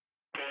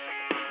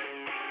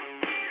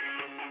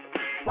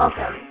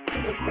Welcome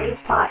to the Great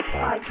Pot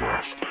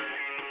Podcast.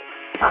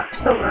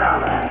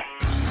 Octoberama.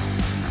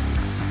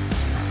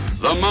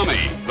 The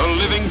Mummy, the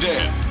Living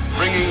Dead,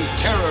 bringing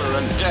terror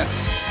and death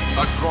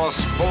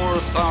across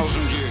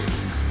 4,000 years.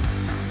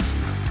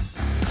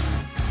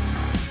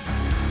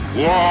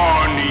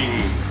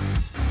 Warning!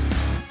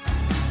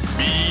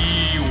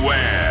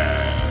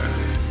 Beware!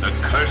 The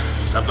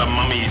curse of the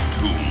mummy's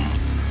tomb.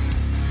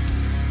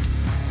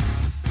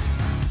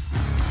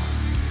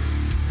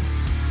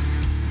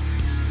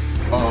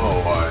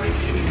 Oh, I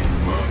hate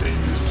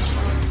mummies.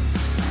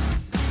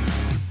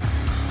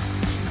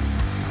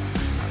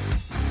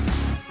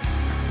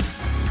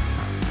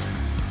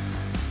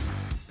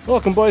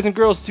 Welcome, boys and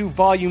girls, to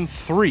Volume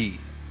 3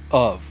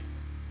 of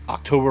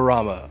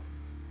Octoberama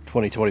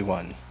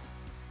 2021.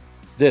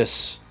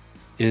 This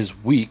is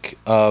week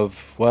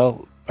of,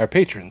 well, our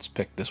patrons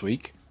picked this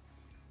week.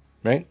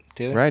 Right,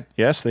 Taylor? Right.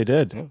 Yes, they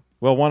did. Yeah.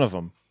 Well, one of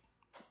them.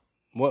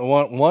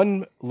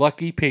 One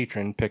lucky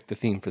patron picked the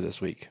theme for this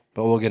week,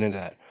 but we'll get into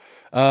that.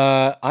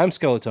 I'm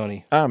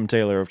Skeletoni. I'm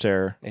Taylor of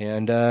Terror.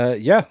 And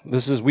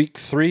this is week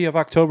 3 of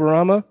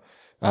Octoberama.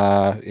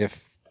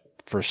 If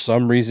for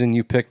some reason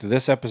you picked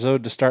this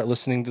episode to start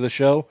listening to the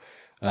show,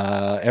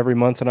 every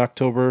month in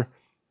October,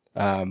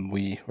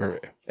 every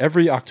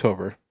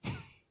October,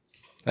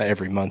 not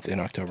every month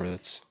in October.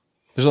 That's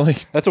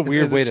a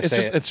weird way to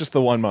say it. It's just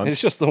the 1 month.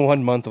 It's just the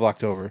 1 month of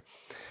October.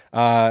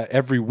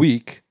 Every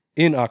week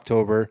in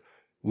October,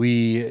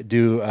 we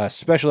do a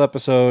special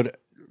episode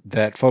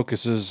that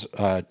focuses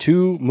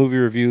 2 movie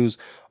reviews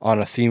on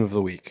a theme of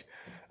the week.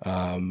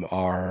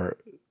 Our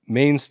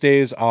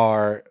mainstays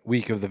are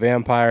Week of the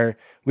Vampire,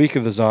 Week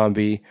of the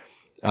Zombie,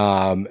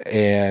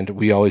 and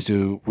we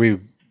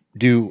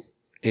do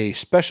a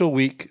special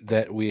week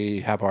that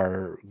we have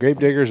our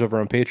Gravediggers over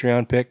on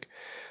Patreon pick,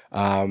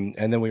 and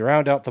then we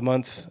round out the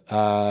month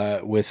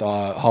with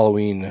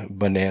Halloween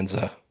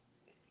Bonanza.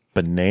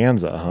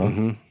 Bonanza, huh?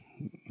 Mm-hmm.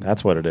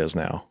 That's what it is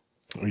now.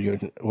 You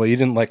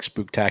didn't like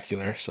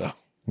Spooktacular, so.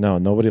 No,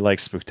 nobody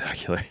likes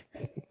Spooktacular.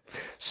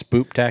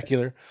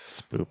 Spooptacular?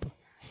 Spoop.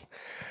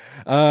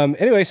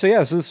 Anyway, so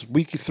this is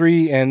week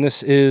 3, and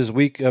this is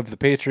week of the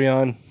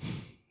Patreon,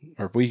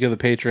 or week of the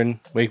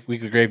patron, week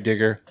of the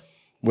Gravedigger,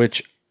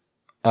 which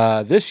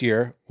this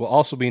year will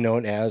also be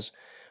known as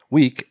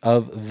week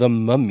of the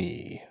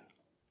Mummy.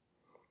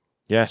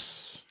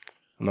 Yes.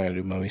 I'm not going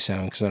to do mummy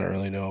sound because I don't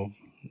really know.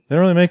 They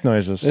don't really make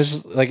noises. It's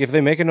just, like, if they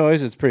make a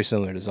noise, it's pretty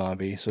similar to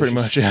zombie. So pretty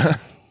much, yeah.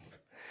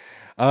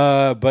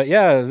 But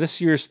yeah,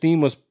 this year's theme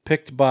was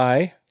picked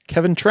by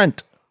Kevin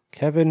Trent.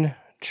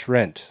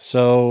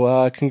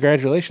 So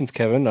congratulations,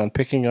 Kevin, on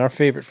picking our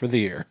favorite for the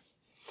year.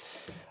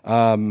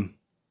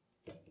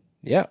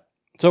 Yeah.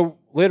 So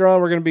later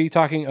on, we're going to be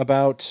talking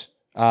about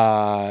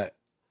Bubba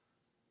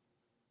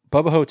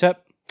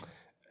Ho-Tep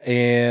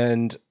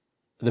and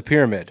the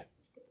pyramid.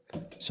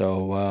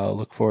 So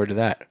look forward to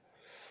that.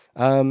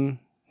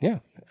 Yeah.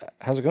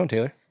 How's it going,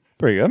 Taylor?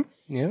 Pretty good.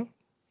 Yeah.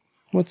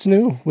 What's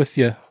new with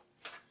you?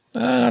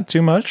 Not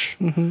too much.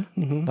 Mm-hmm,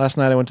 mm-hmm. Last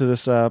night I went to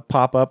this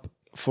pop-up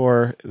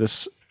for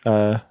this.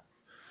 They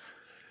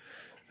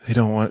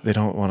don't want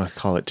to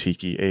call it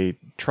tiki, a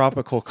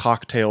tropical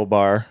cocktail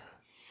bar.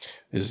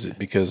 Is it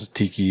because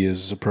tiki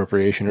is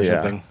appropriation or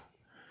something?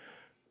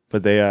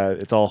 But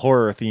it's all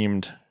horror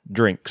themed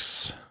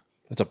drinks.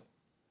 It's a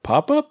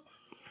pop-up?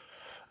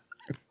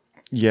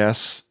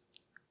 Yes.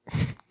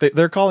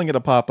 They're calling it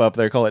a pop-up.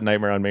 They call it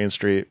Nightmare on Main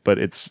Street, but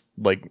it's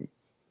like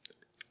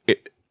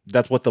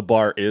that's what the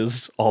bar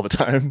is all the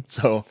time.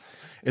 So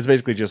it's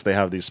basically just they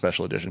have these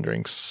special edition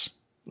drinks.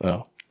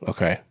 Oh,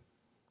 okay.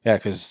 Yeah,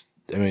 because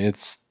I mean,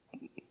 it's.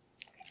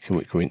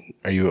 Can we?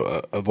 Are you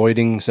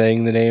avoiding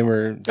saying the name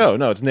or? Oh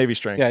no, it's Navy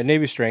Strength. Yeah,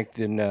 Navy Strength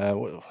in.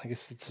 I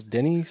guess it's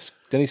Denny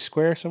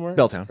Square somewhere.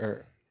 Belltown.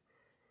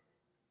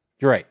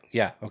 You're right.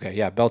 Yeah. Okay.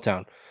 Yeah,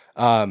 Belltown.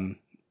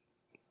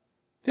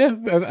 Yeah,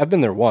 I've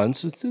been there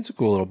once. It's a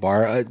cool little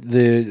bar.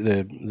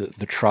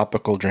 The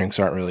tropical drinks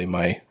aren't really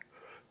my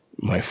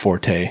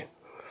forte,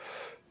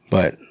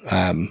 but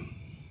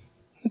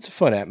it's a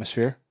fun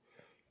atmosphere.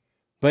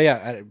 But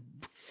yeah,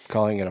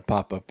 calling it a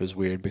pop-up is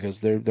weird because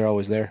they're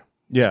always there.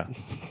 Yeah.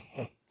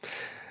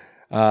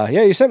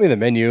 Yeah, you sent me the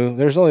menu.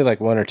 There's only like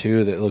 1 or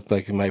 2 that looked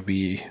like it might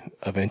be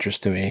of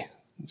interest to me.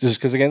 Just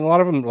because, again, a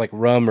lot of them are like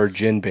rum or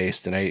gin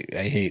based, and I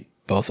hate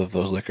both of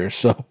those liquors.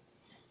 So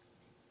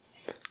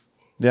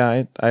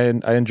yeah, I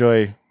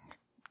enjoy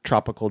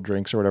tropical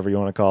drinks or whatever you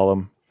want to call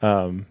them.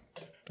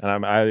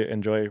 And I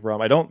enjoy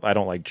rum. I don't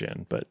like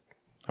gin, but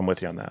I'm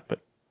with you on that. But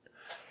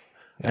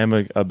I'm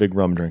a big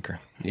rum drinker.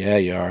 Yeah,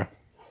 you are.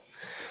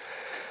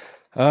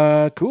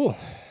 Cool.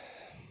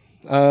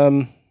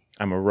 I'm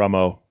a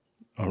rummo.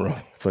 A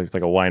rum. It's like a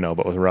wino,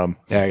 but with rum.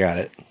 Yeah, I got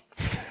it.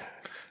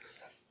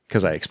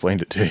 Because I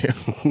explained it to you.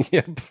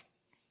 Yep.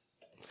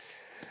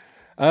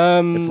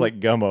 It's like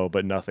gummo,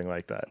 but nothing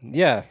like that.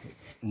 Yeah,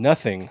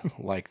 nothing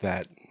like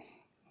that.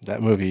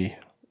 That movie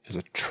is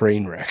a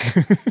train wreck.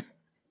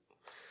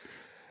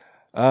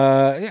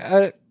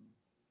 I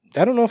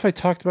don't know if I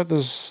talked about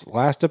this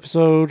last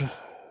episode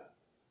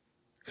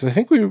because I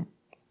think we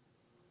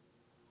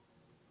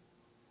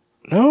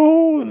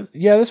No,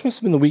 yeah, this must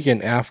have been the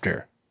weekend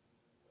after.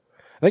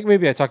 I think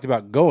maybe I talked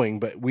about going,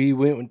 but we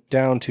went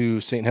down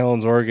to St.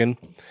 Helens, Oregon,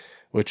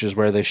 which is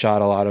where they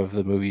shot a lot of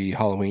the movie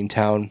Halloween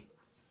Town,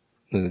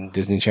 the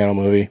Disney Channel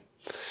movie.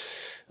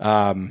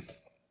 And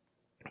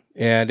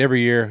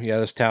every year, yeah,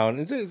 this town,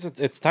 it's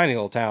a tiny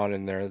little town,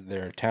 and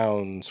their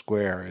town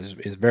square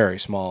is very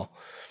small.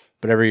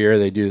 But every year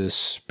they do this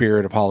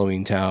Spirit of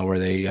Halloween Town where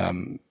they,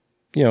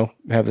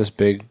 have this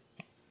big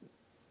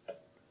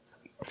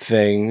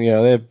thing.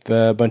 They have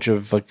a bunch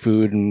of like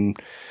food and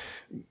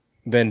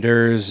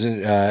vendors,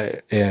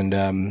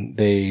 and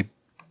they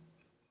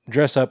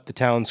dress up the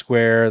town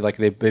square. Like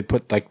they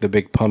put like the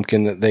big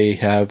pumpkin that they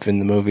have in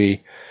the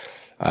movie.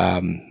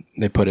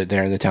 They put it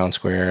there in the town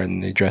square,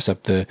 and they dress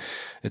up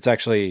it's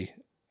actually,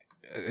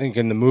 I think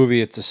in the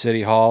movie it's a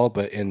city hall,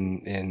 but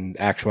in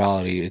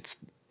actuality it's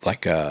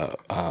like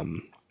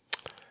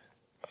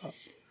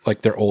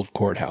like their old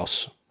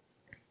courthouse.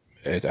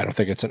 I don't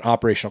think it's an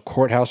operational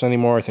courthouse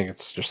anymore. I think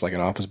it's just like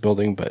an office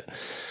building, but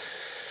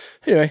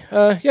anyway,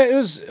 it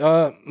was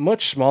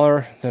much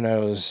smaller than I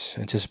was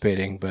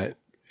anticipating, but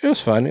it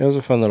was fun. It was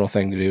a fun little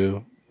thing to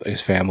do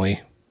as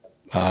family.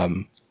 I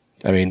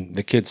mean,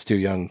 the kid's too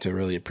young to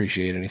really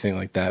appreciate anything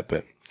like that,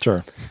 but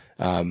Sure.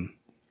 and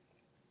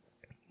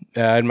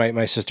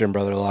my sister and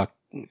brother-in-law,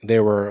 they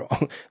were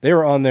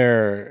on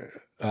their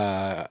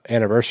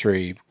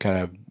anniversary kind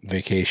of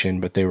vacation,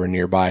 but they were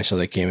nearby, so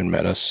they came and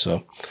met us.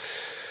 So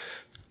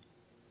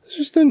it's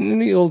just a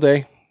neat little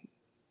day.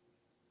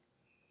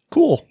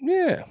 Cool.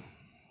 Yeah.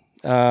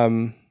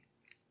 Yeah.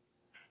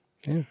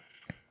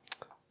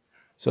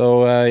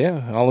 So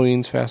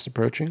Halloween's fast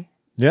approaching.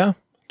 Yeah,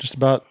 just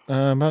about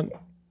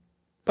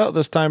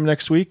this time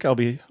next week, I'll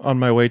be on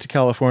my way to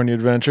California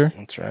Adventure.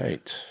 That's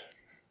right.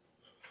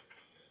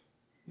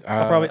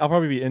 I'll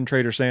probably be in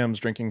Trader Sam's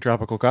drinking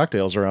tropical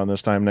cocktails around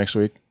this time next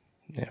week.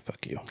 Yeah,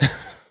 fuck you.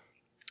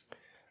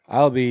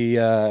 I'll be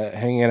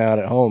hanging out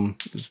at home,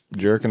 Just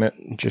jerking it,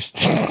 just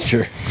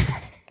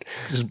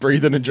just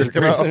breathing and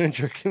jerking off. and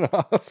jerking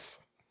off.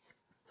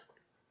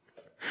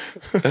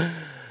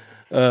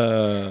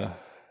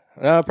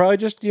 Probably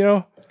just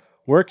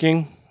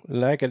working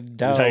like a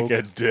dog, Like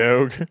a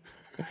dog.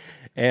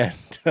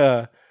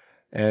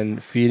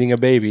 and feeding a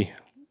baby,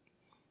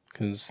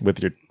 because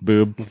With your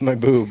boob. with my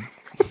boob,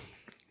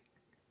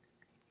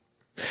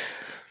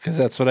 because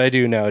that's what I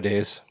do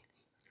nowadays.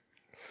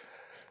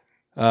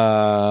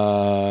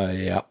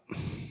 Yeah.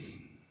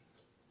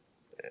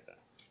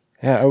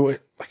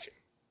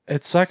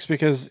 It sucks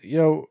because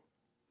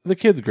the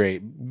kid's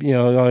great.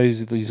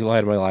 He's the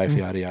light of my life.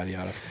 Yada yada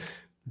yada.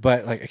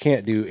 But like, I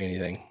can't do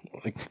anything.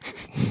 Like,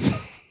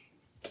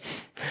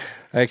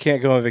 I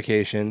can't go on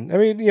vacation. I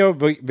mean,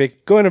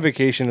 going on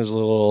vacation is a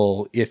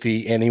little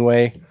iffy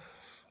anyway.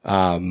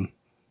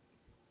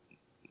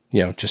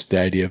 Just the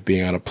idea of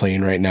being on a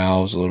plane right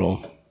now is a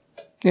little,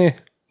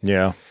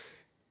 Yeah.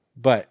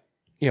 But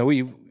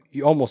you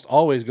almost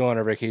always go on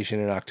our vacation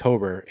in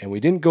October, and we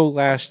didn't go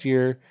last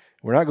year.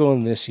 We're not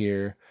going this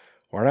year.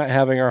 We're not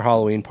having our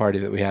Halloween party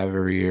that we have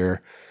every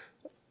year.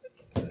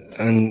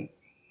 And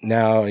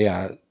now,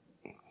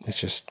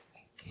 it's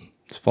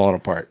falling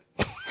apart.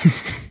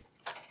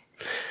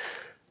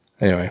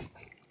 Anyway.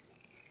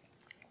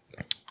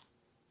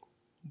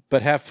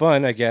 But have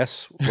fun, I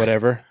guess.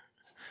 Whatever.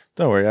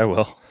 Don't worry, I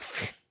will.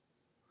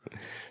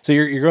 So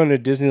you're going to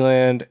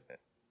Disneyland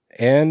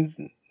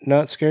and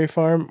Not Scary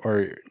Farm,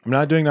 or I'm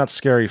not doing Knott's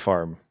Scary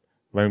Farm.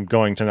 I'm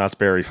going to Knott's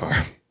Berry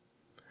Farm.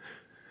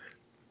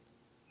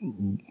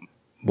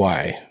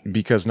 why?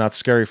 Because Knott's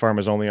Scary Farm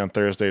is only on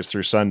Thursdays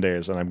through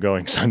Sundays, and I'm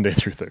going Sunday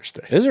through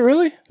Thursday. Is it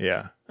really?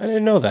 Yeah. I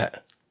didn't know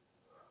that.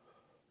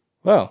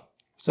 Well,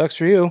 sucks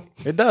for you.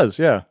 It does,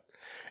 yeah.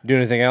 Do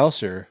anything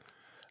else, or?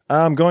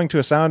 I'm going to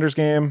a Sounders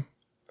game,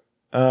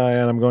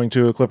 and I'm going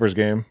to a Clippers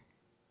game.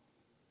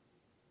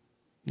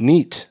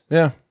 Neat.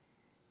 Yeah.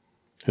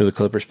 Who are the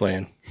Clippers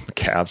playing? The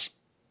Cavs.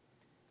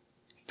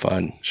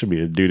 Fun. Should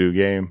be a doo-doo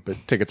game, but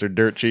tickets are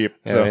dirt cheap.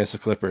 Yeah, So it's the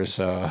Clippers.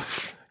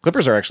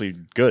 Clippers are actually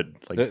good.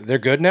 Like, They're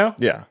good now?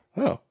 yeah.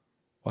 Oh.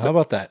 Well, how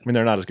about that? I mean,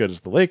 they're not as good as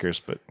the Lakers,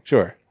 but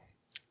Sure.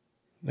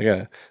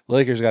 The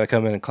Lakers got to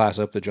come in and class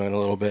up the joint a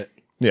little bit.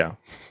 yeah.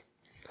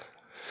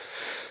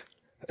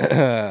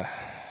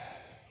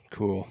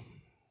 Cool.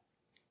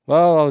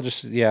 Well, I'll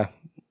just,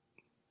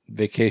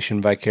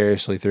 vacation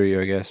vicariously through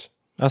you, I guess.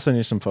 I'll send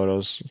you some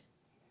photos.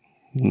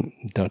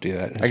 Don't do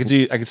that. I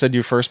could send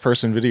you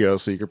first-person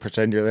videos so you could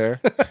pretend you're there.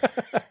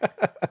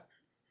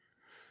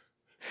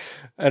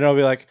 And I'll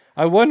be like,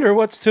 I wonder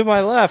what's to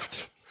my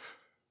left.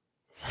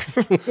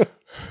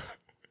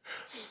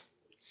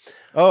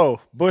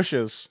 Oh,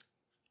 bushes.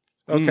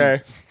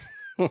 Okay.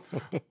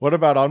 What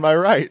about on my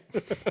right?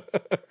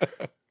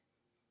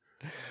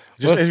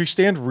 Just if you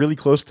stand really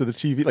close to the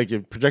TV, like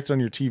you project it on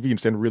your TV and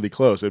stand really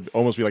close, it'd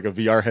almost be like a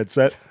VR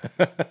headset.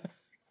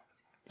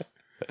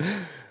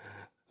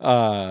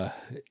 What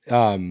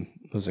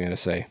was I going to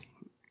say?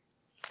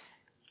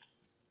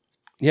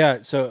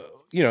 Yeah, so,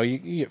 you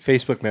get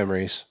Facebook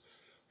memories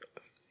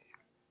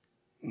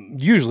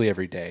usually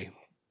every day,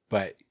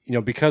 but,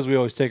 because we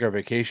always take our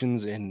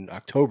vacations in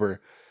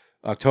October,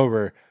 I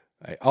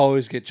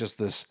always get just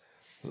this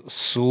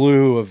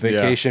slew of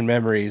vacation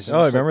memories.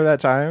 Oh, I remember that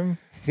time?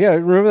 Yeah,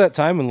 remember that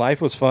time when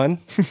life was fun?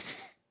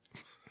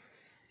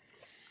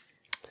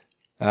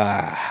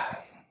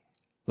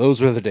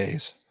 Those were the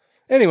days.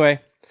 Anyway,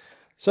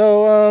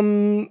 so,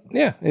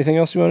 anything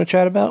else you want to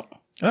chat about?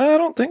 I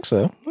don't think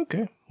so.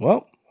 Okay,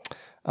 well,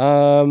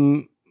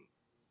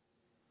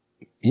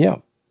 yeah.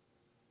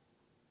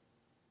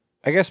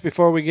 I guess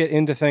before we get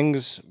into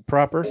things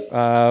proper,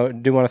 I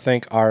do want to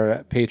thank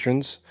our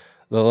patrons,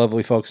 the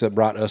lovely folks that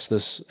brought us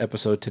this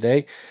episode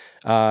today.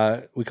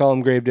 We call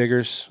them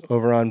Gravediggers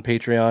over on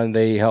Patreon.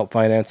 They help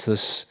finance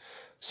this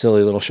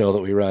silly little show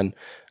that we run.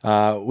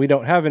 We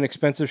don't have an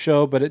expensive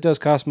show, but it does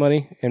cost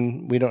money,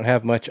 and we don't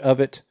have much of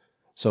it,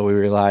 so we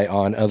rely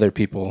on other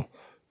people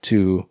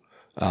to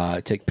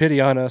take pity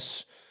on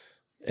us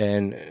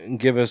and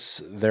give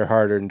us their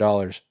hard-earned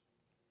dollars.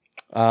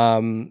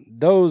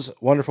 Those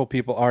wonderful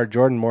people are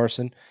Jordan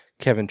Morrison,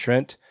 Kevin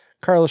Trent,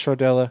 Carlos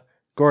Rodella,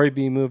 Gory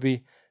B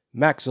Movie,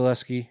 Max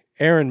Zaleski,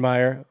 Aaron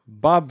Meyer,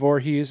 Bob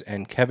Voorhees,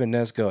 and Kevin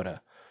Nesgoda.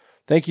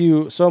 Thank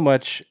you so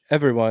much,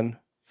 everyone,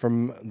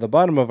 from the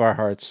bottom of our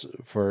hearts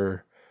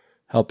for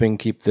helping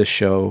keep this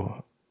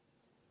show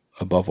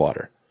above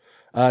water.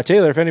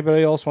 Taylor, if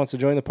anybody else wants to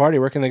join the party,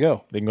 where can they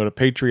go? They can go to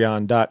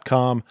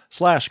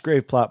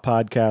patreon.com/graveplot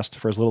podcast.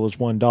 For as little as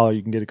 $1,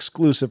 you can get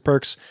exclusive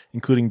perks,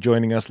 including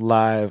joining us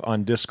live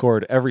on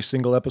Discord every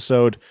single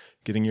episode,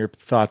 getting your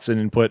thoughts and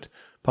input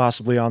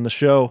possibly on the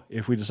show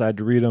if we decide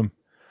to read them.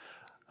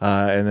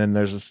 And then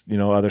there's,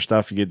 other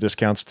stuff. You get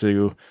discounts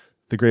to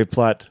the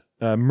Graveplot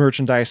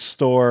merchandise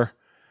store.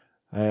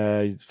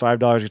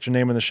 $5 get your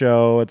name in the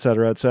show,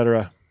 etc.,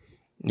 etc.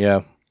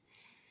 Yeah.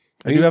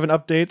 I do have an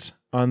update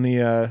on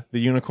the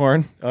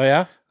unicorn. Oh,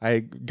 yeah? I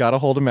got a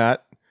hold of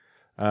Matt.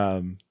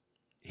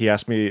 He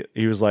asked me,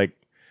 he was like,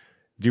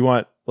 do you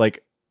want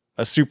like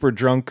a super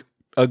drunk,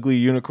 ugly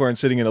unicorn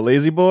sitting in a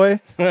lazy boy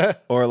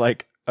or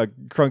like a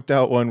crunked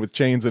out one with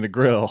chains and a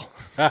grill?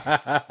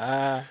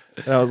 And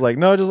I was like,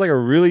 no, just like a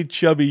really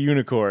chubby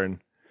unicorn. And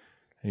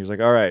he was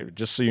like, all right,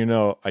 just so you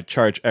know, I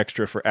charge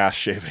extra for ass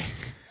shaving.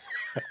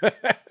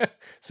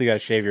 So you got to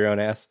shave your own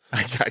ass?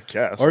 I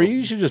guess. Or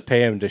you should just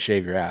pay him to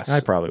shave your ass. I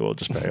probably will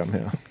just pay him,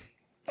 yeah.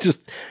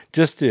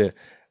 Just to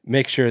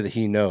make sure that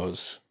he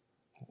knows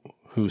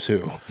who's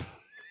who.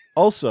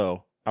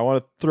 Also, I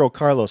want to throw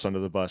Carlos under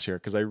the bus here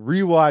because I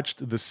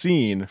rewatched the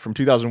scene from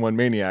 2001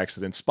 Maniacs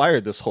that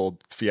inspired this whole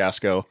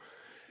fiasco,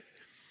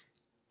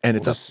 and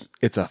it's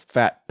a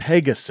fat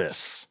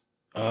Pegasus.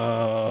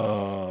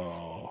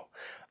 Oh,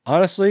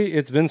 honestly,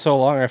 it's been so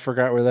long I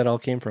forgot where that all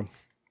came from.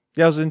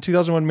 Yeah, it was in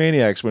 2001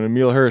 Maniacs when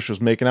Emile Hirsch was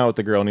making out with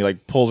the girl, and he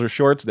like pulls her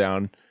shorts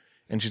down.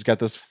 And she's got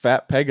this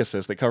fat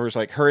Pegasus that covers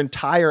like her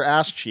entire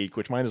ass cheek,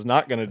 which mine is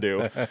not going to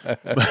do.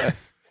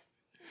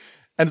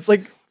 And it's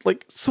like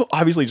so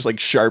obviously just like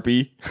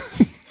Sharpie.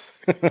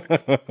 It's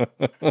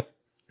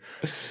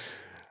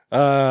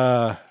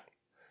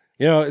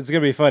going to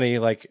be funny.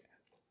 Like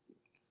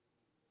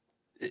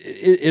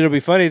it'll be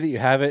funny that you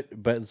have it,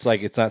 but it's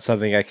like, it's not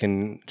something I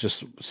can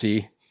just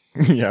see.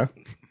 Yeah.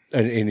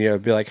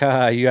 And be like,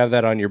 haha, you have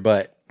that on your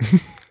butt.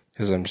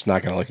 Because I'm just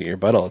not going to look at your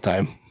butt all the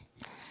time.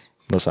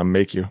 Unless I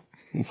make you.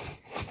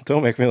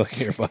 Don't make me look at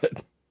your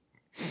butt.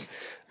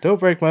 Don't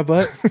break my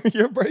butt.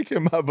 You're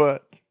breaking my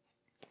butt.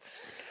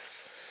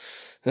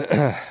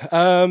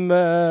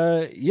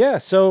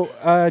 So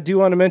I do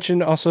want to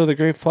mention also the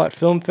Graveplot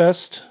Film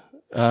Fest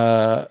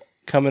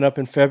coming up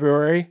in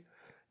February.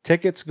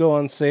 Tickets go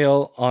on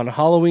sale on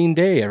Halloween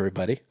Day,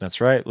 everybody. That's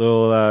right.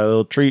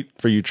 Little treat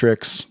for you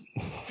tricks.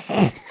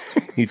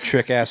 You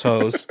trick ass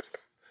hoes.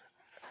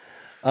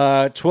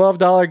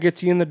 $12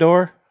 gets you in the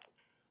door.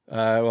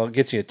 It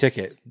gets you a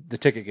ticket. The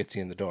ticket gets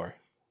you in the door.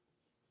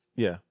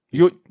 Yeah.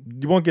 You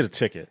won't get a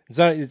ticket. It's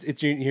not.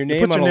 It's your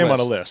name. Put your name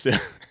on a list. Yeah.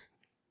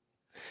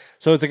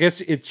 So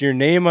it's your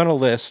name on a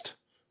list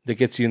that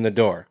gets you in the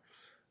door.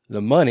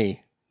 The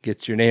money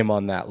gets your name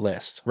on that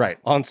list. Right.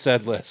 On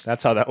said list.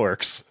 That's how that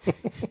works.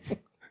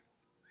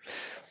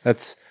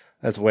 That's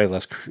way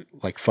less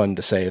fun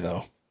to say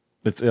though.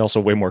 It's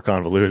also way more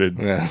convoluted.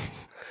 Yeah.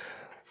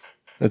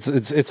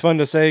 It's fun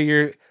to say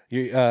your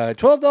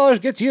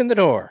 $12 gets you in the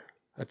door.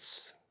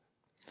 That's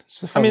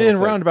the fun in a thing.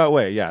 roundabout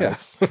way. Yeah.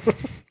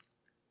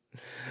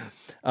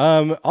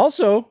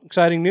 Also,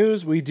 exciting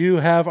news. We do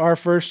have our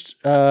first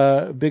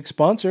big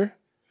sponsor,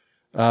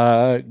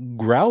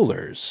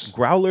 Growlers.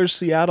 Growlers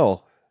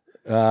Seattle.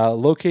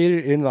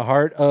 Located in the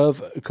heart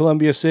of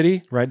Columbia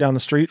City. Right down the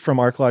street from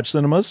Arc Lodge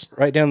Cinemas.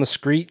 Right down the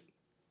street.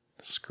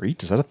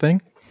 Street? Is that a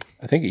thing?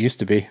 I think it used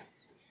to be.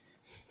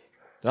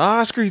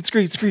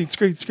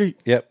 Street.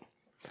 Yep.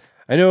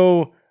 I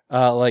know,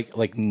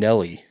 like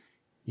Nelly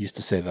used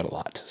to say that a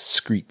lot.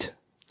 Screet.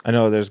 I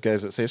know there's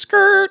guys that say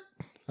skirt.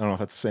 I don't know if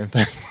that's the same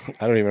thing.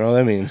 I don't even know what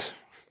that means.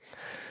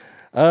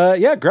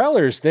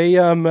 Growlers. They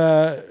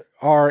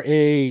are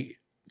a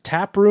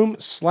tap room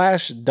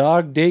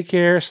 /dog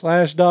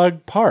daycare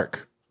 /dog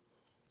park.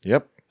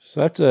 Yep.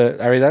 So that's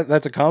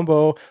a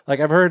combo. Like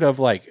I've heard of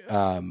like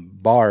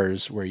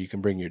bars where you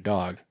can bring your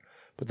dog,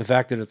 but the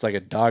fact that it's like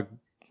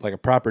a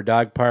proper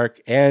dog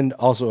park and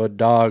also a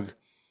dog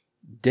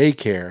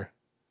daycare,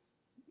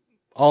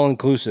 all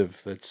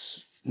inclusive.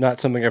 It's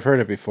not something I've heard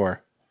of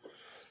before.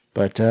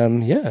 But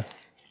yeah,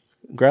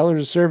 Growlers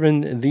is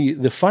serving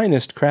the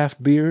finest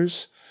craft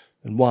beers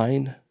and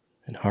wine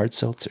and hard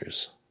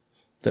seltzers,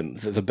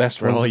 the best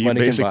For ones all that you money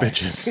basic can buy.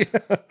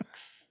 bitches.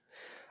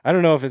 I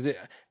don't know if it's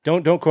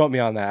don't quote me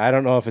on that. I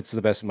don't know if it's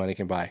the best money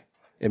can buy.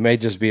 It may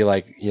just be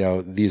like,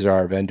 these are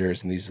our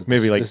vendors and these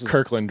Maybe like this is-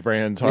 Kirkland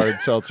brand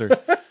hard seltzer.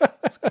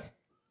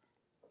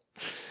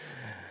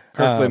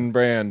 Kirkland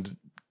brand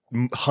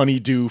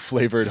honeydew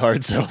flavored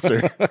hard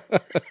seltzer.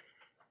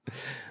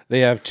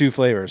 They have 2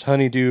 flavors,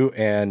 honeydew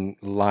and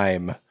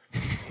lime.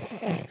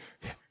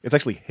 It's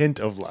actually hint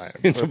of lime.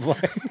 Hint of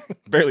lime.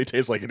 Barely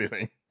tastes like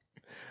anything.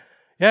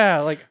 Yeah,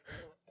 like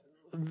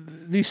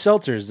these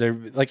seltzers, they're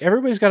like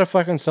everybody's got a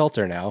fucking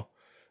seltzer now.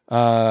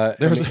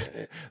 There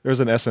was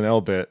an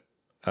SNL bit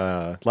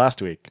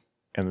last week,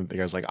 and the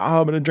guy's like,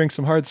 "Oh, I'm gonna drink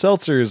some hard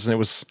seltzers," and it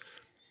was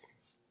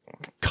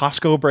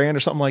Costco brand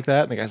or something like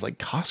that. And the guy's like,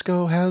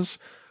 "Costco has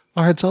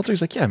a hard seltzer?" He's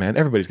like, "Yeah, man,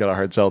 everybody's got a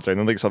hard seltzer." And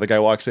then so the guy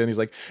walks in, he's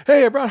like,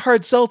 "Hey, I brought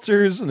hard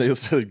seltzers," and they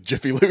like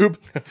Jiffy Lube.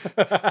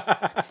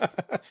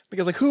 The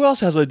guy's like, "Who else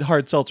has a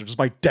hard seltzer? Does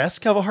my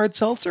desk have a hard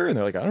seltzer?" And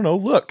they're like, "I don't know.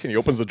 Look." And he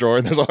opens the drawer,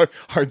 and there's a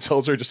hard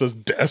seltzer. It just says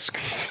desk.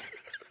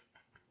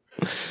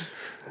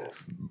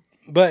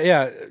 But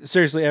yeah,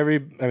 seriously,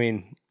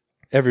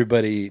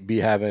 everybody be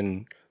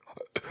having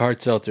hard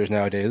seltzers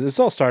nowadays. It's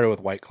all started with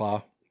White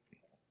Claw.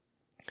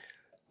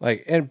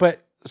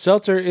 But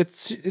seltzer,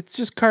 it's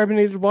just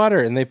carbonated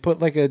water, and they put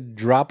like a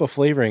drop of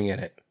flavoring in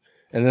it,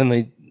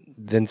 and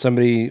then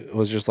somebody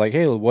was just like,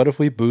 "Hey, what if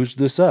we boozed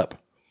this up?"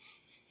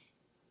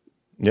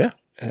 Yeah.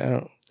 And I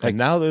don't And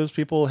now those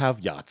people have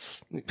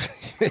yachts.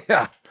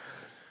 yeah.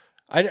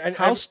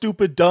 How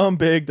stupid, dumb,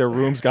 big their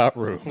rooms got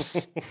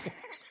rooms.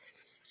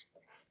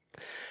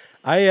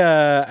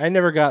 I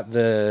never got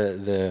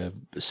the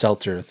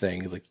seltzer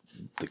thing, like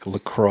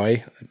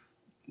LaCroix.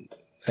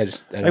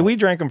 We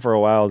drank them for a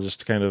while just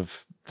to kind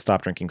of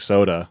stop drinking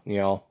soda.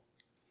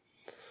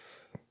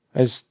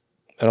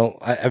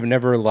 I've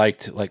never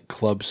liked like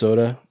club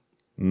soda,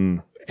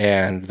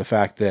 and the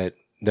fact that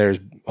there's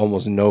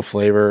almost no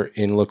flavor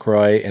in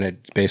LaCroix, and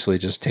it basically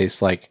just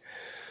tastes like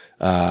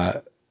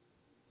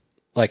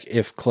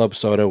if club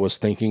soda was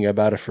thinking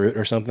about a fruit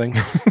or something.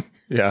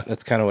 Yeah,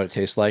 that's kind of what it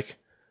tastes like.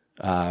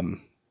 Yeah.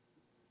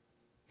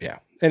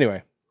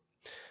 Anyway,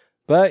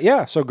 but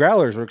yeah, so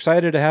Growlers, we're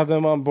excited to have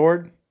them on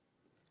board.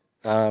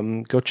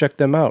 Go check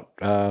them out.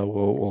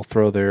 We'll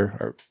throw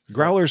their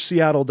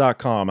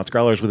growlerseattle.com. That's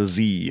Growlers with a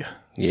Z.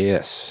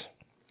 Yes.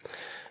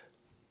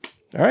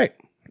 All right.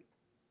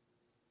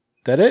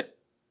 That it?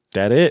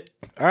 That it.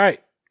 All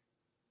right.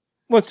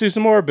 Let's do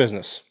some more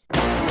business.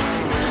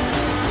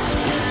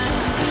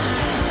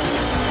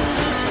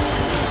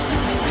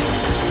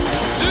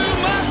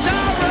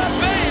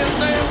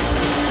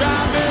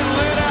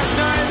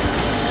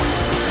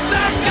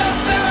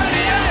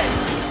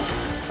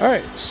 All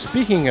right,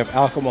 speaking of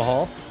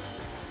alcohol,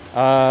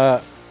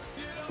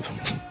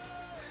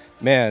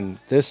 man,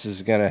 this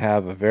is going to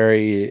have a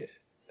very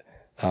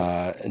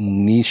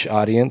niche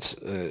audience,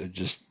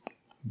 just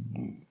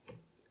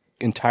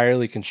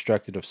entirely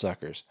constructed of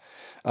suckers.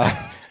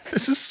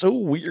 This is so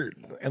weird.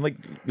 And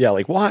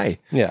why?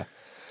 Yeah.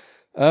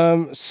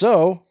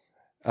 So,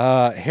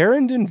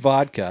 Herondon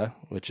Vodka,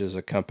 which is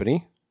a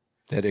company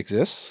that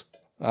exists,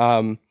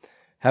 have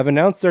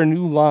announced their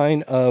new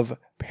line of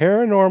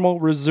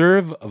Paranormal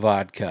Reserve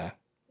vodka.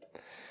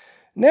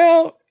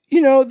 Now,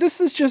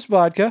 this is just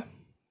vodka.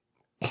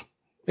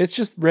 It's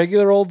just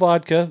regular old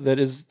vodka that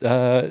is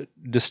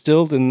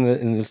distilled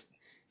in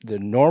the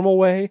normal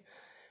way,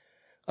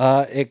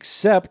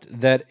 except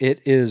that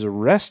it is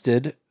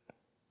rested.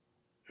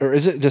 Or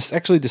is it just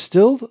actually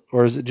distilled,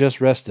 or is it just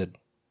rested?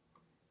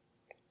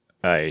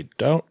 I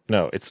don't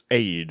know. It's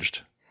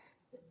aged.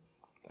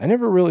 I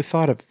never really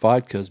thought of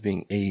vodka as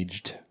being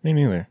aged. Me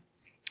neither.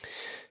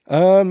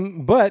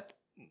 But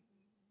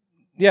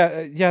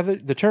yeah,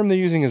 the term they're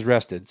using is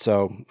rested.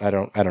 So I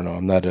don't know.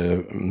 I'm not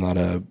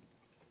a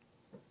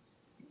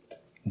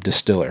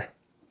distiller.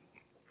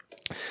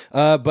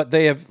 But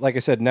they have, like I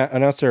said,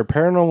 announced their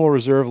Paranormal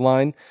Reserve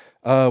line,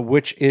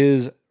 which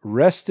is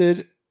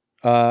rested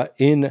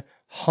in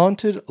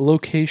haunted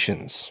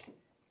locations.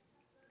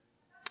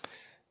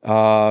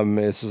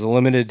 This is a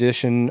limited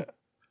edition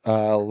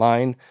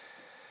line.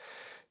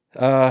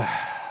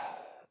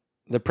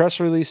 The press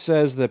release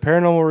says the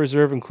Paranormal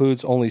Reserve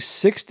includes only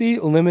 60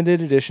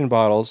 limited edition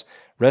bottles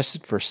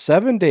rested for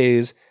 7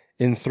 days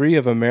in 3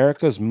 of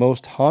America's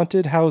most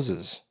haunted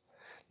houses: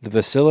 the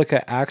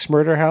Basilica Axe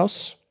Murder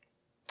House,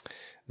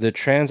 the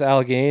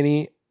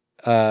Trans-Allegheny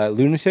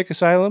Lunatic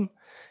Asylum,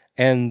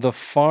 and the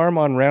Farm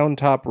on Round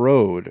Top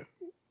Road,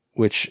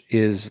 which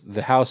is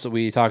the house that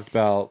we talked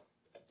about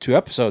 2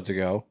 episodes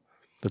ago.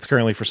 That's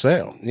currently for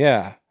sale.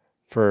 Yeah.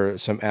 for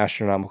some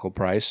astronomical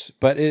price,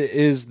 but it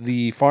is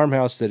the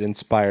farmhouse that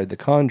inspired The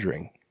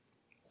Conjuring.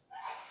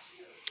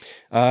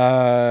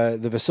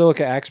 The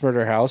Basilica Axe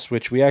Murder House,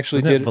 which we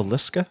actually Isn't did. it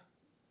Velisca?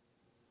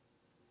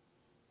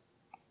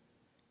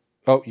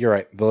 Oh, you're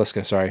right.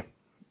 Velisca, sorry.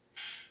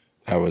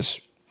 I was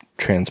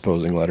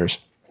transposing letters.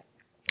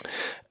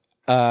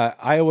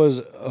 Iowa's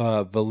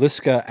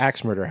Velisca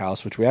Axe Murder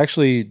House, which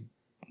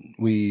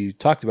we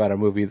talked about a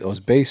movie that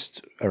was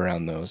based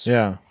around those.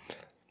 Yeah.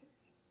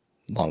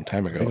 Long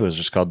time ago. I think it was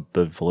just called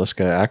the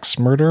Velisca Axe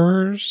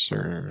Murderers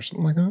or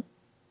something like that.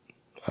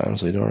 I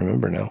honestly don't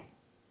remember now.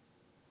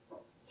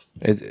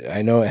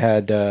 I know it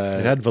had...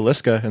 It had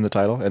Velisca in the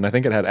title, and I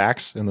think it had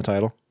Axe in the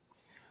title.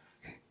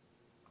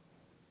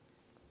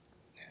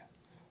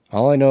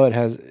 All I know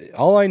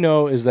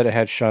is that it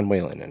had Sean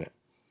Whalen in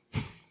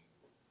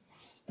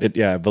it.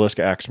 Velisca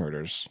Axe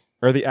Murders.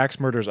 Or the Axe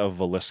Murders of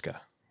Velisca.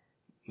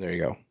 There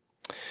you go.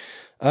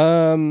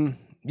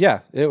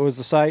 It was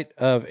the site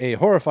of a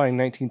horrifying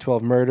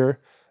 1912 murder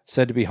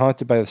said to be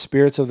haunted by the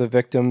spirits of the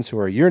victims who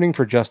are yearning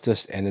for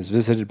justice and is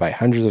visited by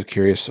hundreds of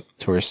curious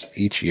tourists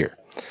each year.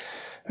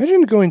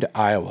 Imagine going to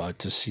Iowa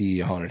to see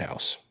a haunted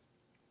house.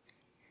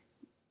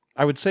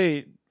 I would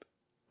say,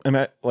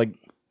 I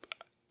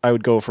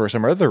would go for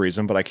some other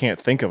reason, but I can't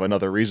think of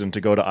another reason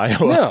to go to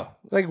Iowa. No,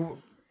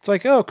 it's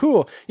like, oh,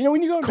 cool. You know,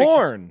 when you go on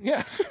corn.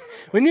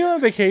 When you go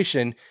on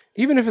vacation,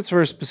 even if it's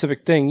for a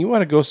specific thing, you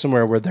want to go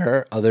somewhere where there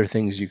are other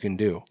things you can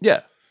do.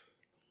 Yeah.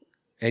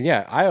 And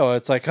Iowa,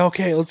 it's like,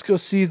 okay, let's go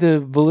see the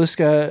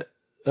Velisca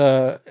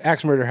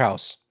Axe Murder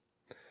House.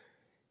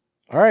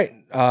 All right.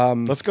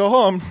 Let's go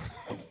home.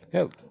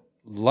 Yeah,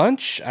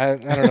 lunch? I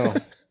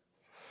don't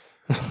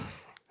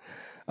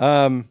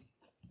know.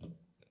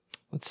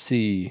 Let's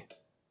see.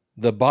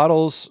 The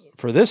bottles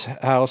for this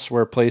house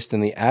were placed in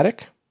the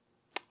attic.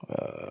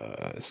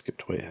 I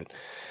skipped way ahead.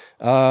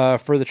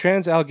 For the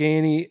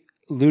Trans-Allegheny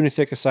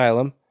Lunatic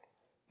Asylum,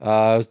 it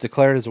was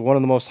declared as one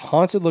of the most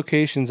haunted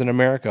locations in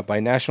America by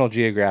National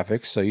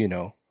Geographic, so you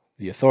know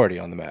the authority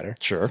on the matter.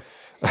 Sure.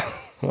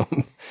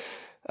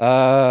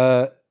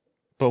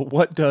 But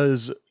what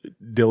does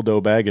Dildo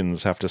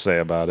Baggins have to say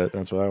about it?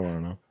 That's what I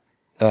want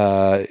to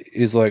know.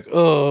 He's like,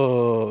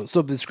 oh,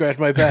 something scratched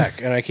my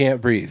back and I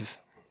can't breathe.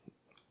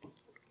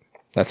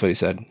 That's what he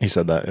said. He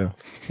said that, yeah.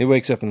 He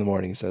wakes up in the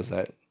morning and says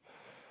that.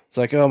 It's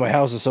like, oh, my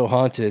house is so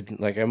haunted.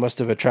 Like, I must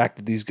have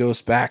attracted these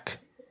ghosts back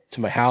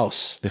to my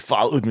house. They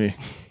followed me.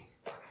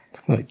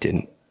 No, I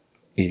didn't.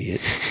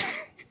 Idiot.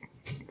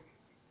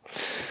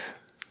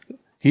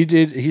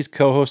 He's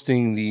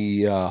co-hosting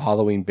the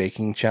Halloween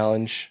baking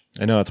challenge.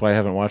 I know, that's why I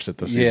haven't watched it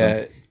this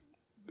season.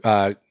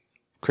 Yeah.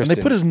 Kristen. And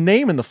they put his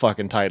name in the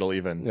fucking title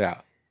even.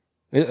 Yeah.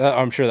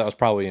 I'm sure that was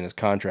probably in his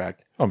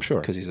contract. I'm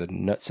sure. Because he's a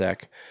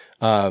nutsack.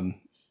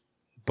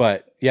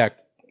 But yeah,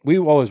 we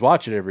always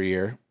watch it every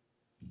year.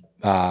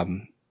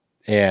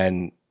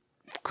 And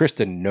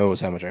Kristen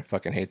knows how much I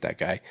fucking hate that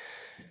guy.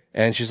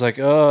 And she's like,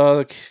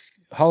 oh,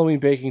 the Halloween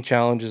baking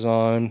challenge is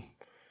on,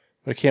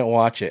 but I can't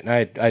watch it. And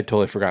I'd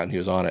totally forgotten he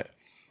was on it.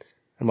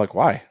 I'm like,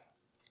 why?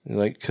 He's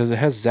like, because it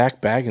has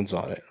Zach Baggins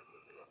on it.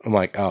 I'm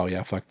like, oh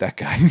yeah, fuck that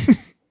guy. It's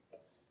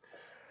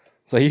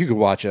like, you could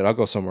watch it. I'll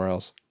go somewhere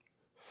else.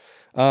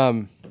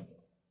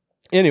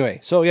 Anyway,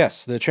 so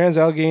yes, the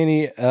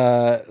Trans-Allegheny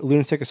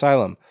Lunatic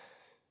Asylum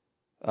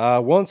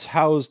once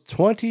housed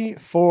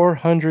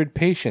 2,400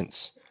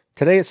 patients.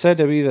 Today it's said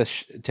to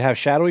have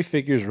shadowy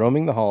figures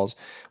roaming the halls,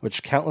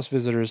 which countless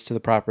visitors to the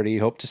property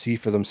hope to see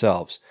for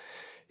themselves.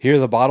 Here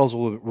the bottles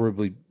What?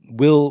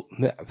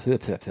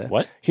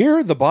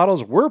 Here the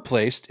bottles were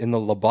placed in the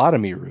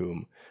lobotomy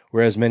room,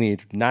 where as many as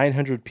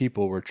 900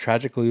 people were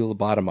tragically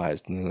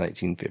lobotomized in the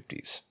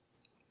 1950s.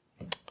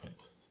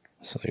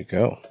 So there you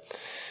go.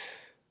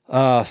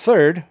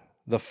 Third,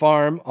 the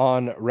farm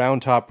on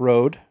Round Top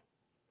Road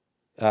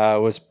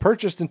was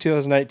purchased in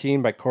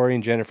 2019 by Corey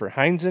and Jennifer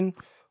Heinzen,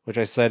 which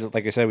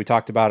like I said, we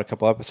talked about a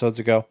couple episodes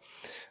ago.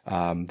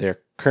 They're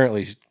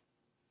currently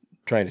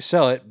trying to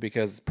sell it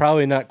because it's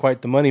probably not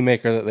quite the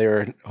moneymaker that they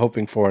were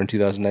hoping for in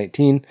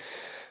 2019.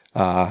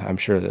 I'm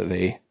sure that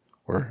they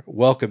were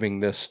welcoming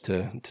this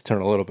to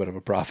turn a little bit of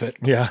a profit.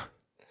 Yeah.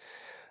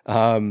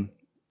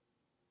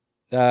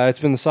 It's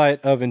been the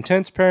site of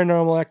intense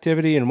paranormal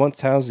activity and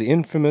once housed the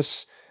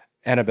infamous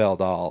Annabelle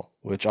doll,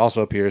 which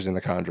also appears in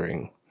The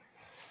Conjuring.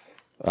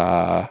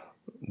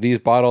 These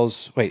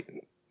bottles... Wait.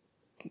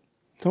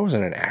 There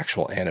wasn't an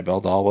actual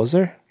Annabelle doll, was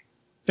there?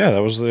 Yeah,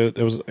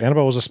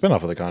 Annabelle was a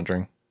spinoff of The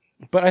Conjuring.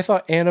 But I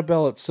thought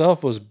Annabelle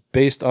itself was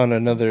based on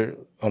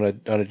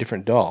a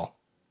different doll.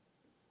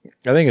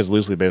 I think it's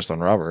loosely based on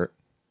Robert.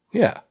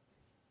 Yeah.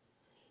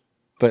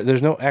 But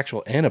there's no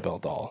actual Annabelle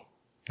doll.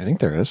 I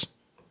think there is.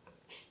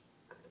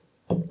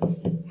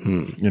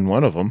 In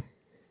one of them.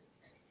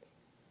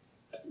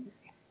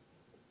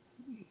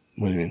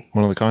 What do you mean?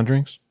 One of the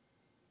Conjurings?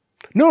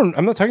 No,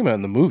 I'm not talking about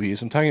in the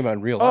movies. I'm talking about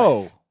in real life.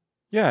 Oh,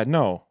 yeah,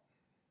 no.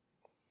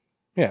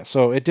 Yeah,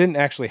 so it didn't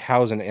actually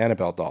house an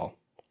Annabelle doll.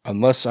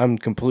 Unless I'm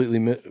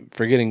completely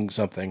forgetting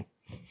something.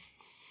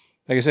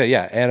 Like I said,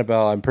 yeah,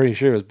 Annabelle, I'm pretty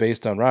sure was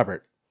based on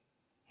Robert.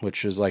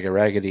 which is like a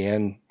Raggedy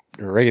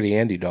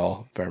Andy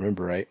doll, if I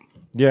remember right.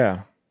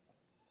 Yeah.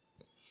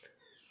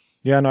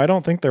 Yeah, no, I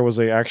don't think there was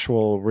a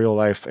actual real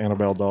life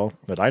Annabelle doll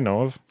that I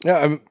know of. Yeah,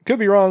 I could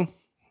be wrong.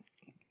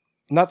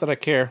 Not that I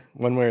care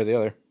one way or the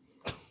other.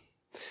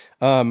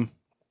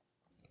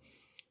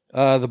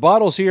 The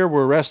bottles here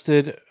were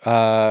rested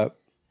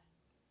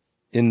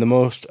in the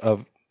most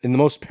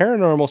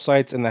paranormal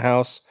sites in the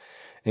house,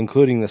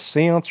 including the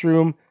seance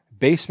room,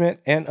 basement,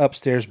 and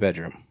upstairs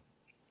bedroom.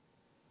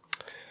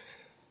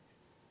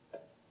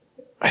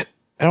 I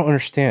don't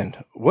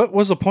understand. What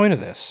was the point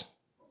of this?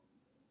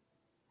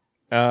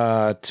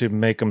 To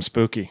make them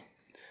spooky.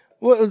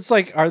 Well, it's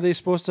like, are they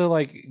supposed to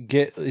like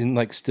get in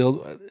like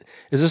still?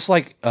 Is this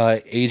like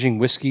aging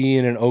whiskey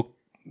in an oak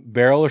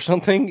barrel or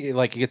something?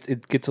 Like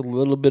it gets a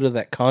little bit of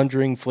that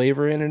conjuring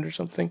flavor in it or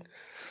something.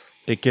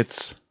 It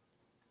gets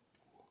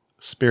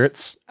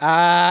spirits.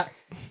 Nailed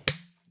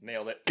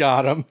it.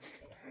 Got him.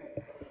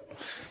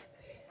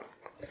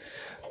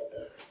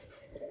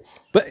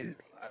 But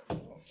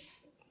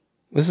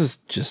this is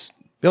just. I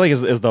feel like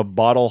is the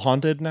bottle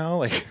haunted now?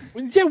 Like,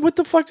 Yeah, what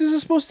the fuck is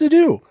this supposed to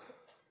do?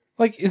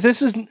 Like,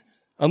 this is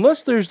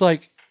unless they're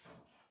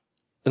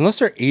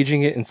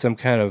aging it in some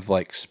kind of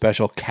like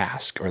special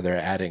cask or they're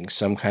adding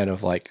some kind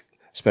of like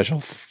special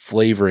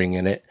flavoring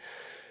in it.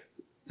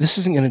 This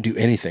isn't going to do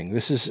anything.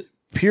 This is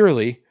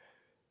purely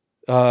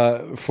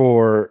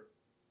for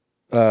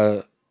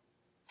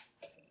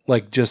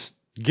like just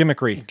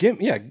gimmickry.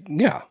 Yeah.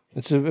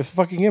 It's a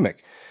fucking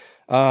gimmick.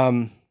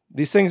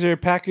 These things are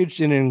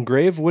packaged in an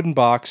engraved wooden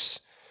box.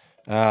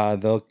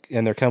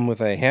 They're come with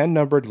a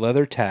hand-numbered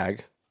leather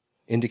tag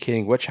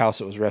indicating which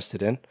house it was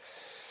rested in.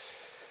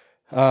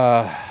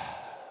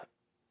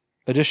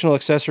 Additional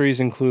accessories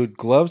include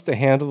gloves to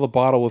handle the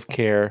bottle with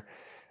care,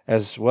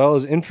 as well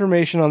as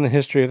information on the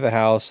history of the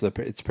house,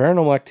 its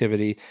paranormal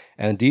activity,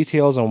 and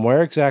details on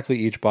where exactly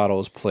each bottle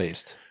is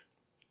placed.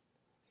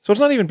 So it's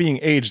not even being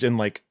aged in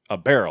like a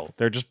barrel.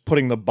 They're just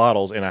putting the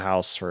bottles in a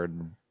house for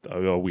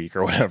a week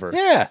or whatever.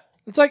 Yeah.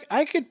 It's like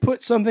I could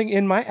put something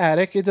in my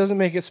attic. It doesn't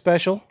make it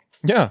special.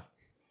 Yeah.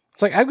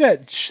 It's like I've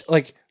got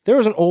there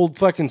was an old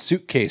fucking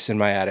suitcase in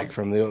my attic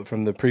from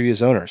the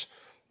previous owners.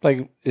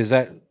 Like, is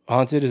that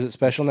haunted? Is it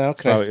special now?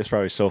 It's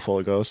probably so full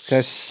of ghosts. Can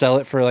I sell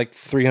it for like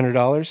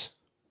 $300?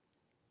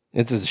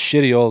 It's a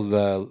shitty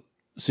old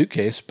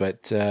suitcase,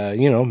 but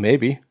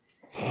maybe.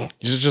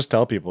 You should just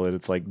tell people that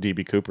it's like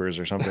DB Cooper's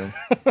or something.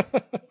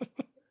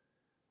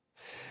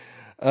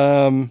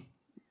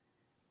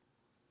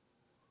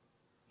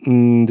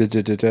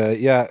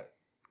 Yeah.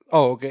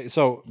 Oh, okay.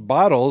 So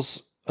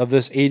bottles of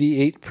this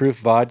 88 proof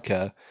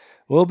vodka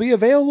will be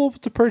available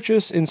to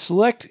purchase in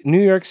select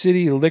New York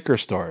City liquor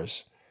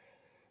stores,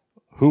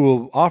 who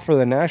will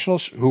offer national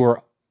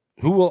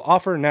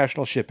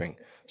shipping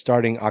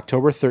starting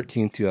October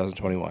 13th,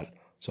 2021.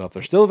 So if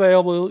they're still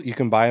available, you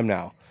can buy them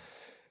now.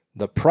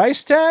 The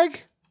price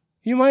tag,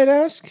 you might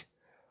ask,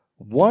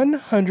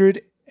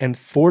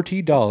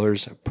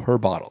 $140 per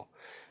bottle.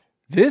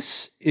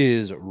 This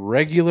is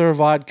regular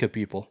vodka,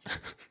 people.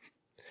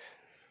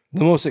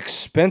 The most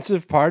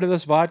expensive part of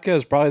this vodka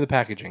is probably the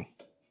packaging.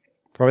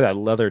 Probably that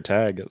leather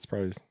tag. That's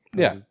probably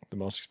the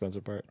most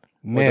expensive part.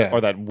 Man.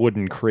 Or that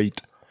wooden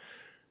crate.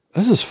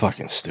 This is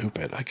fucking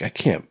stupid. Like, I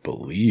can't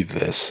believe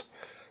this.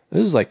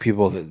 This is like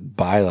people that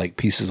buy like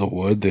pieces of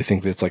wood. They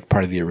think that's like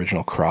part of the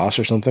original cross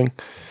or something.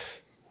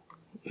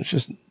 It's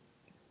just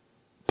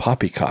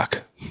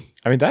poppycock.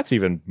 I mean, that's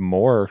even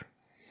more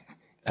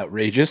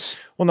outrageous.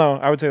 Well, no,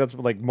 I would say that's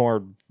like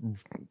more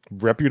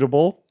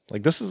reputable.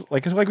 Like this is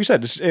like we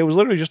said, it was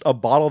literally just a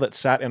bottle that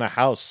sat in a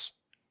house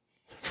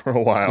for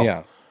a while.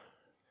 Yeah.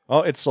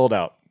 Oh, it's sold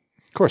out.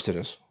 Of course it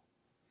is.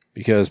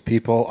 Because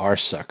people are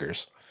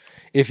suckers.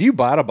 If you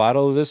bought a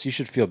bottle of this, you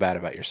should feel bad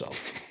about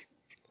yourself.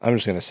 I'm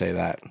just going to say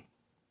that.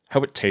 I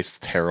hope it tastes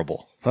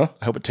terrible. Huh?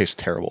 I hope it tastes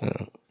terrible.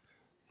 Yeah.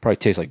 Probably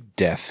tastes like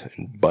death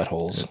and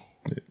buttholes.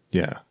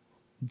 Yeah.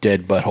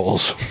 Dead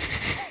buttholes.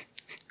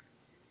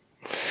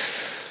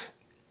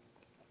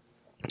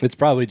 It's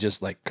probably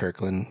just like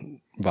Kirkland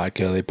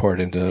vodka. They pour it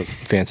into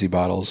fancy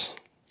bottles.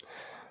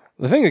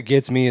 The thing that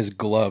gets me is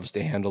gloves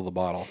to handle the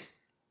bottle.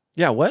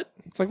 Yeah, what?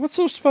 It's like, what's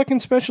so fucking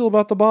special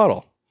about the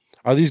bottle?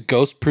 Are these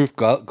ghost-proof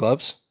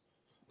gloves?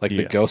 Like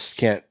the ghosts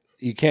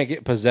you can't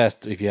get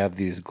possessed if you have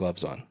these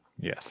gloves on.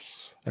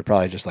 Yes. They're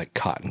probably just like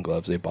cotton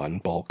gloves they bought in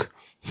bulk.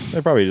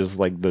 They're probably just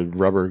like the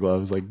rubber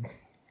gloves, like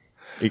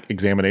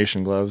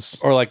examination gloves.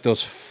 Or like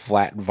those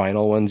flat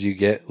vinyl ones you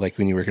get like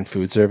when you work in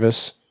food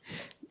service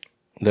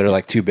that are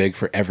like too big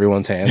for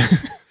everyone's hands.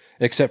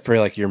 Except for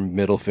like your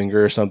middle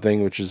finger or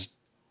something, which is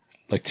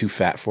like too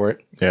fat for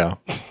it. Yeah.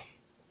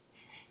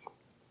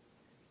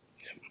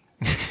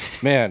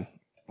 Man,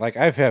 like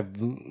I've had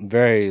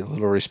very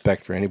little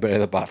respect for anybody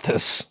that bought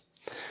this.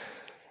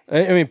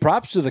 I mean,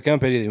 props to the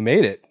company who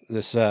made it.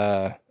 This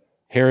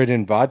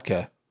Harridan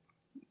vodka.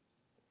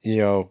 You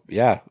know,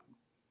 yeah.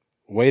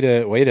 Way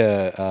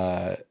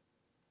to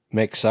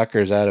make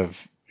suckers out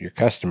of your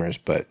customers,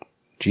 but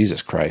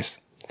Jesus Christ.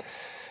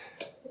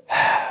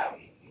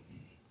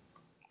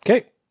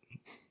 Okay.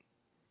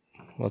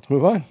 let's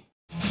move on.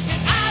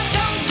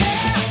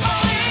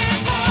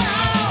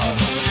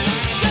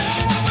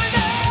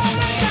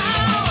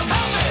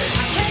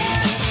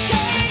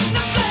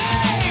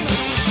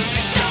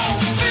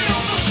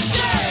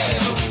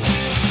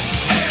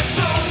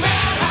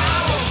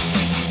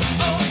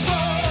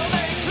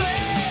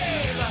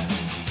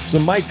 So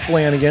Mike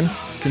Flanagan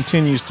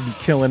continues to be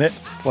killing it.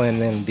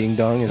 Flanagan Ding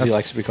Dong, as he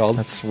likes to be called.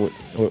 That's what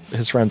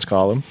his friends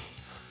call him.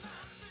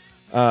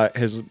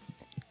 His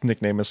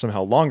nickname is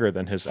somehow longer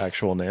than his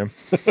actual name.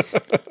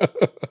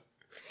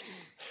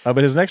 But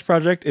his next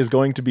project is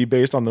going to be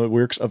based on the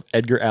works of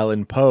Edgar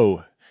Allan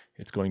Poe.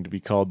 It's going to be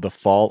called The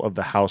Fall of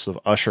the House of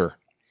Usher.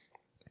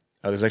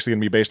 This is actually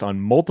going to be based on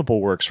multiple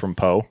works from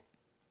Poe.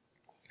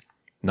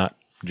 Not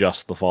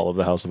just The Fall of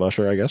the House of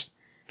Usher, I guess,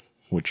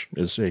 which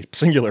is a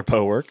singular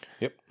Poe work.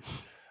 Yep.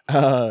 It's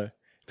going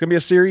to be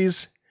a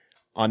series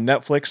on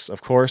Netflix,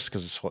 of course,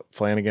 because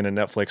Flanagan and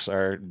Netflix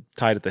are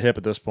tied at the hip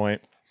at this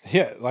point.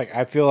 Yeah, like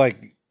I feel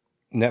like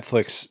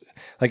Netflix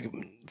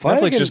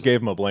Netflix just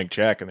gave him a blank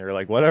check, and they were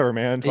like, "Whatever,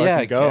 man,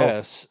 fucking go."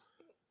 Guess.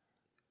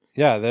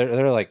 Yeah,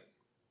 they're like,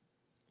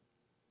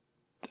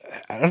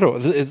 I don't know.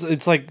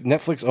 It's like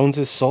Netflix owns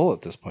his soul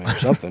at this point, or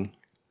something.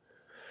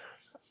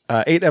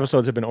 8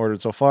 episodes have been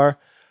ordered so far.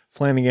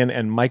 Flanagan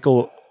and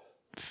Michael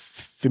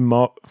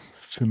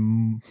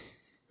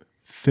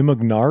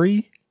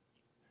Fimognari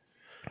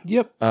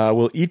Yep.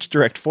 will each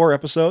direct 4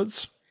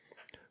 episodes.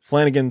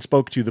 Flanagan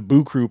spoke to the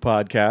Boo Crew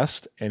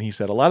podcast, and he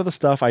said, "A lot of the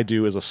stuff I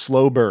do is a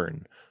slow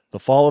burn. The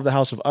Fall of the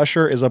House of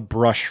Usher is a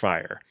brush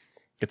fire.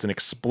 It's an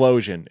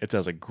explosion. It's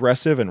as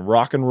aggressive and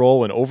rock and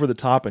roll and over the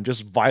top and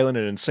just violent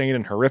and insane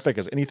and horrific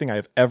as anything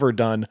I've ever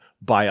done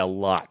by a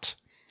lot.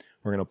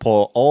 We're going to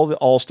pull all the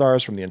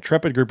all-stars from the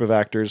intrepid group of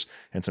actors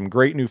and some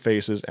great new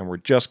faces, and we're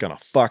just going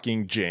to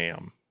fucking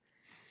jam.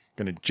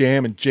 Going to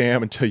jam and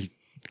jam until you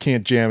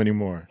can't jam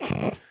anymore.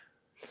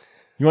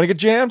 You want to get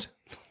jammed?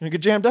 You want to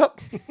get jammed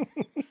up?"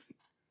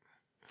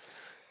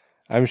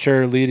 I'm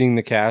sure leading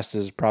the cast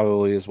is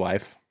probably his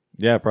wife.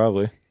 Yeah,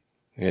 probably.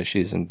 Yeah,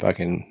 she's in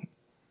fucking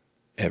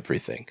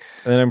everything.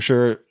 And then I'm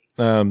sure,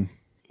 oh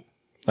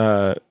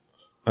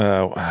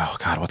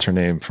God, what's her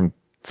name from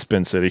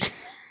Spin City?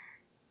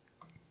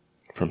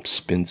 From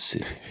Spin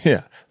City.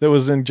 Yeah, that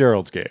was in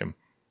Gerald's Game.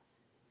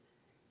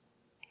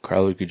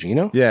 Carla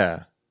Gugino?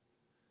 Yeah.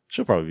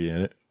 She'll probably be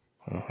in it.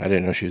 Oh, I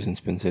didn't know she was in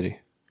Spin City.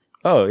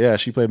 Oh, yeah,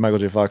 she played Michael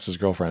J. Fox's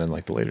girlfriend in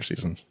like the later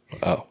seasons.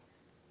 Oh.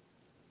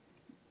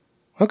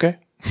 Okay.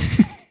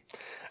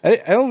 I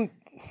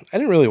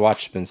didn't really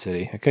watch Spin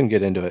City. I couldn't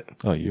get into it.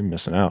 Oh, you're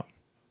missing out.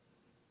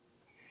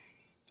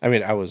 I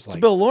mean, I was It's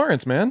like, Bill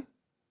Lawrence, man.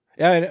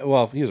 yeah,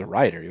 well, he was a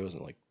writer. He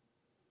wasn't like,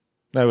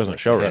 That wasn't a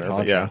showrunner,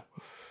 but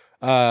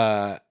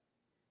yeah.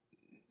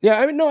 yeah,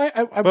 I mean, no, I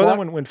But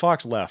then when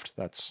Fox left,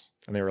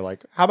 and they were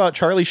like, "How about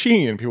Charlie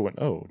Sheen?" And people went,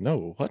 "Oh,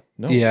 no, what?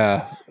 No."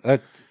 yeah, I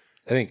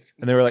think,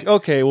 And they were like,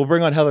 "Okay, we'll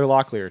bring on Heather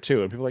Locklear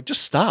too." And people were like,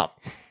 "Just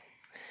stop."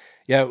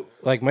 yeah,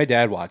 like my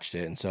dad watched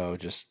it, and so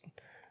just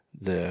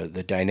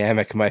the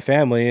dynamic of my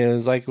family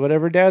is like,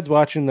 whatever dad's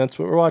watching, that's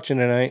what we're watching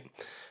tonight.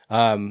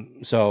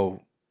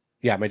 So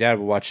yeah, my dad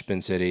would watch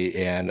Spin City,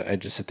 and I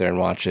just sit there and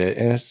watch it,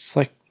 and it's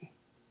like,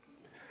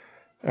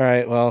 all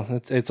right, well,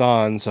 it's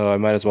on, so I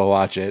might as well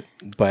watch it,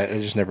 but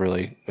it just never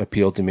really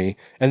appealed to me.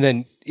 And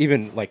then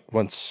even like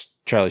once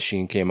Charlie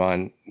Sheen came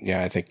on,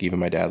 yeah, I think even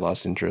my dad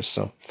lost interest.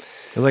 So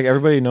It's like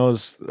everybody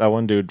knows that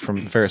one dude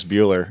from Ferris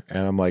Bueller,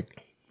 and I'm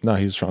like, no,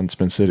 he's from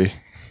Spin City.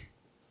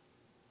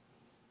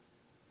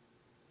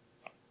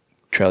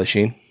 Charlie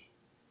Sheen,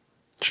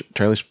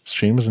 Charlie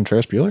Sheen was in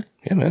Ferris Bueller?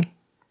 yeah, man,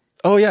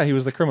 Oh, yeah, he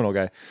was the criminal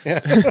guy.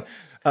 yeah,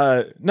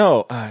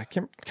 No, I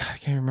can't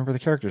remember the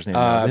character's name.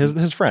 now.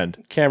 His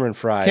friend. Cameron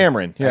Fry,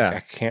 Cameron, yeah.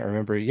 I can't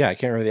remember. Yeah, I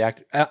can't remember the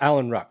actor.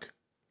 Alan Ruck.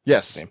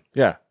 Yes, Name.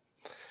 yeah.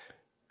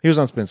 He was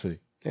on Spin City.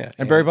 Yeah,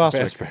 And Barry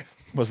Bostwick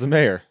was the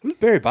mayor. Who's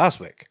Barry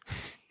Bostwick?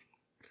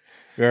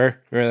 Remember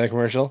that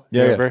commercial?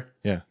 Yeah, Remember?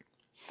 yeah.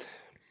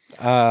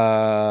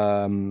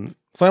 Flannel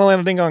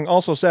Flannel Ding Dong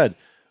also said,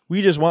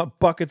 "We just want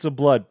buckets of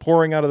blood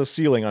pouring out of the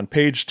ceiling on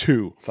page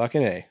 2.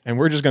 Fucking A. And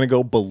we're just going to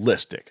go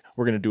ballistic.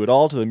 We're going to do it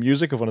all to the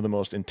music of one of the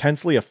most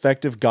intensely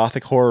effective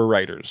gothic horror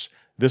writers.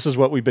 This is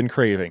what we've been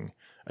craving.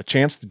 A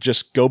chance to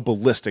just go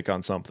ballistic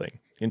on something.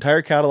 The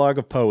entire catalog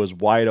of Poe is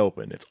wide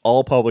open. It's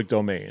all public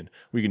domain.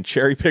 We can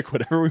cherry pick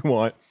whatever we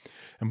want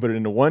and put it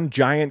into one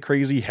giant,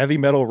 crazy, heavy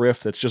metal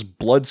riff that's just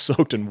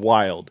blood-soaked and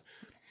wild.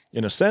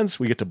 In a sense,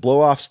 we get to blow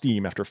off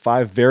steam after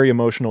 5 very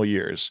emotional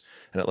years,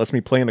 and it lets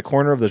me play in a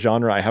corner of the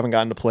genre I haven't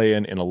gotten to play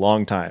in a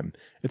long time.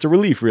 It's a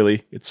relief,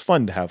 really. It's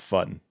fun to have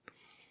fun."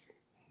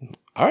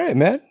 All right,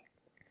 man.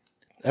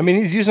 I mean,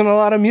 he's using a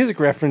lot of music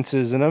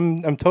references, and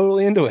I'm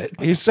totally into it.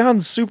 He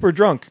sounds super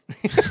drunk.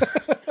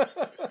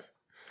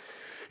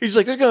 He's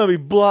like, "There's going to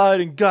be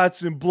blood and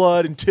guts and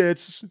blood and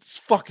tits. It's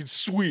fucking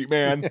sweet,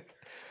 man."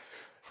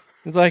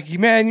 It's like,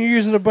 man, you're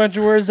using a bunch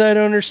of words I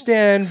don't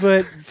understand,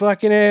 but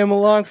fucking A, I'm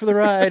along for the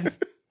ride.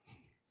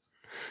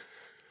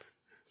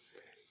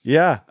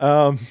 Yeah.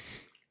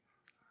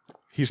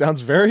 He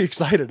sounds very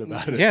excited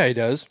about it. Yeah, he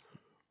does.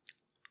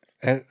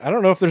 And I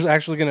don't know if there's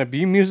actually going to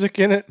be music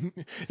in it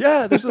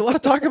Yeah, there's a lot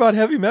of talk about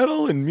heavy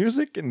metal and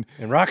music, and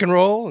and rock and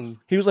roll. And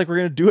he was like, "We're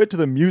going to do it to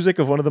the music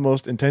of one of the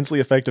most intensely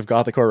effective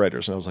Gothic horror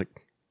writers." And I was like,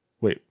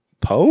 "Wait,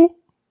 Poe?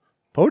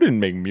 Poe didn't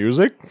make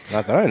music."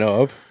 not that I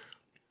know of.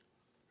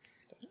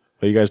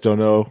 But you guys don't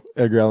know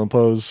Edgar Allan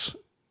Poe's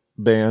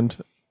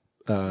band,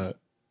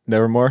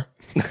 Nevermore?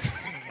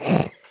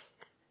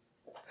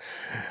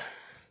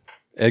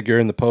 Edgar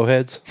and the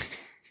Poeheads.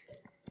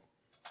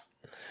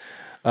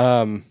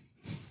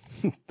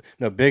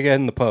 No, Big Ed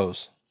and the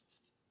Poes.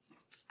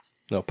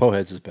 No,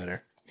 Poeheads is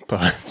better.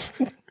 Poeheads.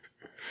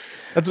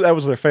 That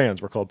was their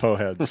fans. Were called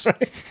Poeheads.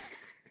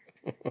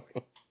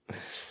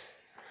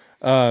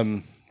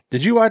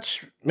 Did you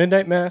watch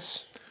Midnight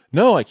Mass?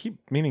 No, I keep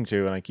meaning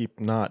to, and I keep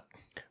not.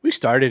 We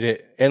started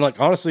it, and like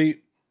honestly,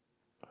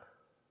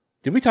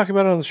 did we talk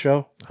about it on the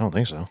show? I don't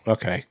think so.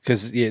 Okay,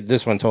 because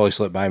this one totally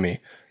slipped by me,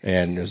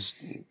 and it was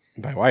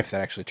my wife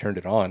that actually turned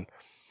it on.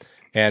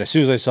 And as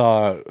soon as I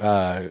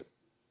saw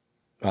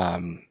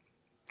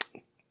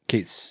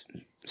Kate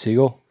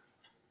Siegel,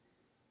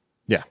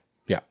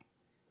 Yeah.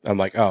 I'm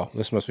like, oh,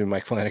 this must be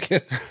Mike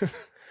Flanagan.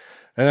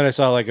 And then I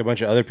saw like a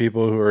bunch of other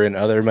people who were in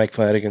other Mike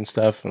Flanagan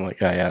stuff. I'm like,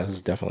 oh yeah, this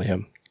is definitely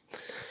him.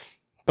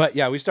 But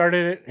yeah, we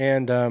started it,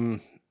 and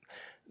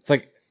it's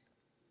like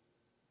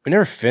we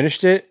never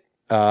finished it.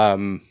 I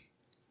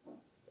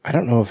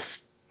don't know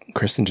if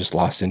Kristen just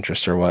lost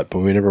interest or what, but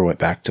we never went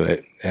back to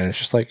it. And it's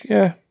just like,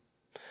 yeah,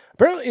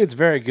 apparently it's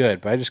very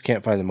good, but I just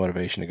can't find the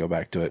motivation to go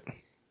back to it.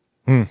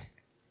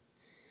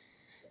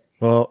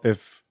 Well,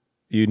 if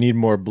you need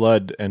more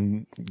blood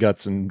and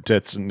guts and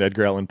tits and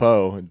Edgar Allan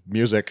Poe and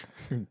music,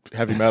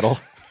 heavy metal,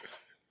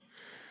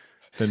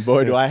 then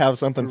boy, do I have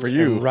something for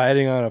you. And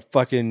riding on a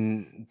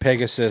fucking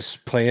Pegasus,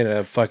 playing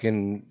a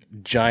fucking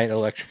giant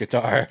electric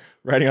guitar.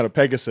 Riding on a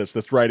Pegasus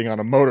that's riding on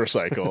a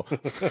motorcycle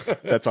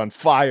that's on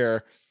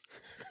fire.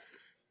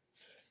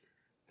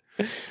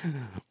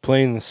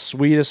 Playing the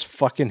sweetest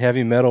fucking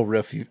heavy metal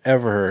riff you've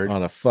ever heard.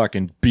 On a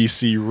fucking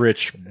BC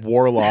rich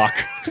warlock.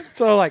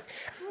 So like,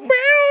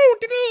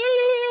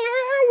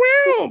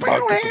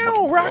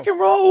 rock and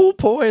roll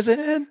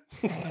poison.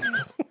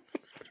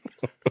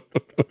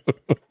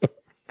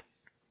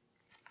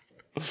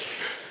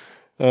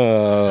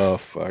 Oh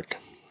fuck.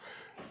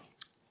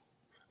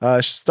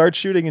 Start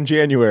shooting in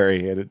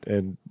January,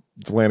 and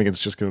Flanagan's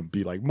just going to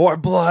be like, more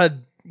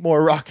blood,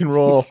 more rock and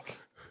roll.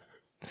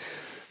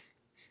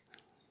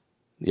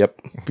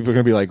 Yep. People are going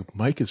to be like,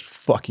 Mike is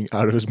fucking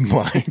out of his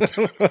mind.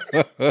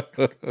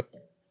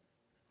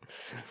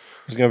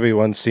 There's gonna be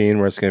one scene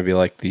where it's gonna be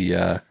like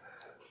the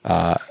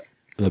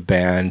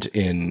band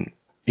in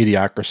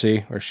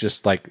Idiocracy, where it's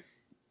just like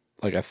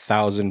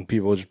 1,000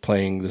 people just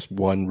playing this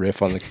one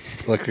riff on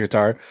the electric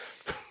guitar.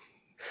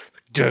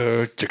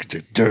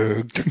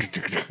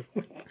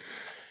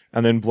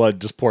 And then blood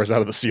just pours out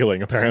of the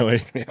ceiling,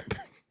 apparently. Yep.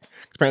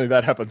 Apparently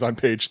that happens on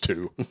page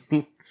 2.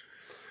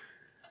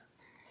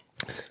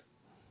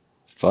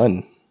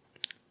 Fun.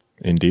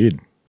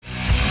 Indeed.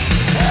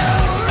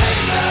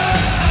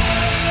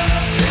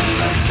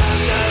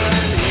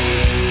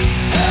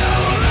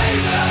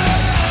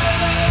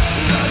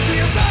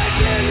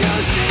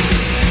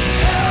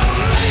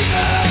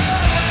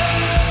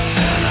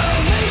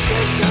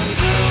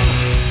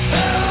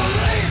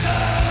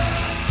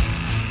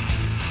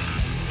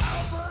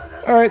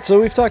 All right, so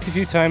we've talked a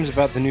few times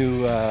about the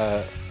new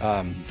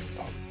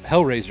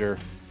Hellraiser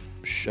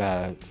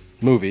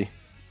movie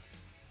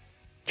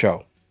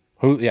show.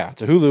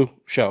 It's a Hulu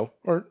show,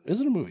 or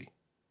is it a movie?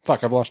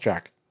 Fuck, I've lost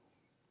track.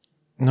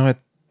 No,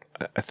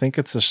 I think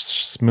it's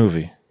a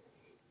movie.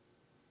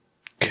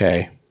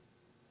 Okay.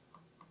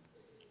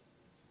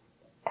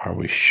 Are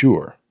we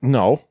sure?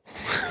 No.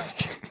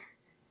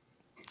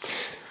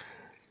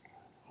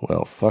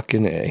 Well,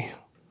 fucking A.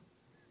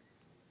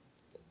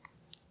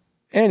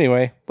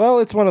 Anyway, well,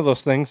 it's one of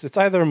those things. It's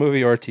either a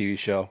movie or a TV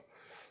show,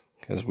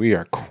 because we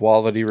are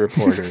quality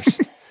reporters.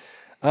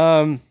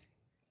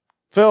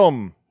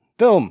 Film.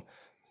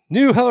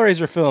 New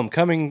Hellraiser film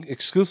coming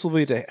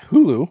exclusively to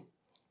Hulu.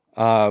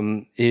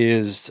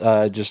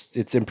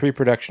 It's in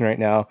pre-production right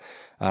now.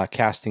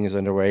 Casting is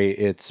underway.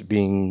 It's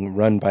being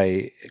run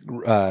by,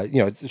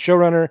 it's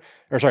showrunner,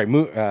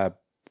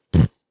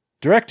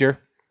 director,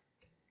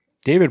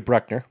 David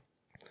Bruckner,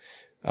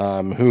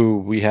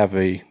 who we have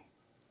a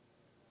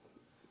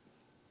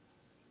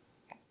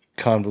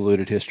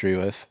convoluted history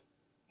with.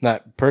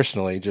 Not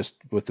personally, just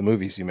with the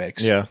movies he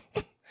makes. Yeah.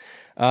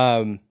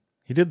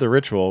 He did The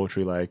Ritual, which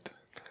we liked.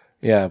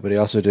 Yeah, but he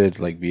also did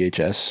like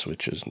VHS,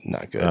 which is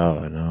not good.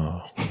 Oh,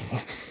 no.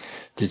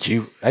 Did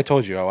you? I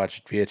told you I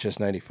watched VHS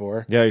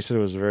 94. Yeah, you said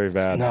it was very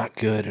bad. It's not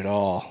good at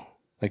all.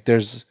 Like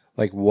there's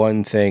like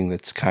one thing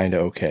that's kind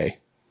of okay.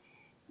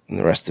 And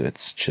the rest of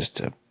it's just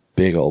a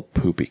big old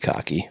poopy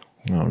cocky.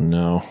 Oh,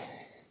 no.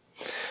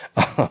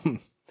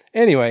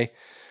 Anyway,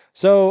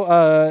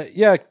 so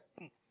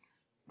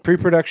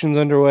pre-production's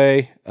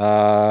underway.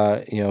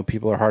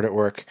 People are hard at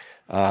work.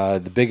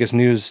 The biggest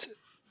news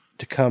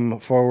to come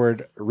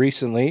forward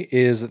recently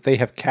is that they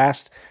have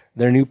cast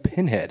their new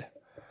Pinhead.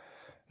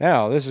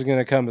 Now, this is going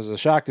to come as a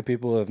shock to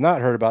people who have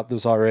not heard about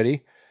this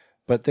already,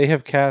 but they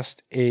have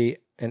cast an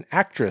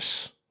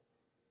actress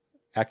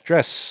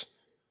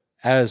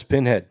as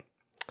Pinhead.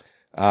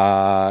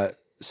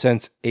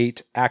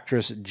 Sense8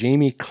 actress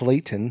Jamie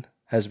Clayton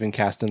has been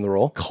cast in the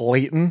role.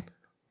 Clayton?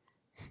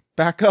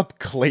 Back up,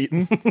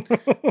 Clayton.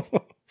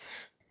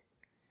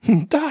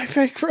 Die,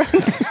 fake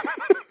friends.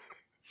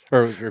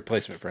 Or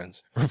replacement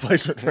friends.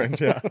 Replacement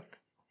friends, yeah.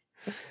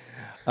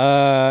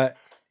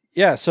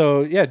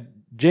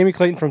 Jamie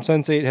Clayton from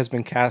Sense8 has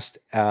been cast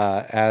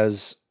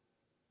as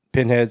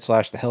Pinhead /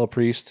 the Hell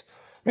Priest.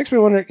 Makes me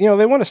wonder,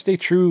 they want to stay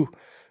true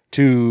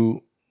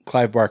to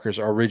Clive Barker's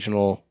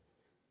original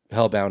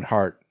Hellbound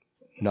Heart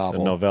novel.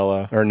 The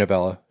novella. Or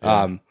novella.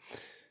 Yeah.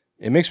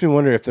 It makes me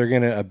wonder if they're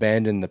going to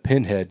abandon the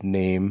Pinhead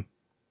name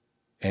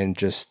and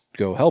just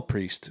go Hell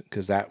Priest,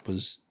 because that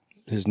was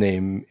his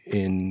name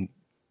in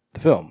the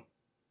film,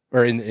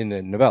 or in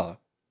the novella.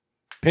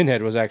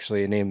 Pinhead was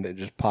actually a name that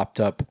just popped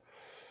up,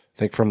 I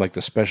think, from like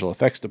the special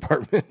effects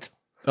department.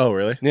 Oh,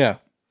 really? Yeah.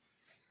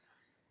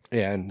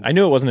 Yeah. And I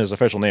knew it wasn't his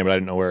official name, but I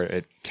didn't know where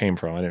it came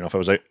from. I didn't know if it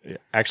was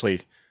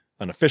actually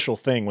an official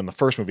thing when the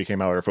first movie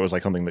came out, or if it was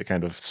like something that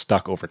kind of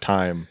stuck over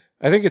time.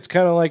 I think it's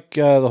kind of like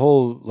the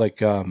whole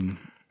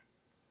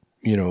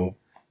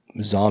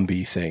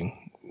zombie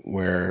thing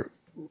where,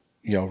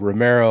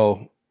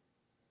 Romero,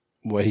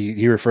 what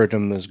he referred to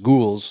them as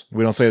ghouls.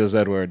 We don't say the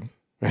Z word.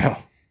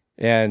 Yeah.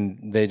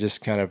 And they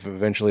just kind of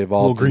eventually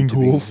evolved. Little green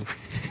ghouls.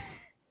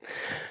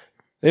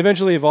 They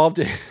eventually evolved.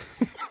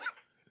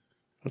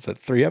 What's that,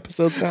 3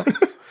 episodes now?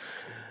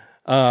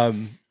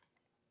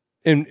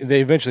 And they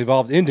eventually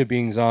evolved into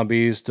being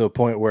zombies to a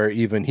point where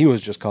even he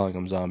was just calling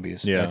them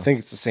zombies. Yeah. I think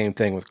it's the same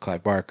thing with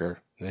Clive Barker,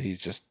 that he's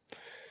just...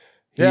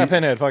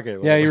 Pinhead, fuck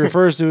it. Yeah, he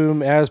refers to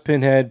him as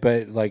Pinhead,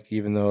 but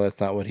even though that's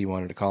not what he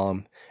wanted to call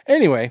him.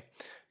 Anyway,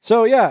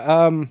 so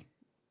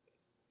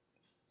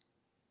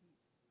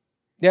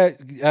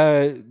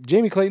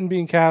Jamie Clayton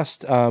being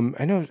cast.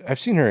 I know I've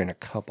seen her in a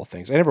couple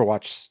things. I never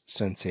watched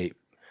Sense8,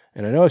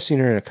 and I know I've seen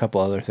her in a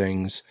couple other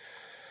things,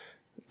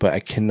 but I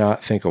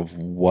cannot think of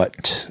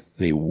what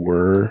they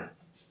were.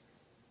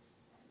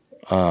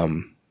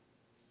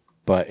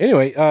 But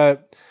anyway,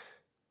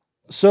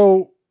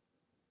 so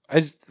I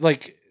just,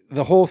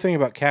 the whole thing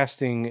about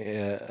casting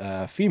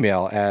a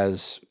female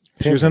as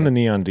Pinhead. She was in the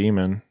Neon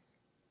Demon.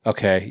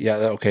 Okay,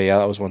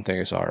 that was one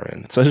thing I saw her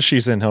in. It says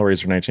she's in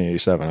Hellraiser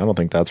 1987. I don't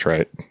think that's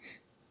right.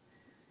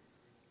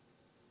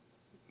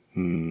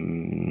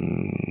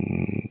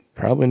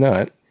 Probably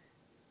not.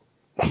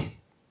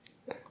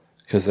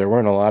 Because there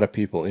weren't a lot of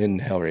people in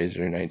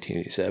Hellraiser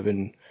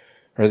 1987,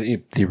 or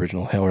the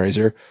original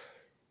Hellraiser.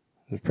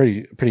 It was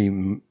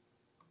pretty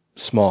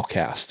small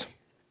cast.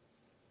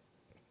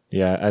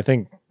 Yeah, I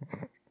think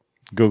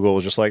Google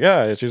was just like,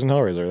 she's in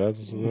Hellraiser.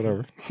 That's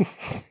whatever.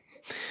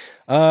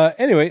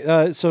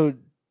 Anyway, so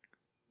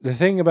the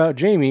thing about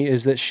Jamie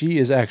is that she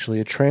is actually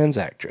a trans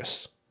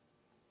actress.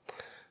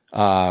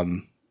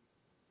 And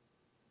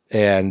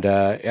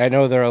I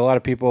know there are a lot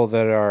of people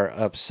that are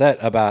upset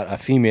about a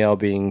female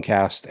being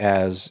cast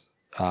as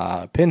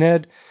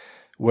Pinhead,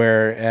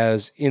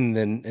 whereas in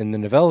the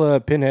novella,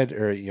 Pinhead,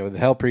 or the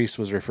Hell Priest,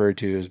 was referred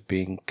to as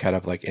being kind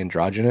of like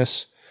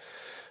androgynous,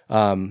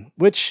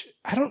 which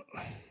I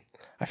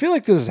feel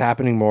like this is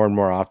happening more and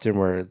more often,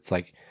 where it's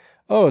like,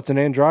 oh, it's an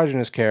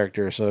androgynous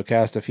character, so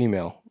cast a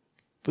female.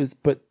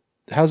 But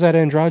how's that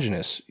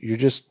androgynous? You're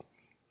just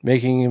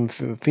making him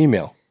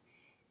female.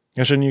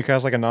 Shouldn't you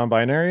cast like a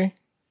non-binary?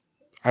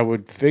 I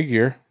would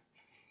figure.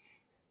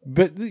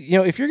 But,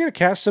 if you're going to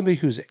cast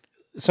if you're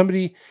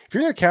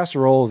going to cast a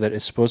role that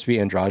is supposed to be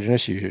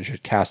androgynous, you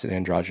should cast an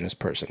androgynous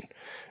person.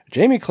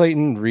 Jamie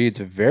Clayton reads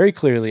very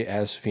clearly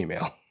as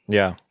female.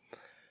 Yeah.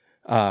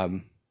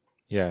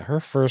 Her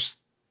first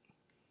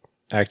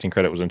acting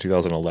credit was in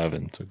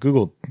 2011. So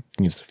Google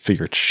needs to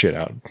figure its shit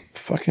out.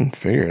 Fucking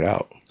figure it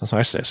out. That's what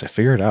I say. I say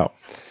figure it out.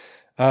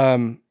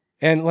 And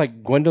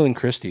like Gwendolyn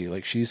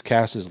Christie, she's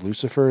cast as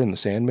Lucifer in the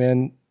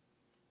Sandman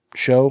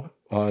show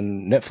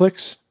on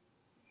Netflix.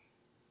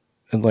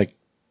 And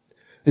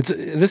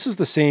this is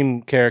the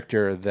same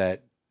character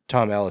that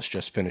Tom Ellis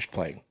just finished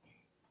playing.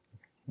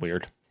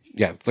 Weird.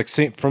 Yeah, it's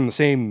from the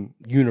same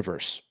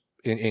universe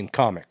in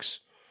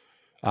comics.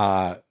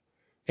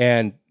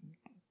 And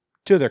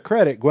to their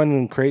credit,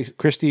 Gwendolyn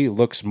Christie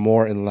looks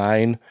more in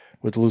line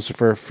with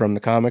Lucifer from the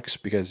comics,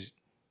 because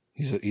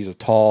he's a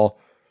tall,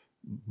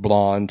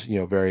 blonde,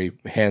 very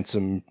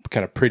handsome,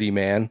 kind of pretty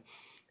man.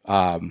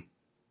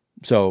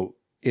 So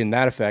in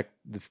that effect,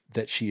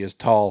 that she is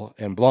tall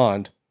and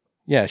blonde,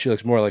 yeah, she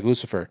looks more like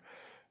Lucifer.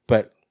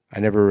 But I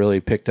never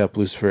really picked up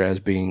Lucifer as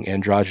being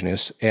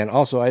androgynous, and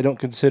also I don't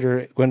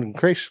consider Gwendolyn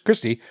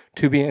Christie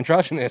to be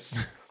androgynous.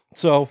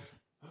 So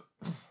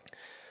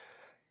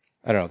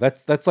I don't know.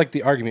 That's like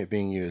the argument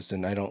being used,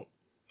 and I don't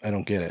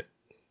get it.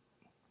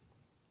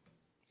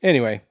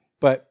 Anyway,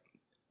 but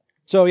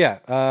so yeah,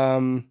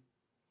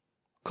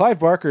 Clive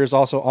Barker is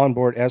also on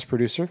board as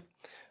producer.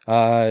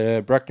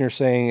 Bruckner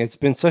saying, "It's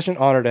been such an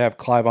honor to have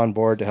Clive on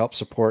board to help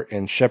support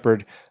and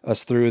shepherd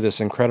us through this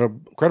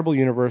incredible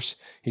universe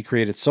he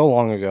created so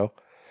long ago.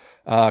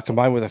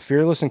 Combined with a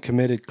fearless and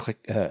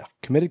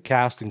committed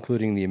cast,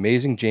 including the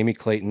amazing Jamie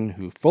Clayton,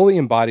 who fully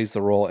embodies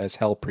the role as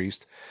Hell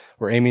Priest,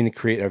 we're aiming to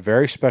create a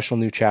very special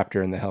new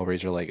chapter in the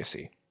Hellraiser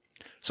legacy."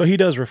 So he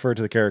does refer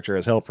to the character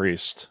as Hell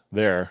Priest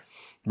there.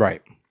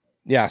 Right.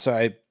 Yeah,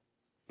 so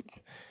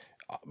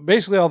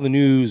basically all the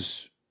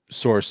news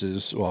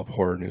sources, well,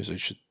 horror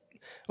news,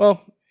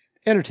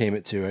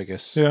 entertainment too, I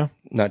guess. Yeah.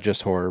 Not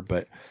just horror,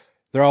 but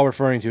they're all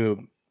referring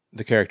to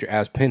the character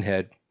as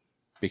Pinhead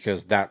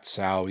because that's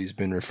how he's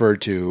been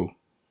referred to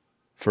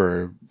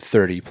for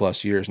 30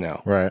 plus years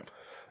now. Right.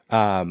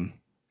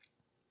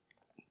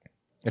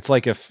 It's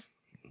like if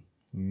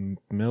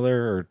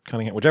Miller or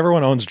Cunningham, whichever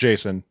one owns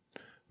Jason,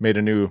 made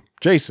a new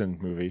Jason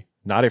movie,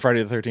 not a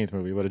Friday the 13th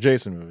movie, but a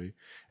Jason movie.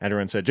 And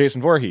everyone said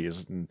Jason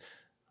Voorhees. And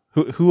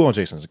who owns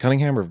Jason? Is it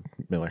Cunningham or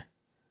Miller?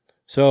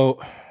 So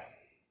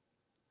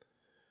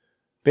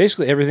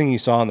basically everything you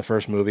saw in the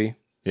first movie,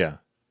 Yeah.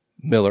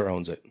 Miller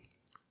owns it.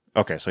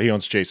 Okay, so he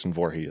owns Jason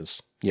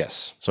Voorhees.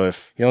 Yes. So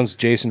if He owns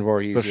Jason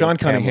Voorhees. Sean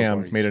Campbell Cunningham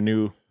Voorhees. made a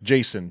new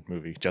Jason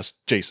movie, just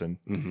Jason,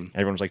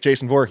 everyone was like,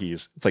 Jason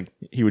Voorhees. It's like,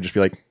 he would just be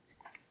like,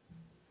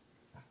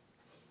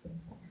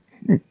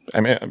 I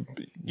mean,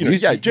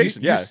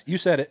 Jason, yeah. You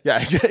said it.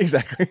 Yeah,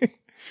 exactly.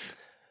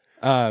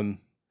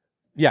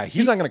 Yeah,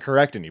 He's not going to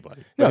correct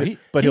anybody. No,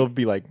 but he'll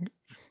be like,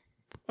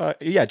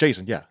 yeah,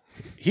 Jason, yeah.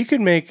 he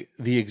could make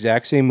the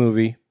exact same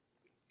movie,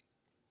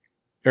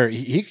 or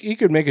he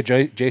could make a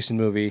Jason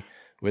movie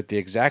with the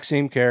exact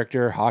same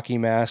character, hockey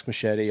mask,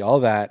 machete, all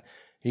that.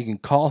 He can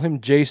call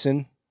him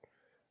Jason,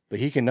 but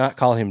he cannot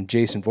call him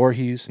Jason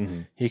Voorhees.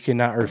 He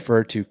cannot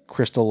refer to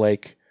Crystal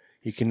Lake.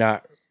 He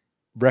cannot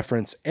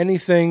reference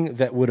anything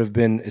that would have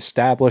been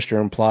established or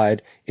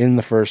implied in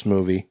the first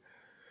movie.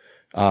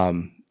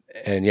 And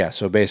yeah,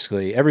 so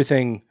basically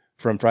everything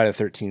from Friday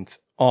the 13th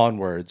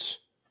onwards,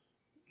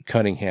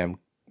 Cunningham,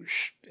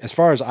 as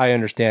far as I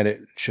understand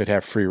it, should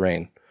have free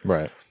reign.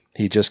 Right.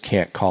 He just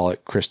can't call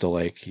it Crystal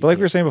Lake. But like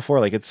we were saying before,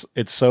 like it's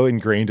so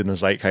ingrained in the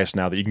zeitgeist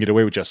now that you can get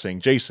away with just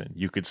saying Jason.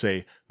 You could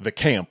say the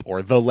camp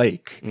or the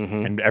lake,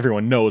 and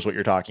everyone knows what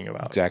you're talking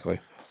about. Exactly.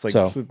 It's like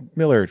So-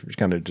 Miller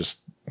kind of just,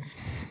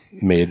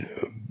 Made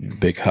a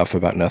big huff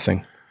about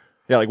nothing.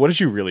 yeah, like what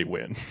did you really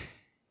win?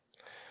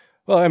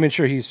 Well, I mean, I'm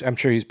sure he's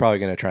probably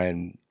going to try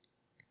and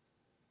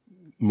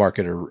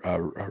market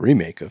a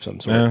remake of some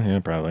sort. Yeah,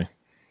 probably.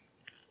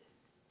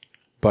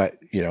 But,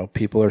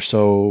 people are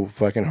so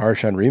fucking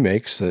harsh on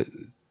remakes that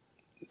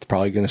it's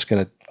probably just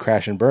going to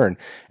crash and burn.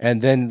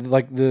 And then,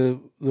 like, the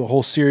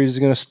whole series is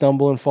going to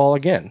stumble and fall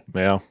again.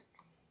 Yeah.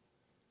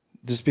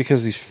 Just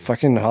because these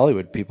fucking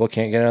Hollywood people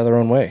can't get out of their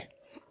own way.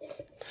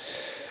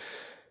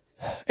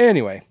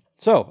 Anyway,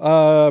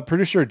 so,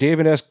 producer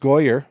David S.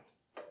 Goyer,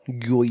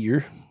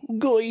 from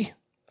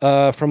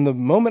the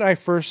moment I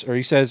first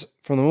read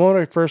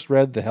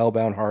The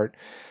Hellbound Heart,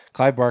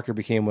 Clive Barker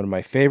became one of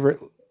my favorite.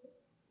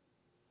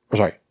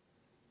 I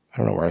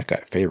don't know where I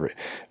got favorite.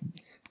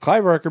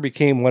 Clive Barker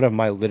became one of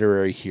my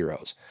literary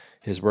heroes.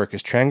 His work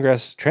is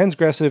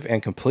transgressive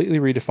and completely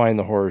redefined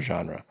the horror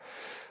genre.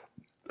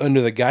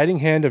 Under the guiding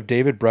hand of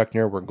David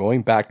Bruckner, we're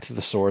going back to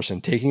the source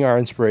and taking our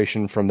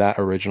inspiration from that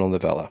original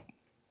novella.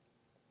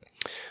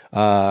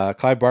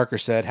 Clive Barker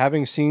said,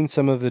 having seen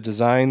some of the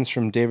designs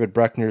from David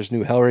Bruckner's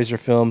new Hellraiser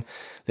film,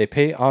 they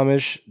pay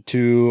homage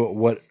to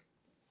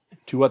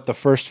what the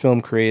first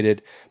film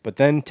created, but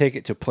then take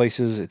it to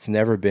places it's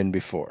never been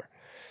before.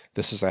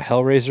 This is a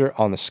Hellraiser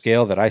on the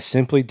scale that I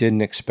simply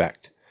didn't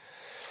expect.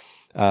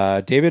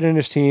 David and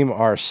his team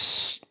are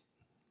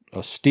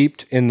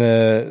steeped in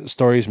the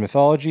story's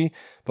mythology,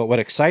 but what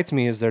excites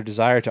me is their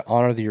desire to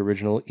honor the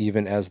original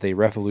even as they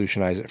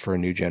revolutionize it for a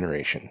new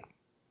generation.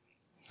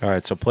 All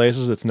right, so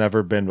places it's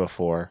never been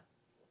before.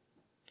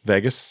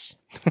 Vegas?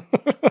 I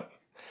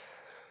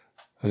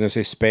was going to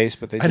say space,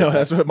 but I know,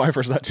 that's what my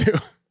first thought too.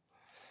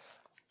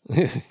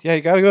 Yeah,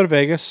 you got to go to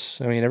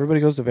Vegas. I mean, everybody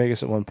goes to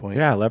Vegas at one point.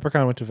 Yeah,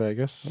 Leprechaun went to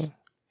Vegas.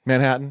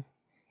 Manhattan.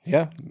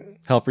 Yeah.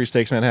 Hell Priest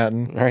takes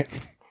Manhattan. All right.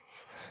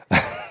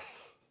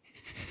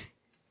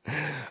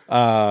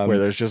 Where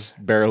there's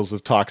just barrels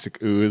of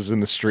toxic ooze in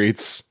the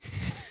streets.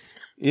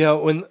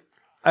 When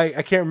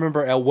I can't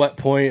remember at what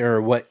point or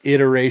what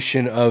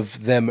iteration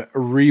of them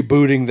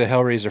rebooting the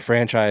Hellraiser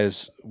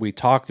franchise we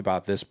talked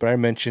about this, but I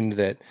mentioned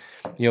that,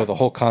 the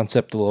whole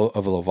concept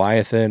of a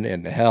Leviathan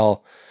and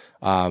hell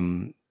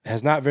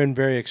has not been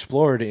very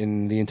explored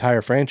in the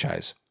entire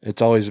franchise.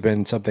 It's always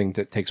been something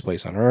that takes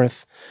place on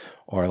Earth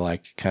or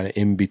like kind of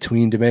in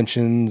between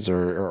dimensions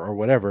or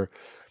whatever.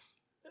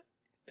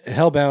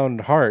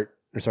 Hellbound,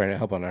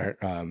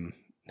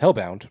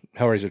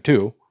 Hellraiser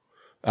 2,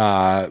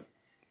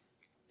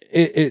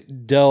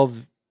 it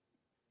delved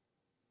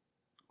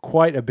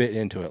quite a bit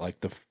into it.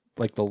 Like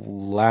the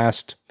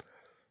last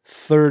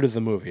third of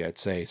the movie, I'd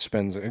say,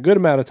 spends a good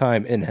amount of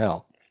time in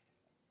hell.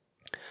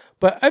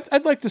 But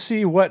I'd like to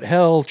see what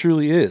hell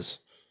truly is.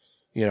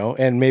 you know,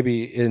 and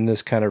maybe in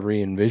this kind of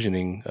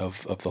re-envisioning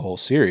of the whole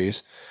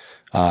series,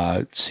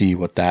 see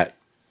what that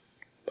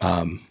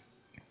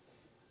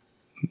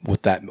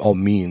all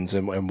means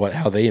and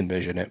how they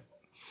envision it.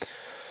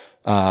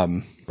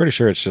 Pretty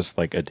sure it's just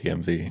like a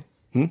DMV.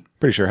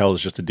 Pretty sure hell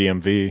is just a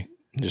DMV.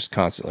 Just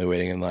constantly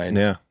waiting in line.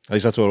 Yeah. At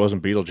least that's what it was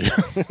in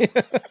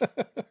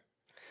Beetlejuice.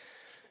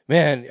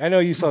 Man, I know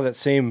you saw that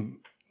same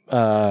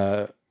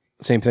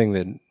thing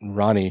that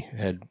Ronnie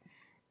had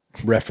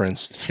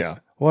referenced. Yeah.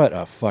 What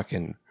a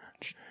fucking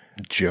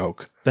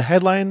joke. The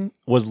headline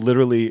was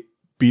literally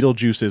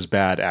Beetlejuice is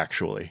bad,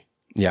 actually.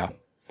 Yeah.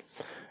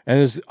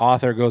 And this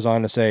author goes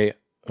on to say,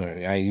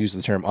 I use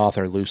the term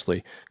author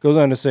loosely, goes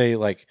on to say,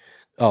 like,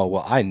 oh,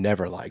 well, I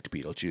never liked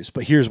Beetlejuice,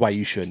 but here's why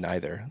you shouldn't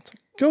either. It's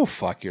like, go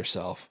fuck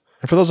yourself.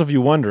 And for those of you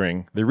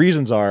wondering, the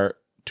reasons are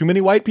too many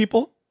white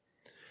people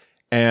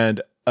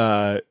and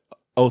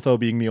Otho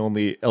being the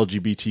only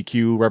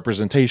LGBTQ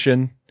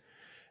representation,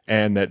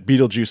 and that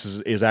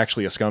Beetlejuice is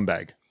actually a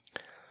scumbag.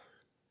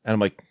 And I'm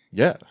like,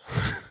 yeah.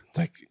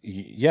 Like,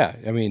 yeah,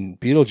 I mean,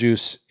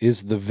 Beetlejuice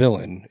is the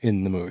villain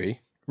in the movie.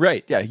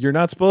 Right. Yeah. You're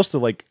not supposed to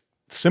like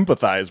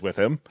sympathize with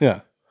him. Yeah.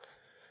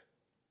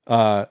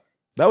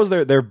 That was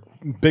their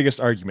biggest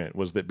argument,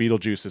 was that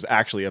Beetlejuice is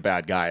actually a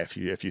bad guy if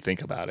you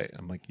think about it.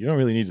 I'm like, you don't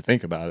really need to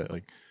think about it.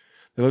 Like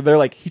they're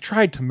like, he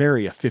tried to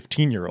marry a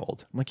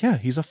 15-year-old. I'm like, yeah,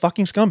 he's a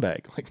fucking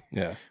scumbag. Like,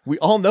 yeah, we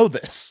all know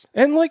this.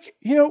 And like,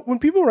 you know, when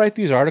people write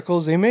these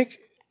articles, they make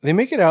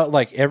it out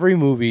like every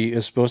movie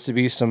is supposed to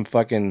be some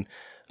fucking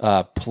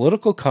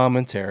political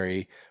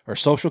commentary or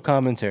social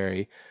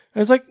commentary.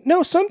 And it's like,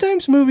 no,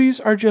 sometimes movies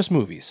are just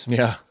movies.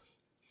 Yeah.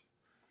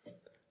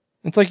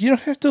 It's like, you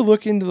don't have to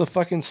look into the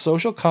fucking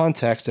social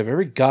context of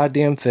every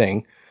goddamn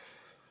thing.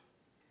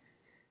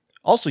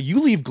 Also, you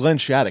leave Glenn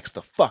Shaddix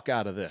the fuck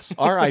out of this.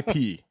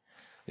 R.I.P.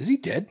 Is he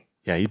dead?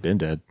 Yeah, he'd been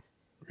dead.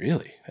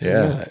 Really? I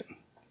didn't know that.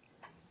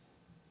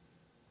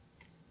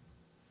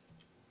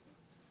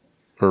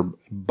 Or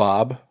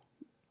Bob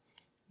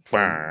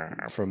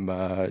from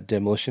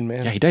Demolition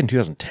Man. Yeah, he died in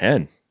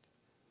 2010.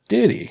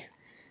 Did he?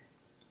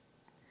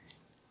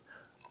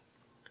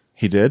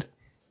 He did?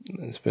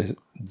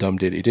 Dumb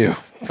did he do?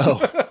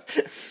 Oh.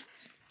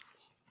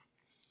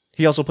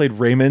 He also played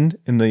Raymond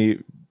in the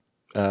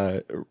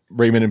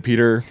Raymond and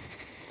Peter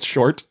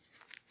short.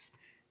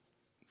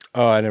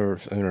 Oh, I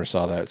never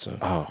saw that.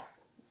 So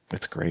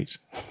It's great.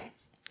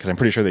 Because I'm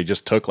pretty sure they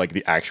just took like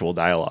the actual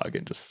dialogue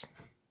and just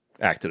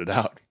acted it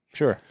out.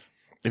 Sure.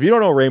 If you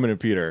don't know Raymond and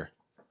Peter,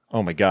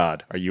 oh my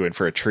God, are you in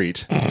for a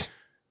treat?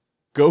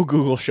 Go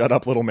Google Shut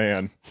Up Little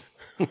Man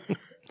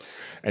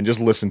and just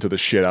listen to the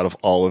shit out of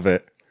all of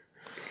it.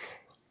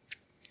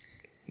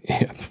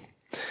 Yeah.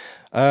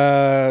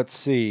 Let's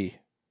see.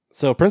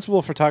 So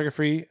Principal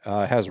Photography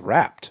has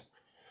wrapped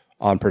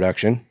on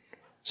production.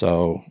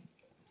 So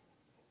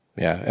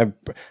yeah,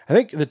 I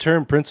think the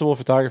term principal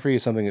photography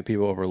is something that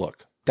people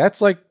overlook.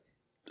 That's like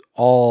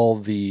all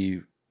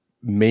the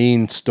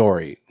main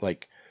story.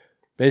 Like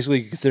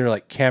basically consider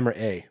like camera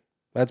A.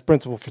 That's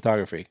principal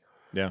photography.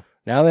 Yeah.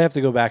 Now they have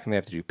to go back and they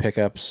have to do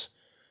pickups,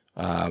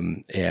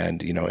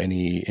 and you know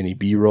any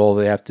B-roll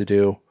they have to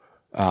do.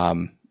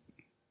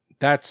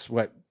 That's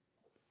what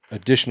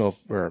additional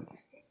or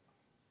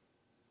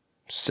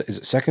is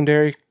it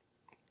secondary?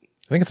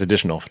 I think it's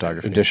additional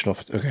photography.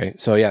 Okay,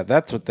 so yeah,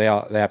 that's what they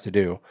have to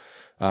do.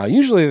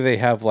 Usually they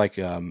have like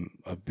a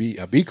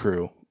B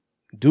crew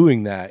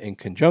doing that in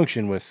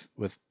conjunction with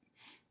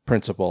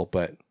principal,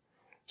 but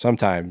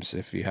sometimes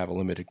if you have a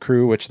limited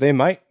crew, which they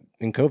might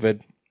in COVID.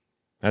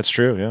 That's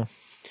true,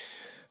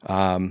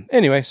 yeah.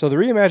 Anyway, so the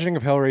reimagining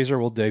of Hellraiser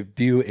will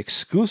debut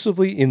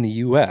exclusively in the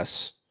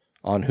U.S.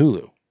 on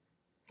Hulu.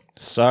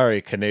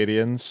 Sorry,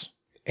 Canadians.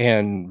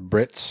 And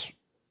Brits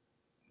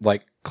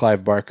like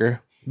Clive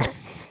Barker.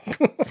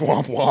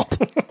 Womp womp.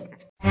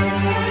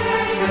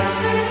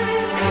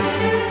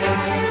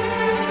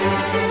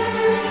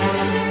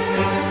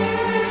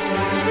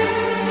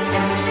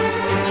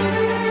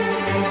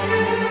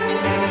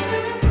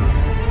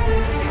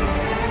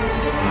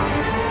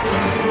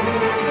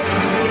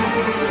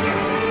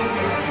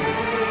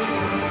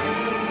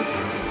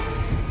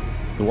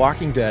 The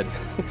Walking Dead.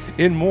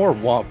 In more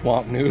womp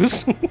womp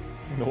news.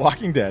 The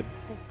Walking Dead.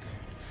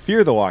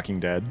 Fear the Walking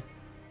Dead.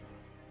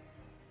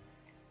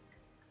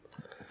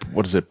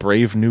 What is it?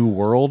 Brave New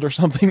World or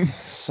something?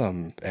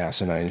 Some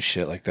asinine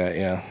shit like that,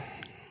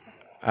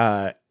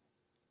 yeah.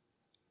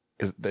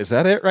 Is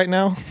that it right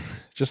now?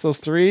 Just those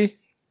three?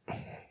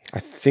 I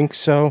think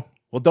so.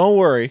 Well, don't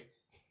worry,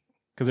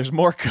 because there's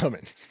more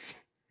coming.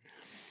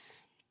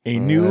 A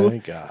new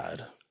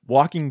God.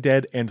 Walking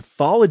Dead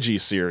anthology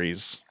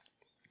series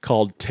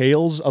called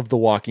Tales of the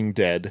Walking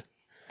Dead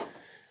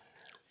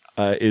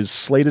is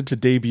slated to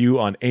debut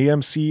on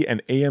AMC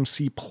and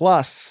AMC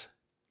Plus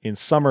in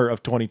summer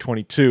of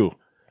 2022.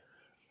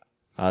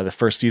 The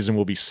first season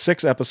will be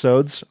 6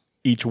 episodes.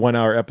 Each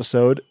 1-hour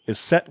episode is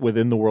set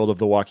within the world of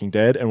The Walking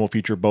Dead and will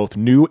feature both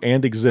new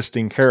and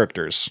existing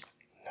characters.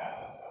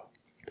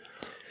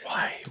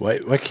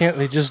 Why can't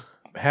they just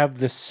have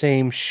the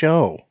same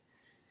show?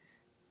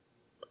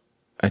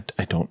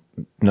 I don't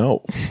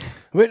know.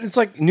 But it's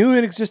like new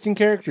and existing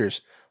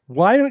characters.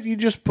 Why don't you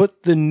just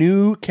put the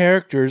new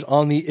characters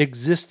on the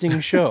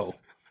existing show?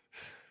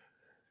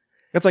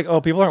 It's like,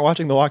 oh, people aren't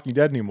watching The Walking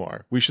Dead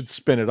anymore. We should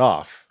spin it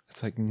off.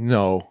 It's like,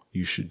 no,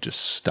 you should just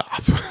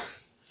stop.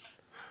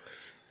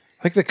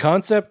 Like the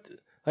concept,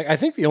 like I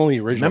think the only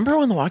original. Remember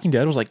when The Walking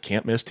Dead was like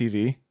can't miss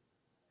TV?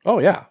 Oh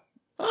yeah.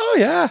 Oh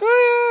yeah.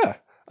 Oh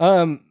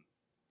yeah.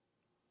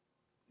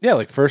 Yeah,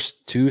 like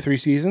first 2-3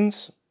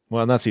 seasons.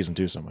 Well, not season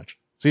 2 so much.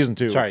 Season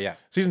 2. Sorry, yeah.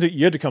 Season 2,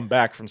 you had to come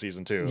back from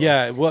season 2.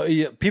 Yeah, well,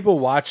 people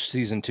watch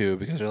season 2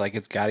 because they're like,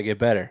 it's got to get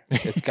better.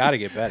 It's got to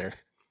get better.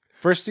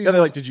 First season. Yeah,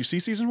 they're like, did you see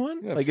season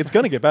 1? Yeah, like, it's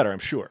going to get better, I'm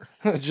sure.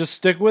 Just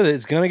stick with it.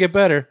 It's going to get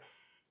better.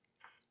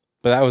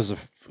 But that was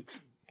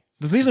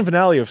the season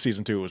finale of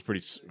season 2 was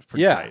pretty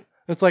tight.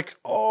 It's like,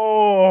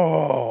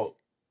 oh.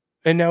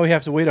 And now we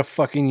have to wait a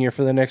fucking year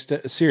for the next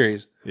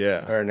series.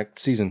 Yeah. Or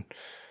next season.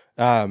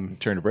 Turned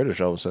to British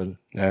all of a sudden.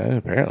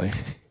 Apparently.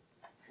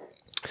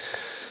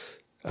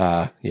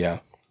 Yeah.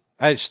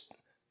 I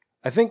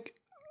think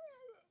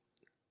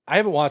I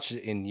haven't watched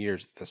it in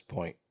years at this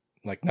point.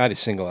 Like not a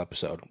single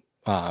episode.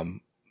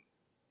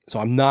 So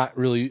I'm not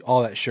really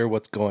all that sure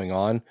what's going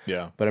on.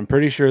 Yeah. But I'm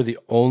pretty sure the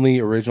only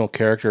original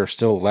character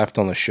still left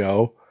on the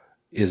show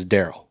is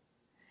Daryl.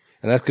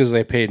 And that's because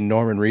they paid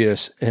Norman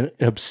Reedus an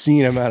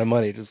obscene amount of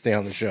money to stay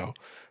on the show.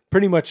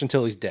 Pretty much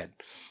until he's dead.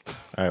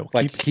 All right. Well,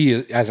 like he,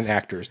 as an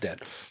actor, is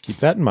dead. Keep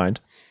that in mind.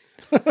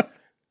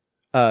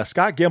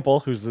 Scott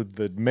Gimple, who's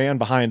the man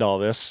behind all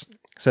this,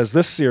 says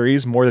this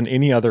series, more than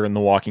any other in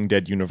the Walking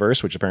Dead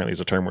universe, which apparently is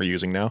a term we're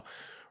using now,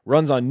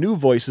 runs on new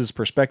voices,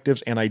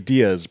 perspectives, and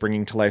ideas,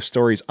 bringing to life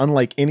stories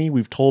unlike any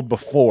we've told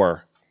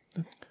before.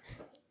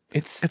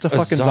 It's a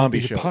fucking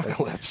zombie show.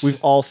 Apocalypse.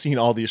 We've all seen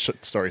all these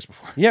stories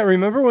before. Yeah,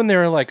 remember when they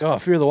were like, oh,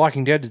 Fear the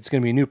Walking Dead, it's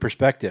going to be a new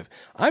perspective.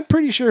 I'm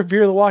pretty sure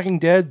Fear the Walking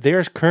Dead,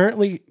 they're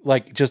currently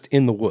like just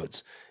in the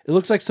woods. It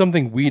looks like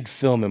something we'd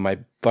film in my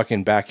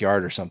fucking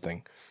backyard or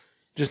something.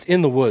 Just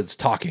in the woods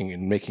talking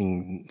and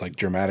making like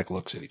dramatic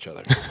looks at each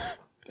other.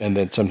 And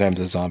then sometimes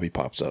a zombie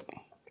pops up.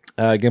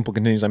 Gimple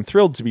continues, I'm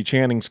thrilled to be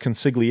Channing's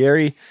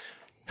consigliere,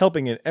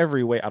 helping in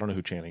every way. I don't know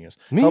who Channing is.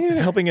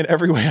 Helping in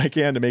every way I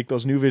can to make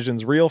those new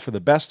visions real for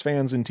the best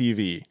fans in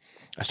TV.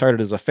 I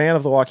started as a fan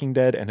of The Walking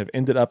Dead and have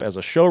ended up as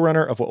a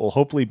showrunner of what will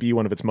hopefully be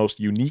one of its most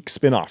unique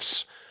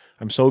spin-offs.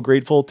 I'm so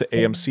grateful to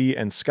AMC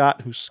and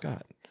Scott. Who's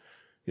Scott?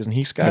 Isn't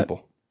he Scott?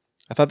 Gimple.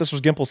 I thought this was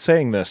Gimple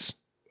saying this.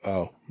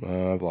 Oh,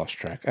 I've lost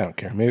track. I don't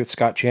care. Maybe it's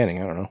Scott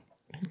Channing. I don't know.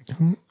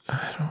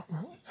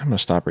 I'm going to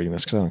stop reading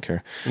this because I don't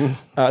care.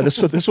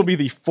 This will be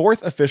the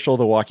 4th official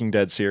The Walking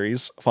Dead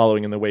series,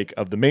 following in the wake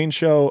of the main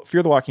show,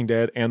 Fear the Walking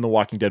Dead, and The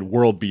Walking Dead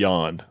World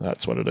Beyond.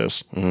 That's what it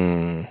is.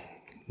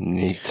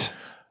 Neat.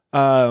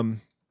 And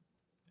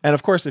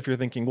of course, if you're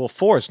thinking, well,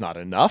 4 is not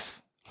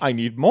enough, I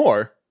need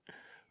more.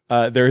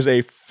 There's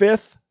a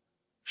 5th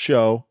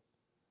show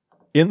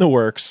in the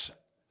works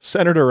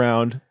centered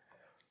around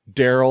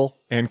Daryl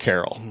and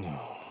Carol.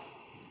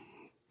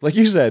 Like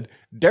you said,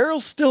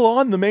 Daryl's still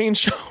on the main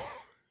show.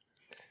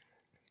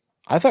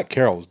 I thought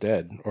Carol was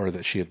dead or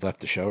that she had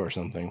left the show or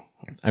something.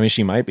 I mean,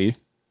 she might be.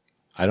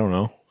 I don't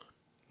know.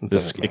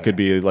 It could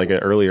be like an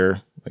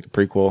earlier, like a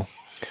prequel.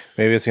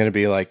 Maybe it's going to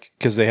be like,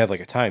 because they had like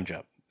a time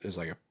jump. It was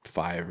like a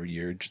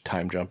 5-year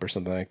time jump or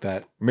something like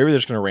that. Maybe they're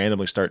just going to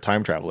randomly start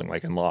time traveling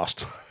like in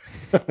Lost.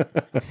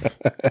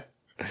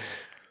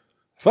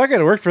 Fuck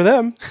it worked for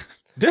them.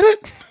 Did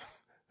it?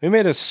 We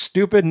made a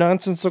stupid,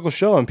 nonsensical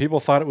show and people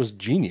thought it was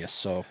genius,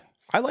 so.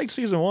 I liked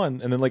season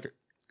 1, and then like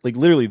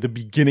literally the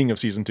beginning of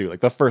season 2, like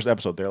the first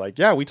episode, they're like,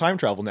 yeah, we time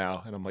travel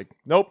now. And I'm like,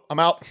 nope, I'm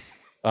out.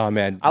 Oh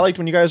man. I liked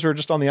when you guys were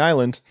just on the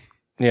island.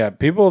 Yeah,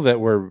 people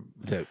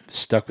that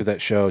stuck with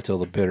that show till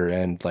the bitter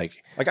end,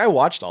 like I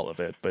watched all of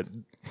it, but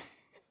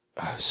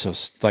so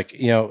like,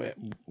 you know,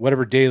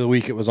 whatever day of the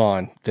week it was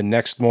on, the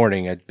next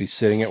morning I'd be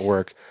sitting at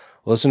work,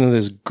 listening to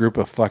this group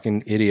of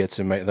fucking idiots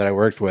that I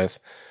worked with,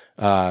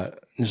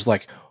 just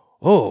like,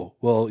 oh,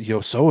 well,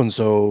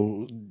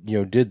 so-and-so,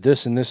 did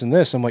this and this and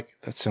this. I'm like,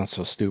 that sounds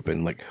so stupid.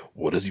 And like,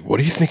 what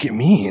do you think it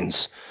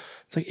means?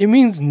 It's like, it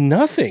means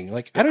nothing.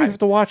 Like, I don't even have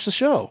to watch the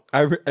show.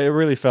 I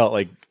really felt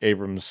like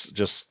Abrams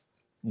just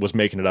was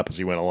making it up as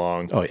he went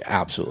along. Oh, yeah,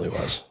 absolutely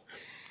was.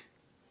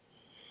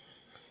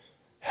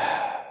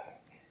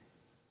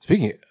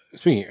 Speaking,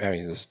 I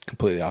mean, this is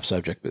completely off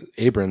subject, but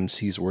Abrams,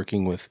 he's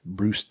working with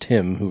Bruce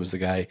Timm, who was the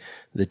guy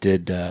that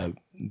did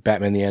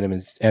Batman the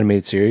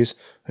animated series.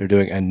 They're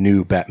doing a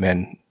new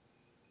Batman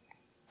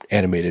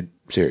animated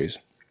series,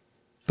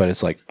 but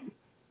it's like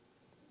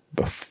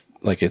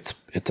it's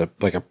a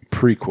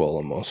prequel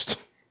almost.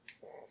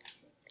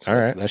 So all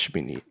right, that should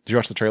be neat. Did you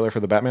watch the trailer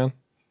for the Batman?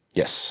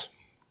 Yes,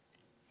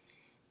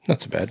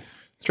 not so bad.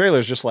 The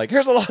trailer's just like,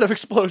 here's a lot of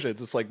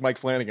explosions. It's like Mike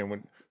Flanagan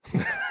when.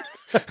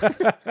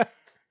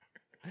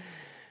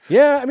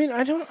 Yeah, I mean,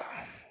 I don't.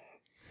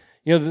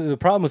 The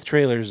problem with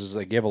trailers is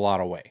they give a lot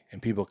away,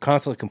 and people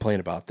constantly complain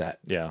about that.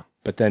 Yeah.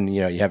 But then,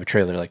 you have a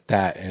trailer like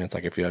that, and it's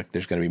like, I feel like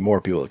there's going to be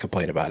more people that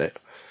complain about it.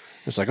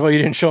 It's like, oh, you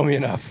didn't show me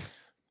enough.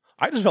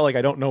 I just felt like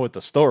I don't know what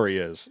the story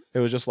is. It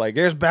was just like,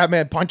 here's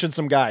Batman punching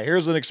some guy.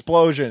 Here's an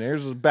explosion.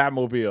 Here's a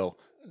Batmobile.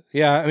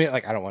 Yeah, I mean,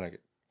 like, I don't want to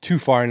get too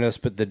far into this,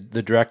 but the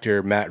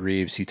director, Matt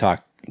Reeves, he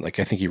talked, like,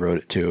 I think he wrote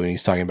it too, and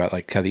he's talking about,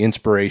 like, how the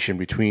inspiration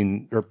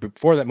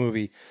before that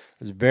movie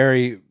was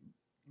very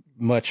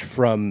much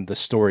from the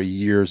story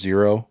Year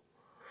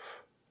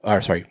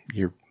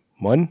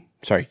One.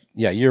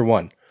 Year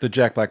One. The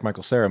Jack Black,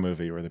 Michael Cera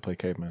movie where they play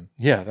cavemen.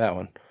 Yeah, that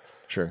one.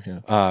 Sure,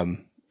 yeah.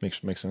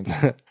 Makes sense.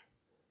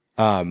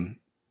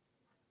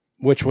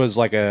 Which was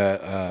like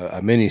a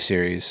mini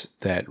series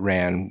that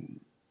ran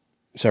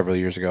several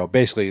years ago.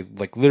 Basically,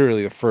 like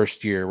literally the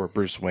first year where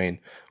Bruce Wayne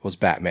was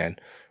Batman,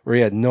 where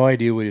he had no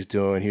idea what he was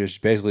doing. He was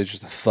basically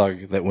just a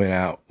thug that went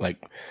out like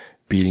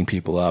beating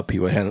people up. He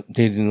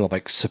didn't have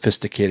like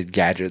sophisticated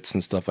gadgets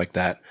and stuff like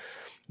that.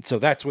 So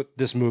that's what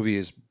this movie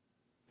is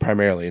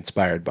primarily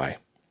inspired by.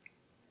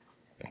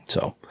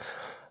 So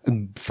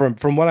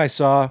from what I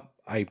saw,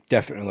 I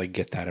definitely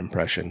get that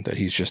impression that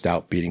he's just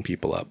out beating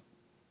people up,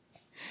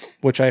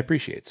 which I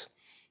appreciate.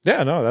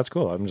 Yeah, no, that's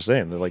cool. I'm just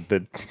saying that, like,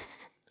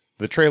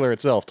 the trailer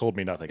itself told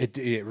me nothing. It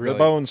really, the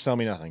bones tell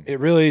me nothing. It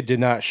really did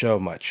not show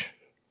much,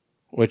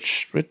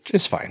 which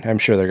is fine. I'm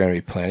sure there are going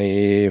to be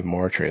plenty of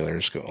more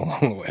trailers go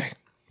along the way.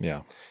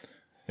 Yeah.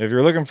 If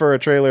you're looking for a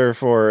trailer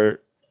for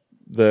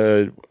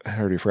I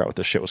already forgot what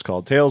this shit was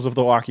called. Tales of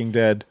the Walking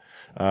Dead.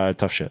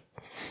 Tough shit.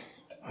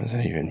 What does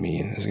that even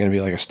mean? Is it going to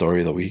be like a story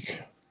of the week?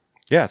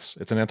 Yes,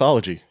 it's an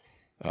anthology.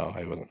 Oh,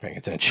 I wasn't paying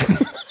attention.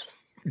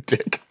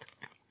 Dick.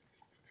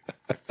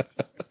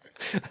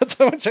 That's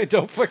how much I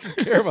don't fucking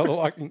care about The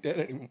Walking Dead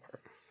anymore.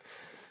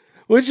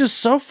 Which is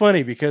so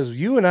funny because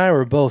you and I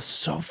were both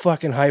so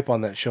fucking hype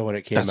on that show when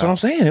it came out. That's what I'm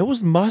saying. It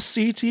was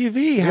must-see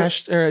TV.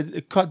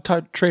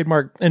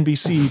 Trademark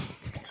NBC.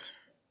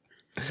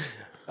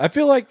 I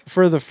feel like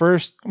for the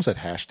first... I almost said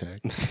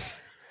hashtag.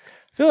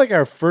 I feel like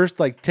our first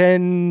like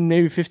 10,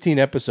 maybe 15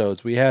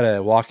 episodes, we had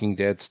a Walking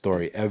Dead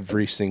story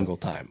every single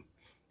time.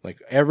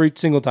 Like every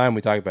single time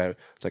we talk about it,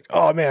 it's like,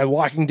 oh man,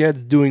 Walking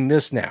Dead's doing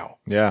this now.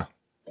 Yeah.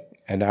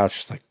 And now it's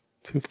just like,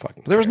 who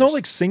fucking There was no cares?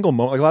 like single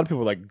moment. Like a lot of people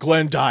were like,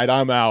 Glenn died,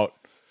 I'm out.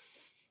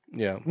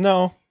 Yeah.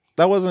 No,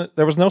 there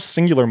was no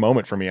singular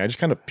moment for me. I just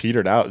kind of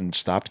petered out and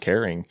stopped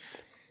caring.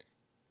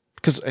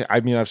 Because, I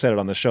mean, I've said it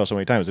on this show so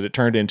many times that it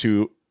turned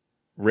into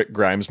Rick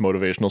Grimes'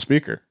 motivational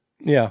speaker.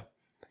 Yeah.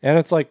 And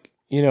it's like,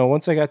 you know,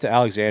 once I got to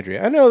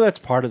Alexandria, I know that's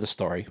part of the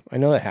story. I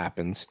know that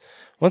happens.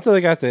 Once I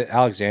got to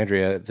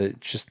Alexandria,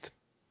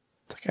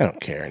 like, I don't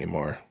care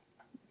anymore.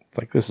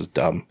 Like, this is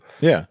dumb.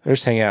 Yeah. They're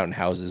just hanging out in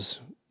houses,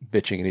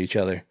 bitching at each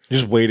other.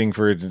 Just waiting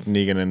for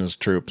Negan and his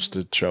troops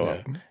to show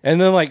up.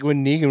 And then, like,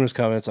 when Negan was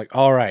coming, it's like,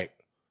 all right,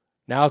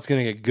 now it's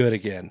going to get good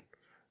again.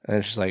 And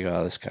it's just like,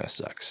 oh, this kind of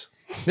sucks.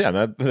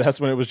 Yeah, that's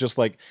when it was just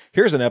like,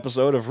 here's an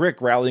episode of Rick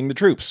rallying the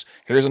troops.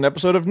 Here's an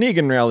episode of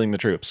Negan rallying the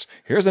troops.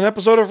 Here's an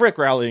episode of Rick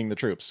rallying the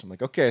troops. I'm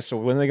like, okay, so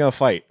when are they going to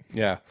fight?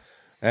 Yeah.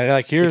 And,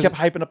 like, They kept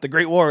hyping up the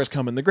Great War is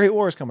coming. The Great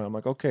War is coming. I'm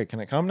like, okay, can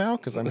it come now?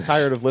 Because I'm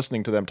tired of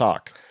listening to them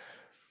talk.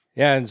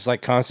 Yeah, and it's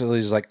like constantly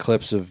just like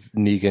clips of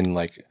Negan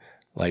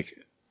like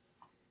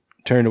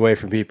turned away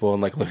from people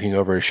and like looking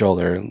over his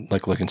shoulder and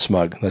like looking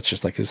smug. That's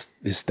just like his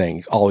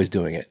thing, always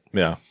doing it.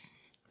 Yeah.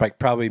 Like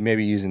probably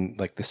maybe using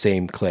like the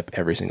same clip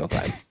every single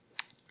time.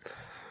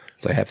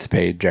 So I have to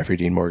pay Jeffrey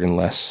Dean Morgan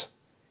less.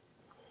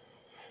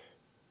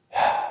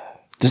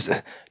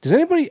 Does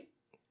anybody...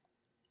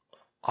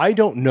 I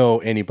don't know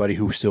anybody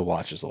who still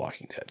watches The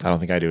Walking Dead. I don't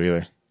think I do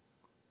either.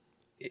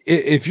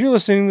 If you're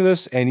listening to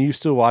this and you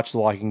still watch The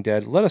Walking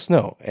Dead, let us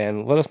know.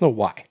 And let us know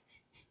why.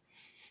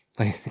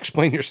 Like,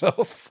 explain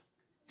yourself.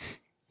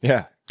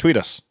 Yeah. Tweet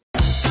us.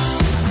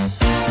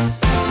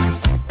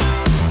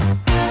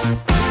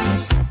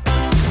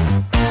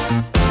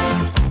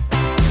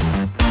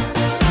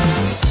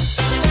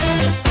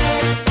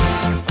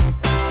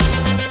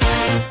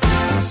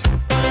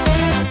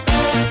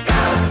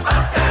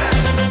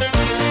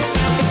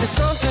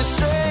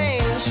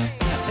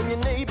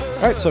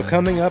 All right, so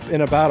coming up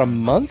in about a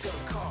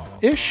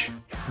month-ish,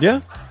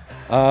 Yeah.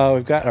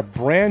 we've got a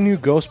brand new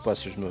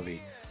Ghostbusters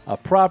movie, a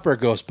proper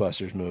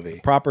Ghostbusters movie.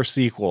 Proper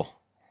sequel.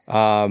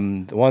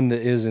 The one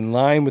that is in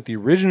line with the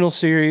original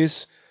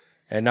series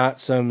and not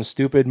some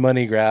stupid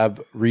money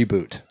grab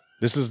reboot.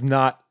 This is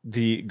not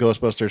the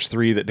Ghostbusters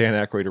 3 that Dan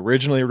Aykroyd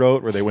originally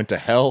wrote where they went to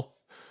hell.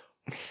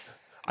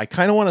 I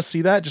kind of want to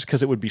see that just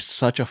because it would be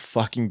such a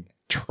fucking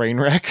train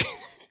wreck.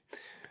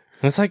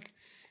 And it's like,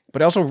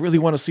 But I also really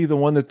want to see the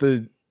one that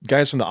the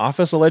guys from The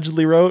Office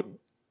allegedly wrote.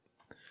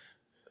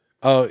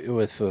 oh,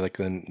 with like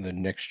the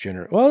next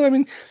generation. Well, I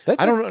mean,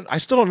 I don't know. I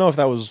still don't know if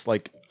that was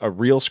like a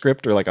real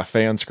script or like a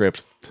fan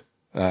script.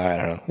 I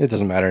don't know. It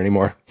doesn't matter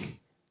anymore.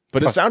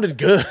 But it sounded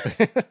good.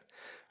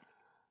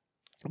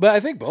 But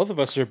I think both of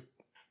us are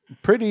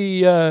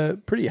pretty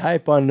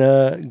hype on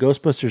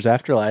Ghostbusters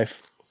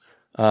Afterlife.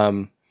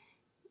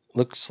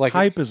 Looks like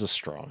Hype is a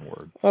strong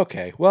word.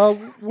 Okay,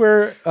 well,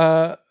 we're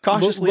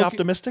Cautiously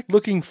optimistic.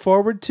 Looking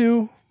forward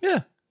to.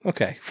 Yeah.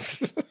 Okay.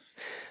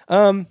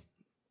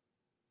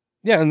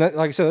 Yeah, and that,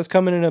 like I said, that's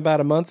coming in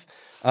about a month.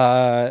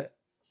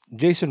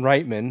 Jason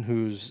Reitman,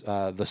 who's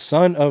the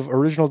son of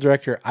original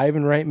director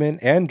Ivan Reitman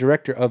and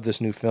director of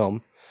this new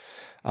film,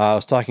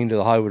 was talking to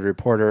the Hollywood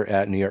Reporter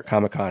at New York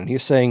Comic Con.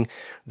 He's saying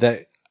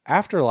that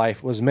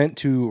Afterlife was meant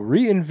to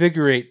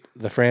reinvigorate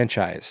the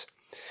franchise.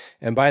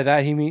 And by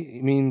that, he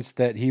means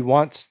that he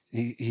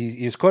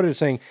is quoted as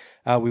saying,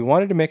 we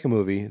wanted to make a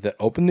movie that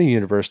opened the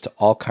universe to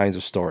all kinds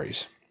of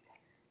stories.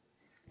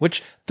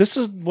 Which, this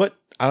is what,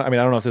 I mean,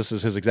 I don't know if this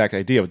is his exact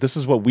idea, but this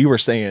is what we were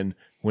saying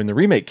when the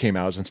remake came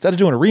out. Is instead of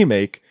doing a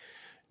remake,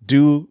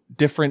 do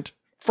different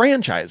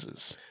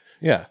franchises.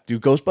 Yeah. Do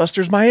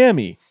Ghostbusters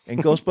Miami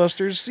and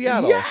Ghostbusters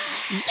Seattle.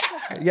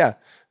 Yeah.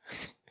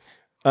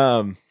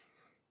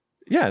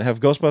 Yeah, and have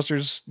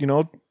Ghostbusters,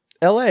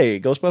 L.A.,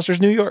 Ghostbusters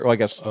New York. Well, I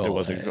guess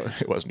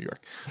it was New York.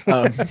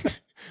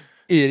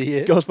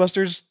 Idiot.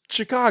 Ghostbusters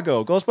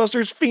Chicago,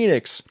 Ghostbusters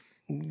Phoenix,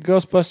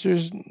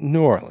 Ghostbusters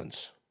New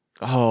Orleans.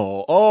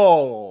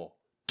 Oh,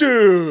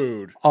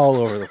 dude. All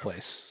over the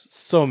place.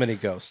 So many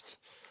ghosts.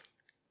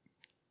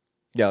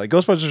 Yeah, like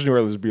Ghostbusters New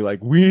Orleans would be like,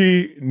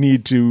 we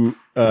need to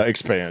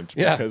expand.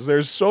 Yeah. Because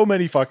there's so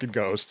many fucking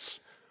ghosts.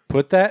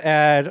 Put that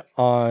ad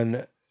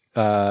on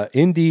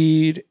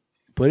Indeed.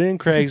 Put it in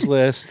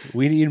Craigslist.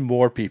 We need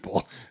more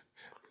people.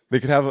 They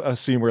could have a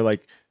scene where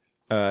like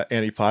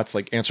Annie Potts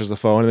like answers the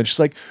phone and then she's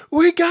like,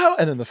 we go,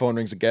 and then the phone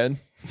rings again.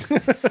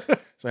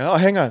 It's like, oh,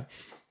 hang on.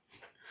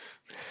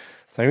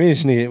 Like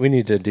we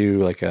need to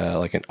do like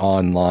an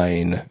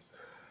online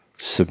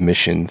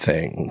submission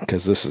thing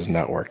because this is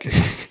not working.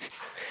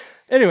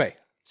 Anyway,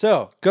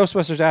 so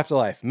Ghostbusters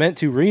Afterlife meant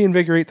to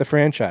reinvigorate the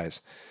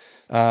franchise.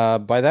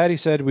 By that he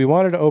said we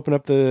wanted to open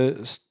up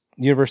the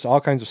universe to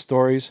all kinds of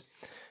stories.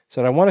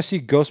 Said I want to see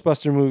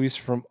Ghostbuster movies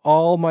from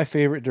all my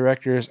favorite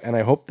directors, and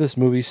I hope this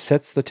movie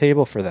sets the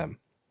table for them.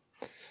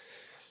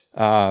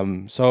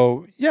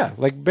 So yeah,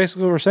 like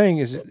basically what we're saying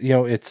is,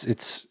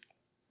 it's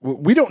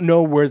we don't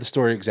know where the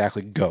story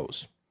exactly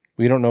goes.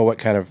 We don't know what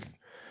kind of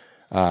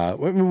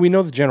we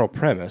know the general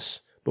premise,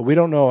 but we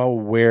don't know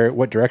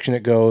what direction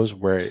it goes,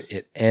 where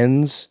it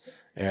ends,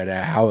 and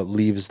how it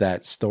leaves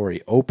that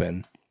story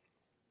open.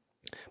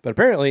 But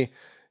apparently,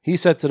 he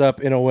sets it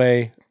up in a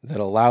way that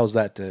allows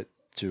that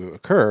to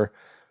occur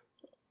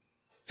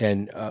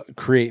and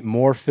create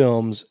more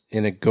films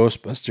in a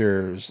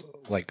Ghostbusters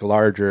like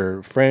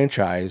larger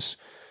franchise,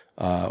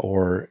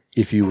 or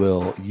if you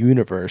will,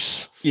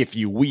 universe. If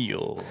you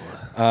will.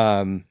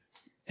 And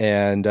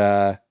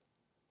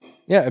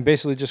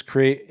basically just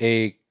create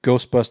a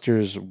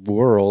Ghostbusters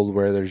world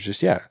where there's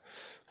just,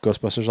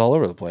 Ghostbusters all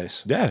over the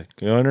place. Yeah,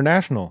 go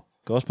international.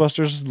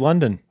 Ghostbusters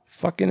London.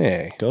 Fucking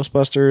A.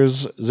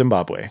 Ghostbusters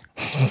Zimbabwe.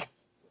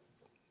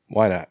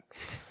 Why not?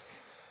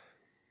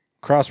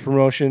 Cross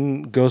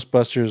promotion,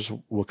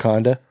 Ghostbusters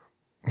Wakanda.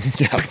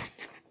 Yeah.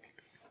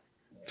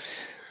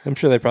 I'm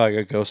sure they probably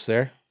got ghosts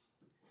there.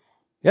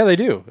 Yeah, they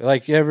do.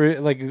 Like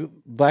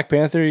Black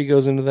Panther, he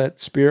goes into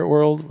that spirit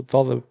world with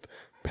all the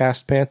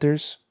past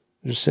Panthers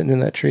just sitting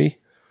in that tree.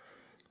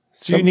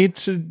 Do you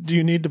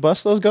need to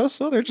bust those ghosts?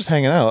 Oh, they're just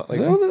hanging out.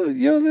 Like,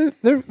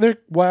 they're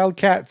wild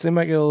cats. They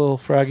might get a little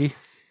froggy.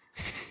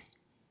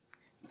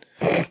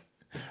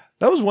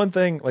 that was one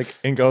thing, like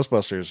in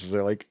Ghostbusters, is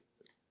they're like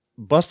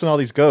busting all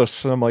these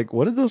ghosts, and I'm like,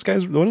 what did those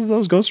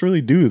ghosts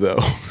really do, though?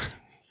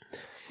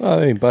 Well,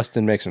 I mean,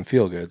 busting makes them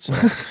feel good. So.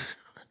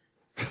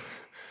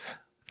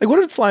 Like, what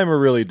did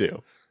Slimer really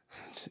do?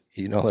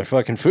 Eating all their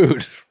fucking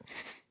food.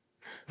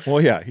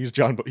 Well, yeah, he's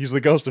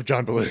the ghost of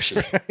John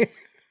Belushi.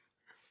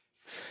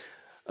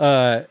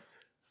 Well,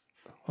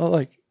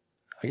 like,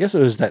 I guess it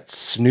was that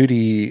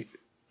snooty,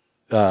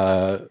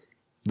 the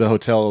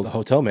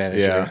hotel manager.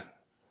 Yeah,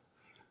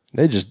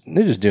 they're just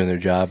doing their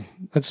job.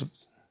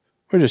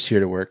 We're just here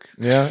to work.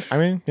 Yeah, I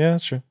mean, yeah,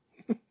 that's true.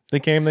 They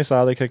came, they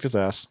saw, they kicked his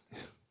ass.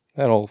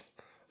 That whole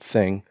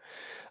thing.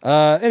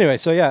 Anyway,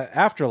 so yeah,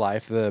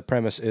 Afterlife, the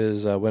premise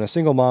is when a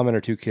single mom and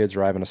her two kids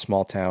arrive in a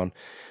small town,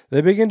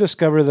 they begin to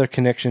discover their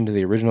connection to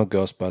the original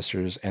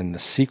Ghostbusters and the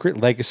secret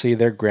legacy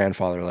their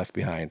grandfather left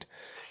behind.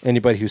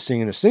 Anybody who's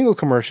seen a single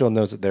commercial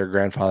knows that their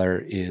grandfather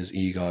is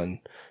Egon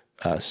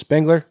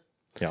Spengler.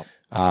 Yeah.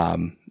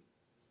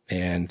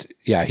 And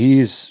yeah,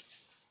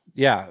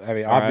 I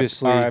mean,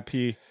 obviously.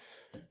 R.I.P.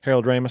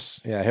 Harold Ramis.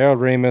 Yeah, Harold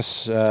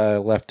Ramis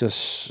left us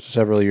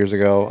several years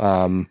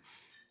ago.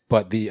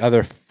 But the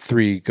other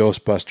three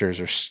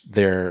Ghostbusters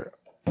they're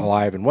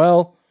alive and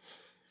well,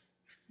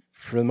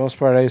 for the most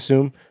part, I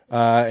assume.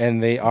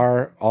 And they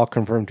are all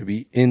confirmed to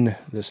be in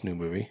this new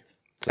movie.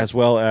 As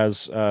well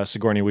as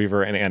Sigourney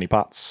Weaver and Annie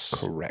Potts.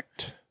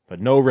 Correct. But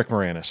no Rick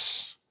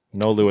Moranis.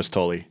 No Louis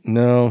Tully.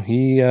 No,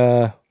 he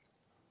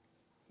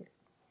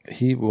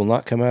will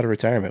not come out of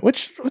retirement,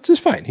 which is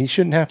fine. He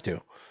shouldn't have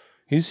to.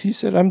 He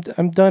said,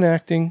 I'm done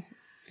acting.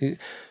 You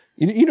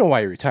know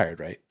why he retired,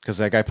 right? Because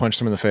that guy punched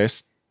him in the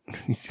face.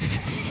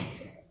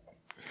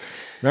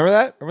 Remember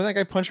that? Remember that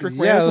guy punched Rick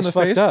Moranis in the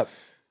face? Up.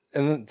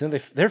 And then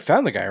they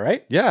found the guy,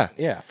 right? Yeah.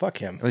 Yeah, fuck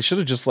him. They should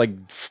have just like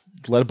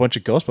let a bunch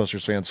of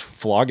Ghostbusters fans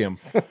flog him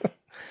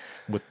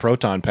with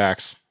proton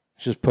packs.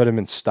 Just put him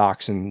in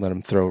stocks and let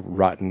him throw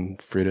rotten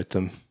fruit at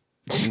them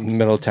in the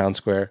middle of town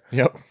square.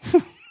 Yep.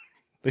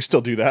 They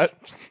still do that,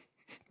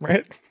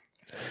 right?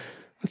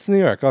 It's New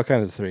York. All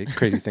kinds of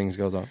crazy things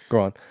go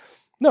on.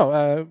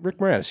 No, Rick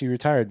Moranis, he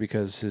retired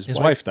because his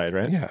wife died,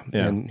 right? Yeah,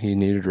 and he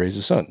needed to raise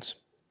his sons.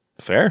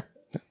 Fair.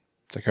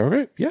 It's like, all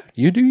right, yeah,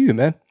 you do you,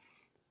 man.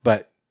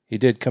 But he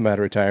did come out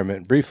of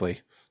retirement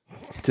briefly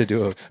to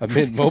do a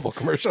Mint Mobile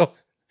commercial.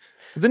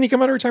 Didn't he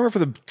come out of retirement for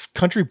the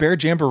Country Bear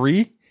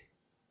Jamboree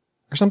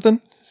or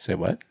something? Say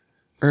what?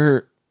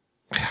 Or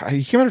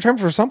he came out of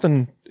retirement for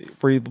something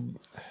where he,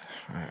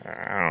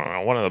 I don't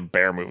know, one of the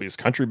bear movies,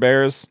 Country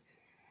Bears.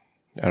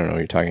 I don't know what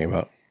you're talking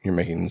about. You're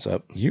making this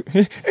up. He's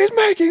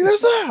making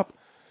this up.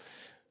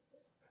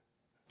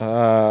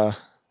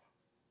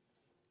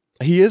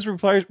 He is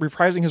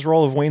reprising his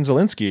role of Wayne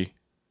Zelinsky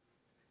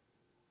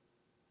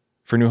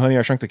for New Honey,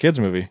 I Shrunk the Kids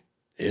movie.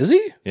 Is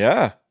he?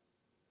 Yeah.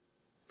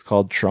 It's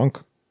called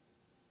Shrunk.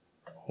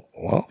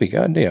 Well, be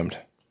goddamned.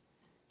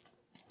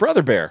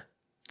 Brother Bear.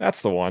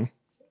 That's the one.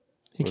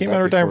 He came that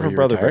out of retirement before for he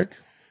Brother retired?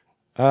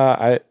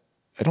 Bear.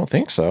 I don't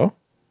think so.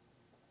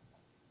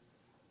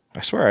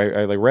 I swear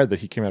I read that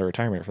he came out of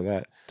retirement for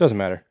that. Doesn't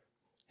matter.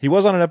 He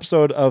was on an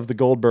episode of The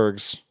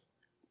Goldbergs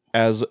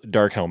as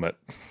Dark Helmet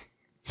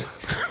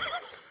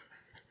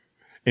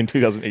in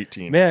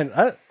 2018. Man,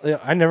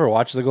 I never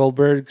watched the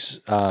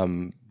Goldbergs,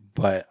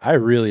 but I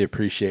really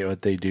appreciate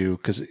what they do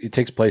because it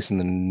takes place in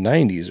the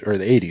 90s or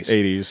the 80s.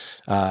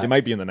 80s. It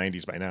might be in the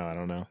 90s by now. I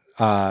don't know.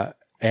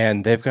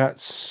 And they've got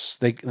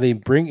they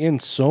bring in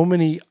so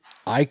many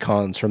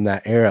icons from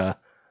that era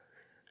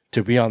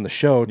to be on the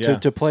show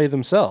to play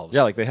themselves.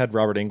 Yeah, like they had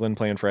Robert Englund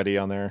playing Freddy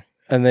on there.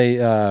 And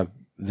they're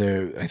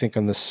I think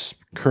on this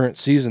current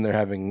season they're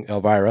having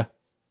Elvira.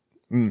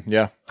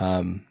 Yeah.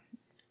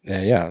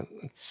 Yeah,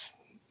 it's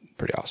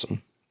pretty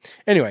awesome.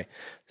 Anyway,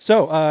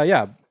 so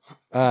yeah.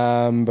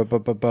 All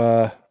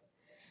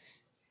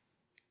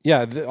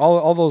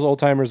those old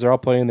timers, they're all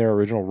playing their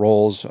original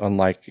roles,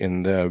 unlike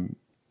in the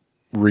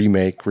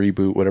remake,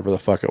 reboot, whatever the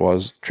fuck it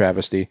was,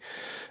 travesty.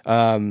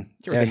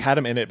 They had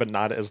them in it, but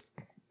not as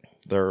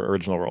their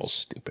original roles.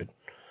 Stupid.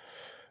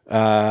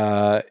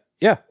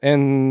 Yeah,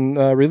 and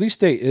release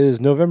date is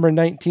November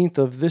 19th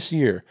of this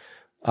year.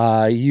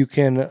 You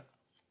can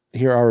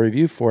hear our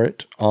review for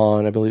it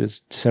on, I believe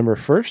it's December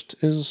 1st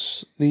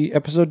is the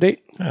episode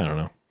date. I don't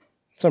know.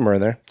 Somewhere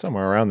in there.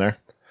 Somewhere around there.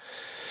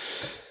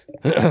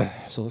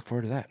 So look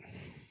forward to that.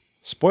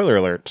 Spoiler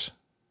alert.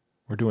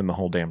 We're doing the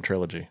whole damn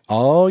trilogy.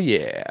 Oh,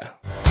 yeah.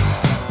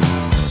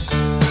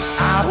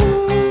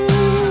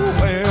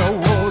 Where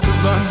was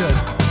London?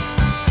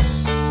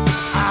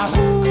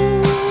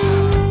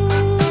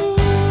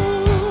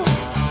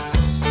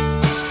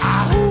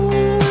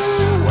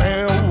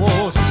 Where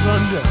was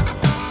London?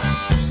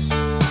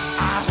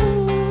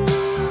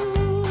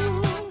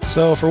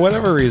 So, for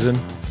whatever reason,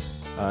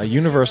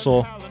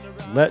 Universal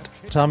let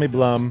Tommy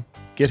Blum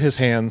get his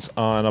hands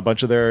on a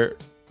bunch of their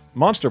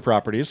monster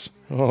properties.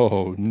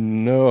 Oh,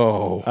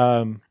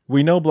 no.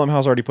 We know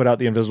Blumhouse already put out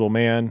The Invisible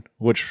Man,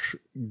 which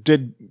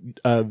did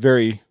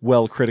very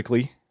well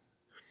critically.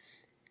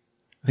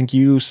 I think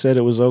you said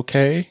it was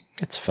okay.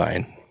 It's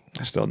fine.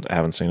 I still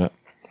haven't seen it.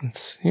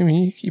 I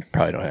mean, you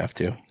probably don't have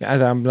to.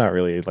 I'm not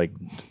really like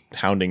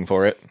hounding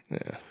for it.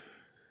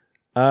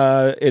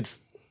 Yeah. It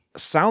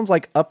sounds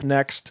like up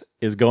next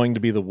is going to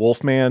be The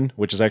Wolfman,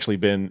 which has actually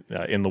been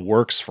in the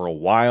works for a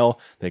while.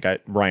 They got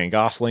Ryan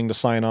Gosling to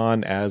sign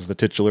on as the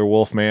titular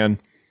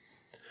Wolfman.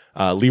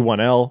 Lee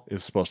Whannell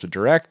is supposed to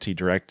direct. He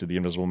directed The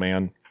Invisible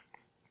Man.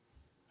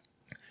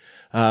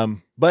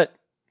 But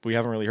we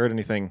haven't really heard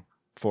anything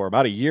for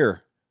about a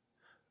year.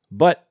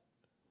 But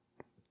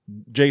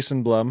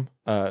Jason Blum,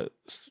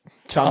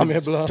 Tommy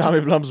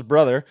Blum's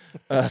brother,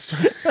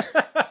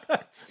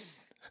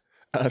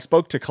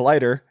 spoke to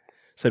Collider,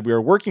 said, "We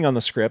are working on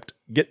the script,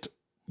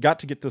 got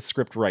to get the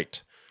script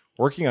right.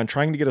 Working on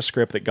trying to get a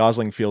script that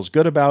Gosling feels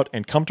good about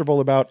and comfortable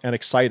about and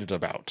excited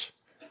about."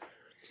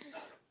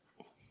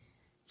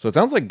 So it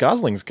sounds like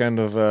Gosling's kind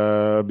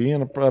of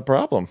being a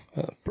problem.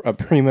 A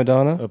prima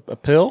donna? A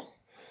pill?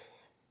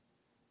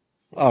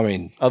 I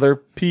mean, Other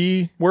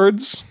P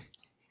words?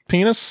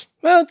 Penis?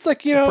 well, it's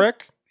like,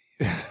 Prick?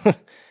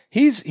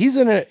 he's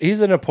in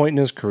a point in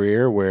his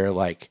career where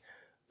like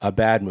a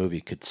bad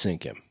movie could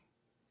sink him.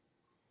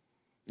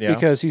 Yeah.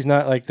 Because he's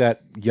not like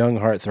that young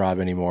heartthrob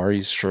anymore.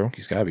 He's true.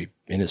 He's got to be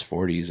in his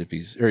 40s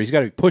he's got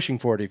to be pushing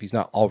 40 if he's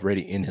not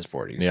already in his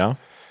 40s. Yeah.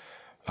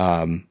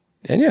 And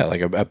yeah,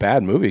 like a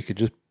bad movie could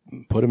just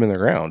put him in the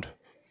ground,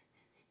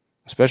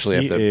 especially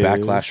He after the is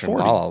backlash from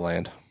 40. La La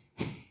Land.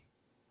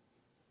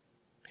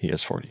 He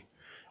is 40.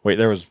 Wait,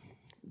 there was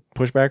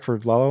pushback for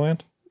La La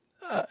Land?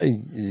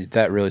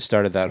 That really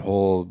started that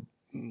whole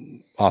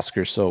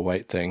Oscar so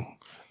white thing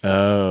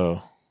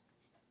Oh.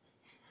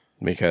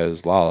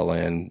 because La La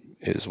Land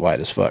is white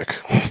as fuck.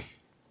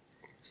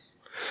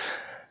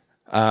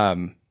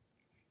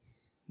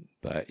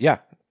 But yeah,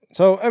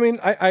 so I mean,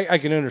 I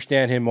can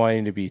understand him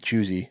wanting to be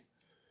choosy,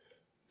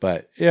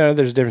 but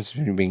there's a difference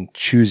between being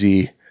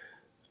choosy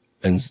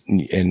and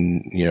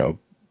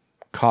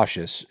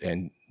cautious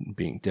and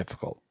being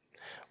difficult.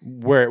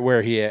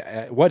 Where he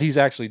what he's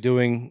actually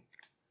doing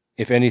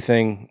if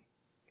anything,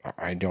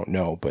 I don't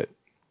know, but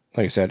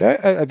like I said,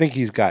 I think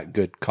he's got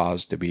good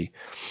cause to be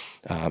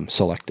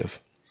selective.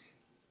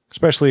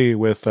 Especially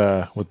with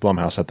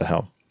Blumhouse at the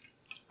helm.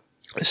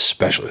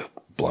 Especially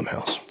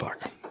Blumhouse.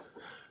 Fuck.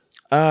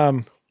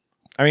 I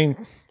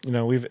mean,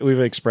 we've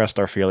expressed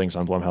our feelings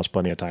on Blumhouse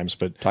plenty of times,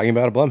 but Talking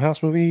about a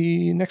Blumhouse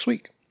movie next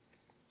week.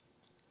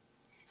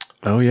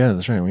 oh yeah,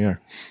 that's right, we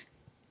are.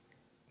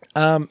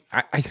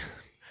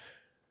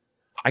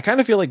 I kind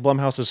of feel like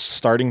Blumhouse is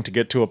starting to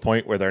get to a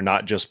point where they're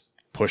not just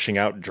pushing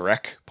out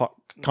Drek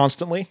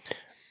constantly.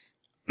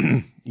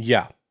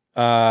 Yeah.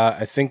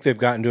 I think they've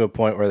gotten to a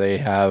point where they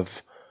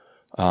have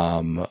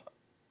a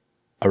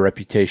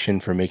reputation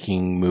for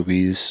making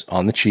movies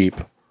on the cheap,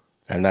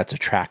 and that's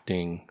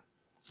attracting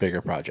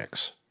bigger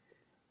projects.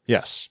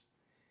 Yes.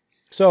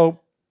 So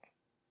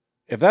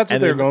if that's what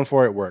And they're then- going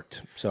for, it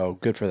worked. So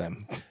good for them.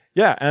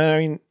 Yeah, and I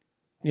mean,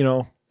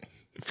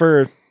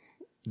 for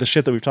the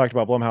shit that we've talked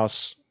about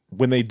Blumhouse,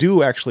 when they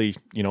do actually,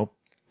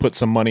 put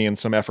some money and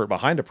some effort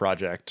behind a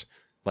project,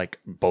 like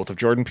both of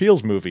Jordan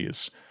Peele's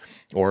movies,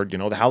 or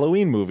the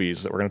Halloween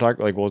movies that we're going to talk,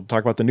 like we'll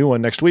talk about the new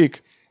one next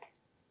week.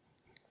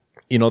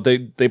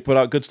 They put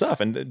out good stuff,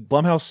 and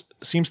Blumhouse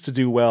seems to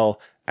do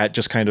well at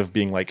just kind of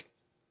being like,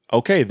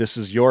 okay, this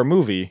is your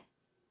movie.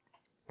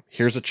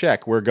 Here's a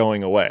check. We're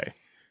going away.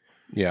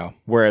 Yeah.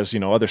 Whereas,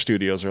 other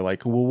studios are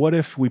like, well, what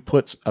if we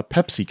put a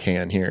Pepsi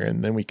can here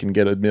and then we can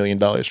get $1 million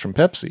from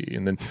Pepsi?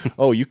 And then,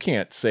 oh, you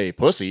can't say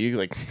pussy.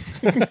 Like,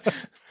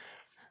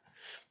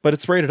 but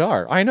it's rated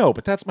R. I know,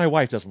 but my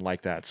wife doesn't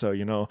like that.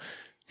 So,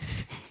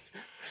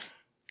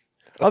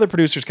 other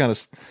producers kind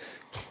of,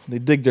 they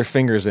dig their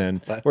fingers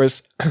in.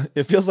 Whereas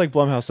it feels like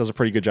Blumhouse does a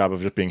pretty good job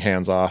of just being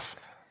hands off.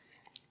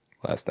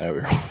 Last night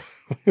we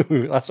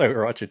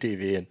were watching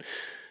TV, and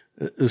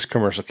this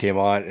commercial came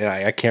on, and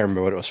I can't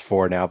remember what it was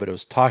for now, but it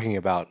was talking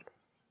about,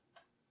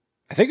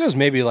 I think it was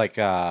maybe like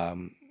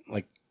something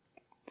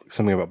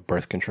about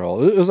birth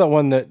control. It was that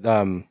one that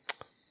from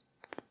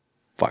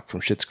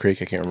Schitt's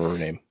Creek. I can't remember her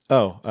name.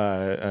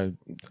 Oh,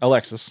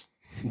 Alexis.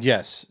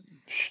 Yes.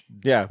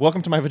 Yeah.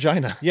 Welcome to my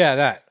vagina. Yeah,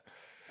 that.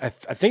 I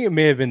think it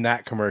may have been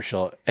that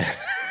commercial.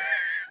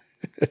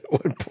 At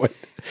one point,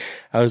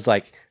 I was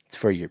like, "It's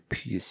for your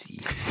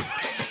pussy."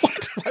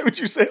 What? Why would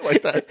you say it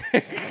like that?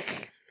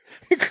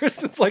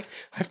 Kristen's like,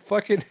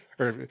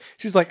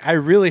 she's like, I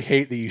really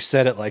hate that you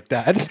said it like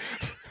that.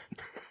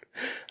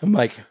 I'm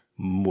like,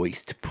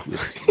 moist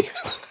pussy.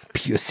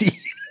 Pussy.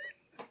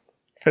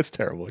 That's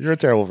terrible. You're a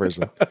terrible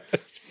person.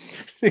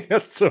 She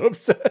got so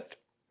upset.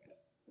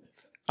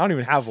 I don't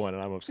even have one,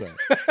 and I'm upset.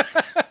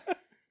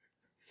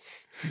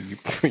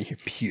 For your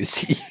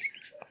pussy.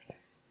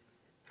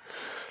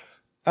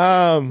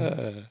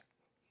 But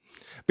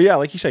yeah,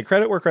 like you said,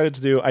 credit where credit's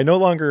due. I no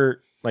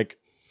longer like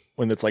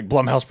when it's like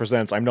Blumhouse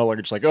presents. I'm no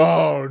longer just like,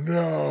 oh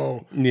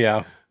no.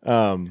 Yeah.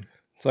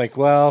 It's like,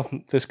 well,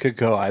 this could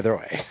go either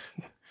way.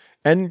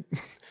 And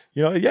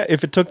yeah,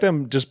 if it took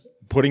them just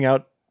putting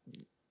out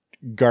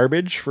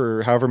garbage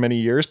for however many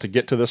years to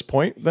get to this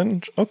point,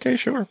 then okay,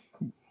 sure.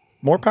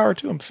 More power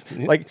to them.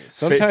 Like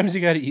Sometimes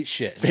you got to eat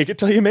shit. fake it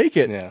till you make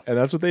it. Yeah. And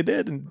that's what they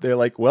did. And they're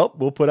like, well,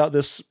 we'll put out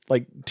this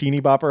like teeny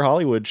bopper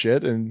Hollywood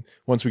shit. And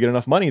once we get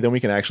enough money, then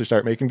we can actually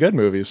start making good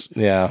movies.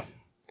 Yeah.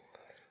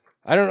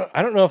 I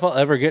don't know if I'll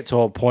ever get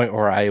to a point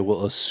where I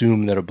will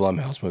assume that a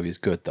Blumhouse movie is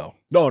good, though.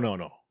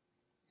 No.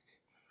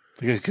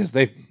 Because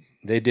they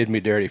did me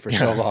dirty for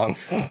so long.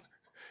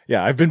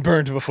 Yeah, I've been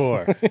burned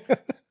before.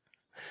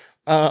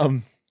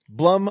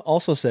 Blum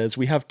also says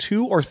we have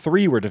 2 or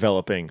 3 we're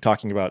developing,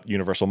 talking about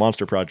Universal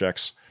Monster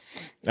projects.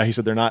 He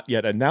said they're not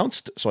yet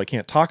announced, so I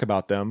can't talk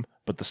about them,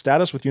 but the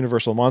status with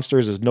Universal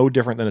Monsters is no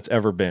different than it's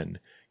ever been.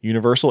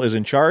 Universal is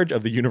in charge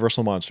of the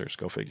Universal Monsters,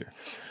 go figure.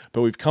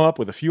 But we've come up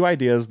with a few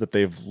ideas that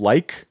they've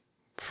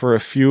for a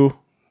few...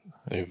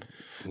 I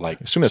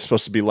assume that's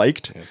supposed to be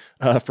liked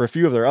for a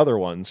few of their other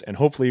ones, and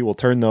hopefully we'll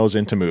turn those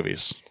into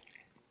movies.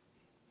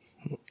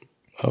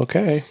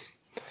 Okay.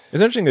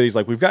 It's interesting that he's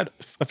like, we've got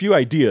a few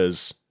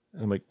ideas.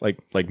 I'm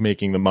like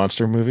making the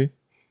monster movie.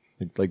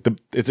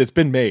 It's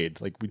been made.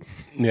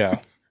 Yeah.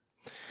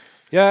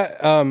 Yeah.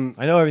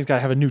 I know everything's got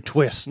to have a new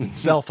twist and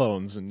cell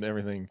phones and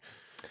everything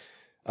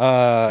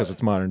because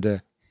it's modern day.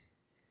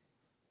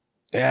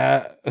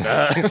 Yeah.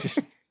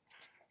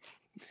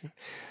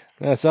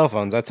 Cell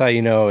phones. That's how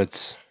you know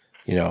it's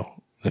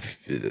now.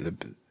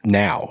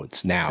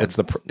 It's now.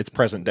 It's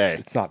present day.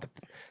 It's not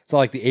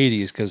like the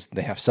 80s because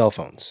they have cell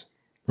phones.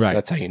 Right. So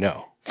that's how you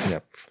know.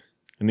 Yep.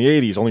 In the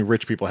 80s, only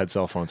rich people had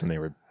cell phones, and they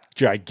were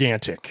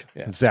gigantic.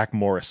 Yeah. Zach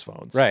Morris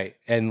phones. Right.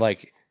 And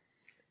like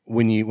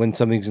when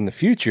something's in the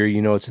future,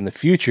 you know it's in the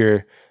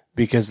future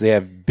because they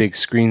have big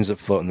screens that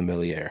float in the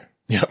middle of the air.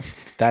 Yep.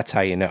 That's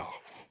how you know.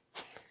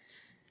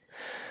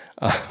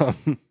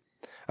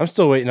 I'm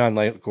still waiting on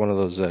like one of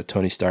those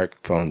Tony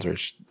Stark phones or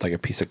like a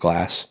piece of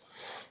glass.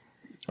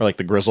 Or like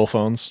the Grizzle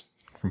phones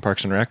from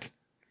Parks and Rec.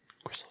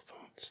 Grizzle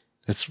phones.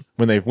 It's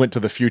when they went to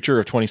the future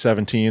of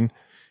 2017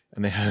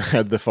 and they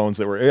had the phones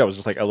that were, it was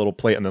just like a little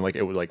plate and then like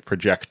it would like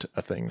project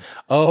a thing.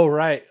 Oh,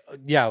 right.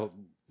 Yeah.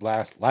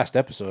 last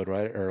episode,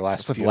 right? Or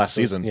last It's like the few last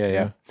episodes. season.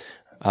 Yeah.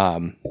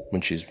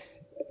 When she's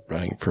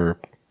running for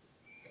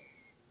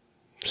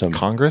some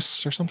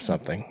Congress or something.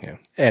 something. Yeah.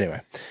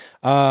 Anyway.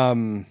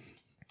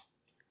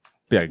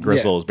 Yeah,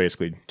 Grizzle is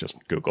basically just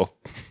Google.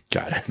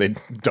 Got it. They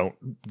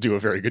don't do a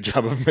very good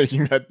job of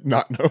making that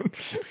not known.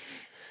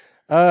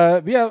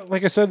 Yeah,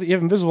 like I said, the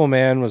Invisible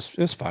Man was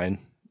fine.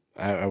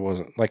 I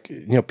wasn't like,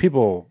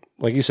 people,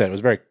 like you said, it was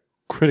very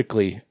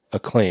critically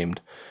acclaimed.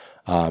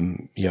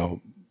 Horror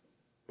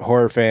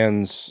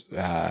fans,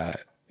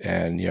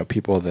 and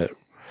people that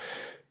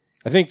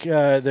I think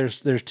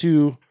there's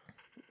two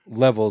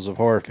levels of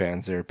horror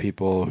fans. There are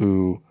people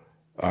who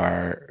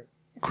are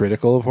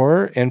critical of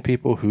horror and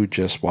people who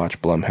just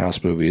watch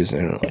Blumhouse movies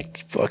and are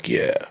like, fuck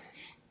yeah.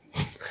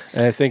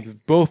 And I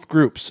think both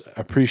groups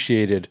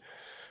appreciated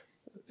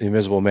The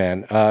Invisible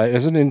Man. It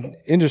was an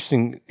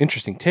interesting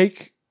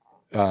take,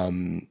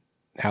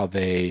 how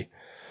they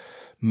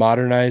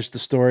modernized the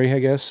story, I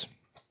guess.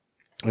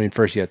 I mean,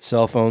 first you had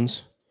cell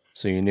phones,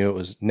 so you knew it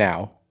was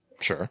now.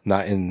 Sure.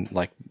 Not in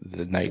like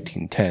the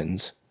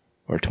 1910s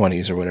or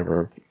 20s or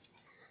whatever.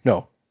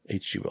 No,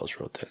 H.G. Wells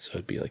wrote that, so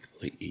it'd be like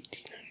late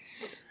 1800s.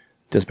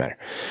 Doesn't matter.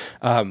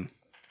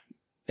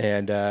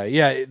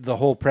 The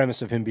whole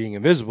premise of him being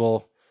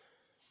invisible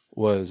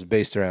was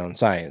based around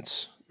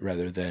science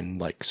rather than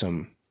like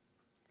some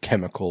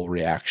chemical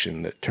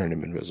reaction that turned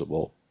him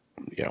invisible,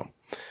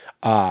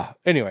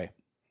 Anyway.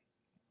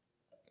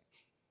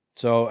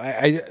 So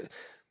I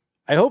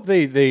hope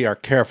they are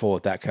careful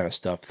with that kind of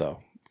stuff though.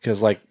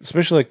 Because like,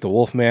 especially like the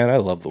Wolfman, I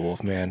love the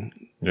Wolfman.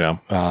 Yeah.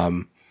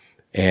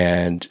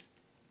 And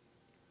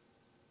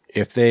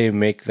if they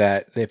make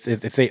that,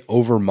 if they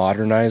over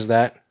modernize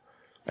that,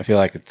 I feel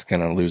like it's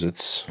gonna lose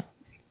its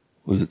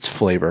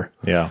flavor.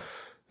 Yeah.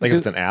 Like if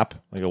it's an app,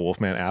 like a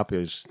Wolfman app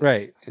is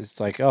Right. It's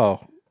like,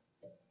 oh,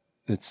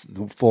 it's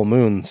the full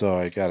moon, so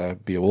I gotta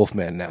be a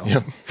Wolfman now.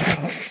 Yep.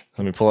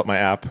 Let me pull up my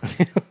app.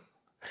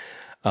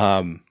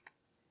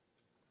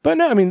 But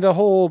no, I mean the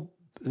whole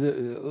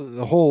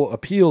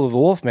appeal of the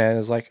Wolfman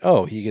is like,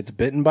 oh, he gets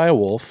bitten by a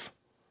wolf,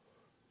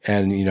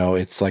 and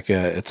it's like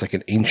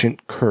an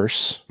ancient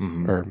curse,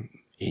 or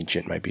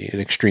ancient might be an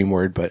extreme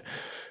word, but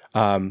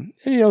and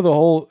the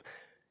whole,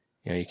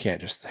 you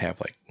can't just have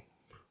like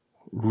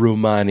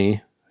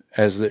Romani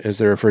as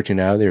they're referred to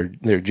now. They're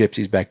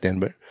gypsies back then,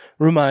 but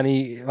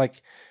Romani,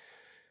 like,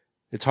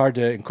 it's hard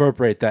to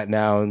incorporate that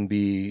now and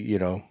be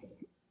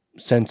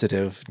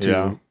sensitive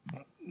to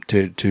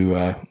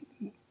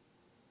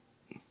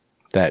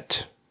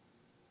that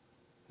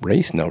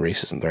race. No,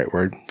 race isn't the right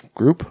word.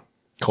 Group,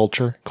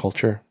 culture. But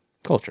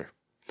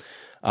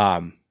I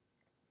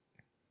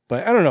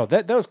don't know.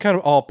 That was kind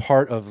of all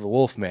part of the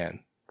Wolfman,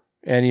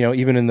 and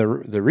even in the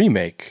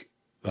remake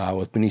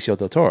with Benicio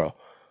del Toro,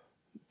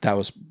 that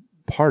was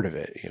part of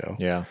it.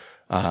 Yeah.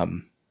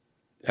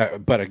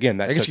 But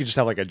again, I guess you just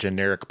have like a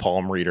generic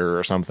palm reader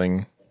or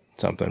something.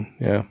 Something,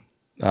 yeah.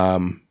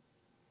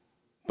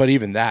 But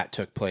even that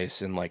took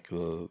place in like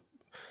I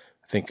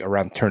think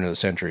around the turn of the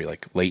century,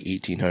 like late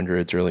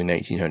 1800s, early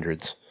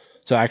 1900s.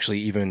 So actually,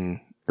 even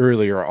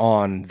earlier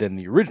on than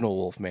the original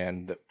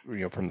Wolfman, that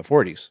from the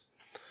 40s.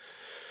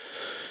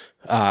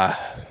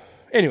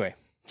 Anyway,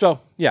 so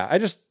yeah, I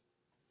just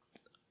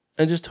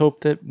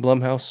hope that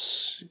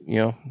Blumhouse,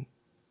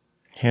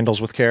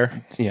 Handles with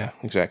care. yeah,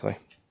 exactly.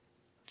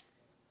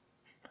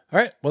 All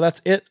right. Well,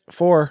 that's it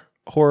for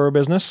horror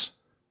business.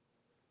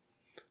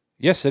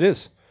 Yes, it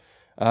is.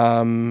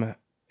 And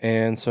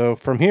so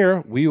from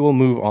here, we will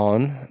move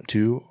on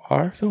to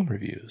our film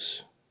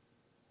reviews.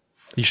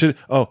 You should.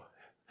 Oh,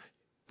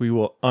 we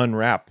will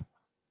unwrap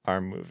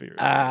our movie reviews.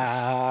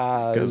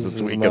 Because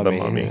it's Week of the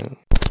Mummy.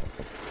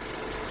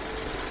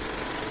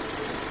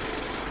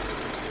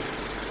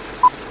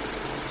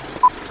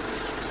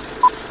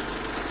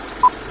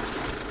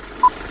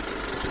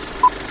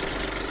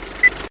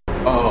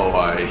 Oh,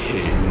 I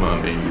hate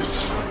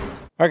mummies.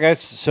 All right, guys.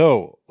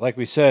 So, like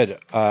we said,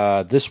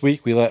 this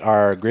week we let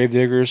our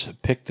gravediggers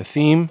pick the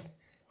theme,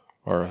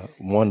 or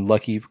one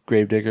lucky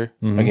gravedigger.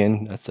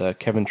 Again, that's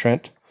Kevin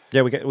Trent.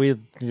 Yeah, we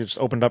just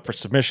opened up for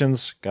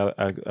submissions, got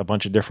a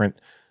bunch of different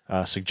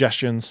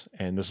suggestions,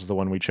 and this is the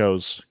one we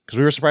chose because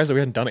we were surprised that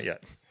we hadn't done it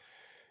yet.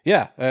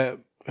 Yeah.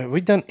 Have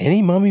we done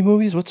any mummy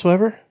movies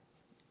whatsoever?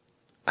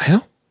 I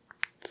don't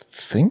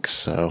think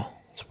so.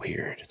 It's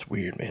weird. It's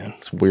weird, man.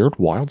 It's weird,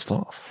 wild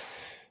stuff.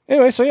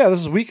 Anyway, so yeah,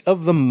 this is Week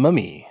of the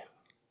Mummy.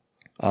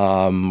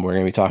 We're going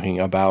to be talking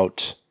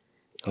about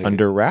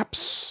Under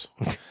Wraps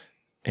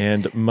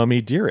and Mummy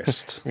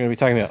Dearest. We're going to be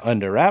talking about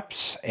Under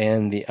Wraps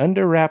and the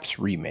Under Wraps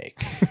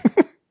remake.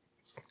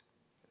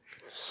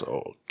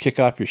 So kick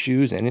off your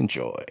shoes and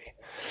enjoy.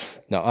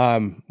 Now,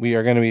 we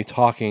are going to be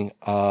talking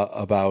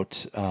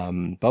about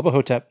Bubba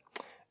Ho-Tep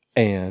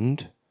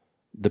and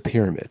the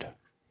Pyramid.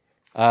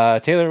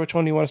 Taylor, which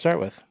one do you want to start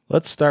with?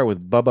 Let's start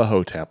with Bubba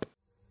Ho-Tep.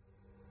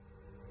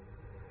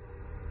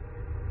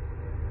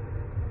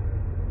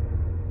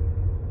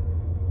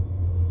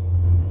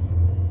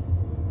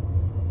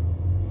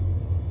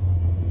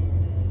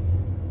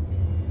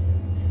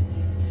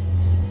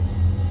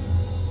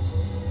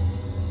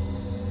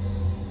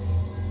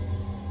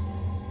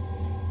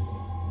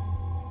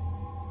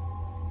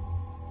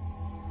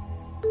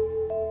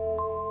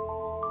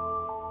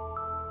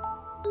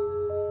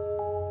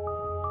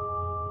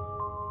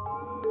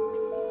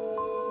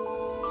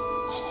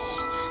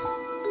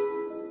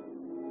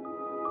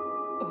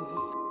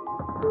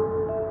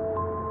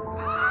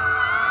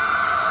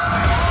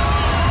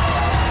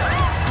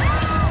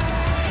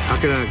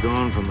 could I have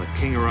gone from the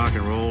king of rock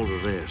and roll to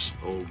this,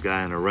 old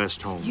guy in a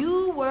rest home?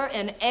 You were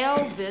an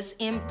Elvis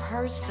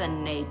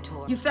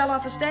impersonator. You fell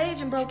off a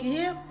stage and broke your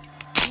hip?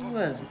 When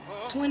was it?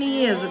 20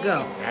 years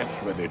ago. That's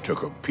where they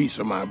took a piece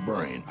of my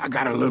brain. I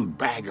got a little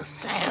bag of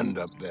sand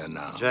up there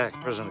now. Jack,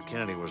 President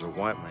Kennedy was a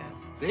white man.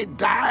 They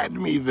dyed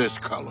me this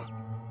color.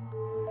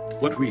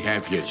 What we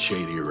have here at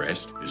Shady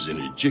Rest is an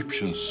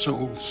Egyptian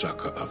soul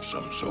sucker of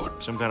some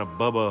sort. Some kind of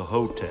Bubba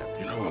Ho-Tep.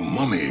 You know, a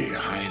mummy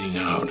hiding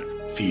out,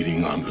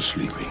 feeding on the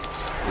sleeping.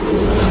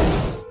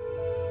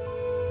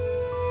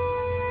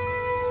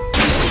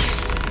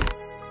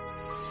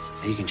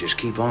 He can just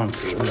keep on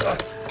feeding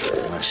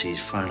unless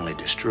he's finally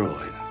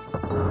destroyed.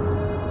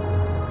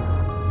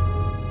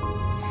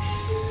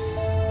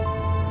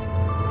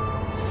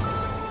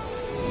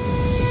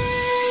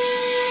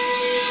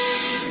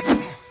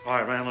 All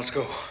right, man, let's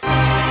go.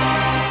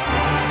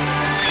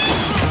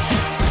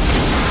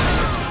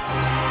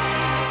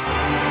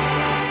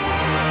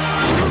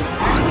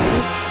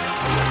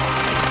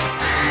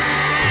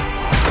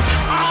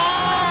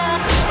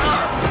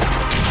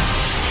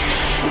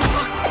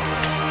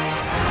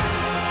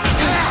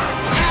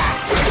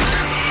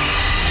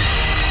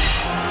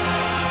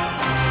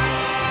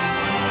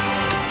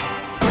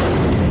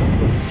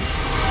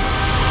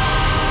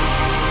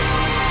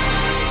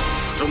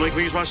 Don't make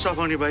me use my stuff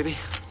on you, baby.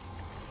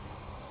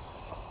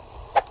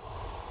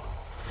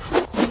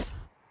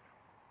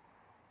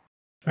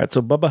 All right,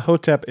 so Bubba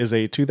Ho-Tep is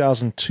a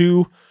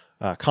 2002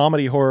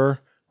 comedy horror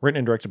written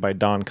and directed by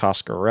Don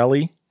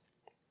Coscarelli,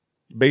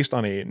 based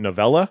on a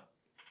novella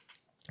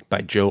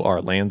by Joe R.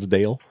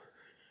 Lansdale.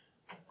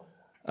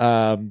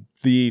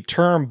 The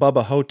term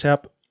Bubba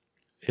Ho-Tep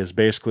is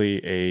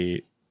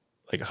basically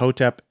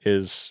Ho-Tep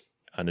is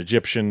an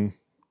Egyptian.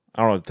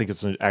 I don't think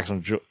it's an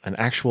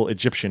actual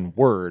Egyptian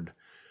word,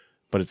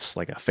 but it's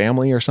like a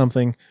family or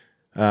something.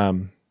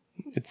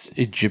 It's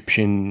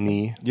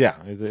Egyptian-y. Yeah,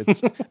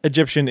 it's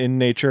Egyptian in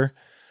nature.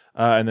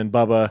 And then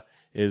Bubba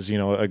is,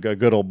 a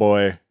good old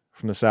boy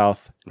from the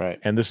South. Right.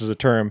 And this is a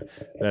term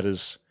that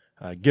is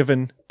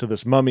given to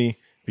this mummy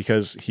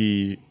because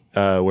he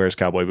wears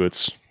cowboy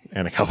boots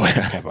and a cowboy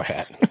hat. Cowboy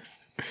hat.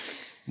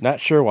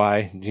 Not sure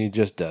why. He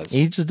just does.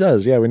 He just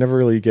does. Yeah, we never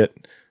really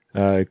get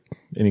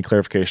any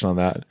clarification on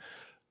that.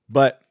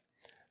 But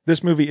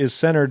this movie is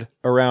centered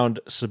around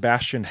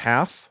Sebastian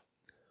Haff,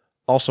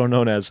 also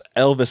known as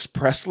Elvis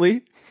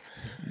Presley.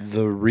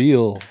 The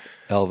real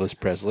Elvis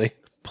Presley.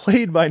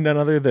 Played by none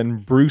other than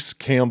Bruce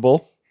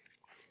Campbell.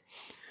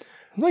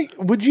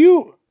 Would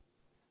you,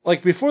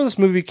 before this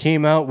movie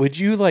came out, would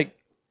you,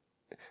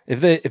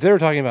 if they were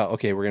talking about,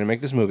 okay, we're going to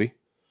make this movie,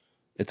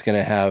 it's going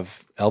to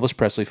have Elvis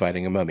Presley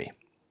fighting a mummy,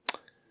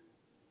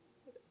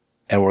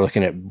 and we're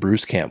looking at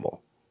Bruce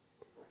Campbell,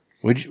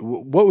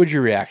 what would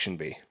your reaction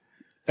be?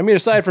 I mean,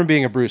 aside from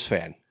being a Bruce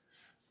fan.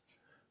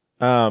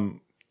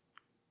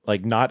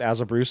 Not as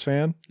a Bruce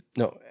fan?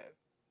 No.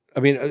 I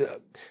mean,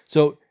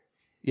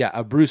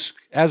 a Bruce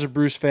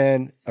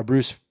fan, a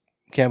Bruce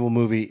Campbell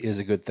movie is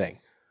a good thing.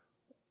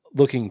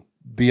 Looking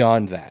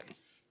beyond that.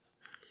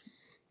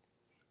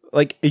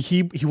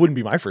 He wouldn't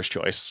be my first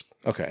choice.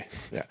 Okay.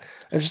 Yeah.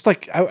 It's just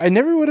I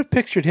never would have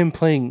pictured him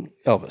playing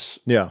Elvis.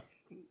 Yeah.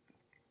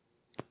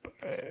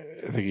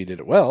 I think he did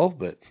it well,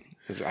 but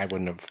I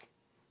wouldn't have.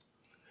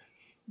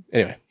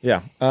 Anyway.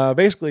 Yeah.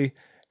 Basically,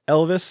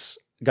 Elvis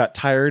got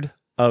tired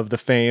of the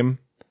fame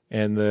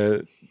and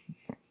the,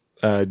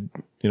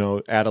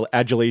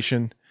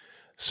 adulation.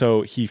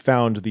 So he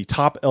found the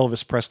top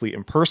Elvis Presley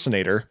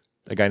impersonator,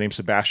 a guy named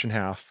Sebastian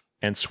Haff,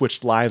 and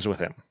switched lives with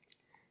him.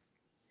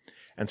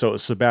 And so it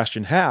was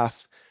Sebastian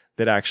Haff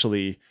that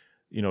actually,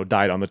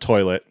 died on the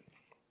toilet.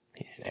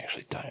 He didn't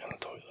actually die on the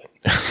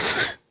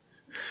toilet.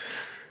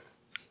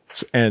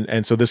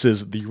 and so this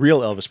is the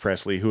real Elvis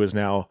Presley, who is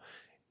now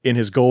in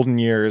his golden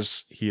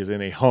years. He is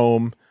in a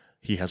home.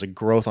 He has a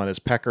growth on his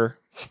pecker.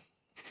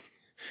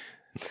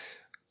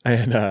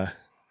 And,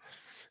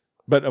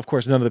 but of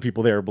course, none of the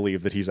people there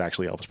believe that he's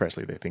actually Elvis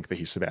Presley. They think that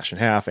he's Sebastian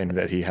Haff and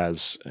that he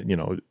has,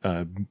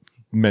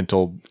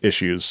 mental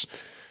issues.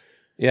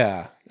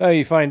 Yeah.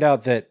 You find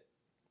out that,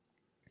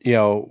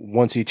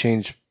 once he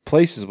changed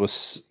places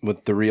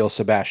with the real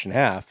Sebastian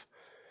Haff,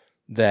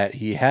 that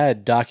he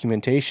had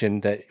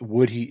documentation that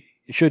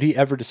should he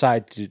ever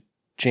decide to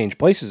change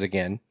places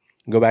again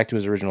and go back to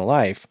his original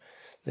life,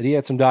 that he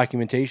had some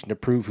documentation to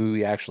prove who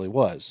he actually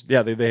was.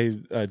 Yeah, they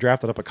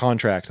drafted up a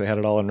contract. They had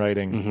it all in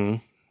writing. Mm-hmm.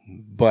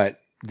 But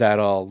that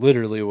all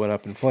literally went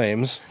up in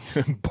flames.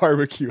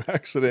 Barbecue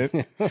accident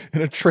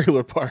in a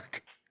trailer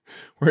park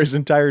where his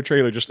entire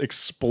trailer just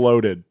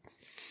exploded.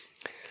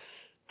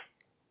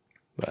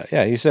 But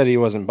yeah, he said he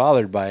wasn't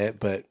bothered by it,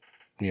 but,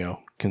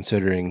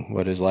 considering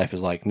what his life is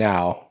like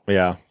now.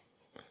 Yeah.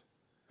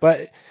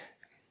 But,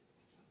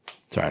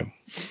 sorry,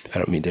 I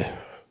don't mean to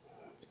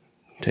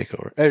take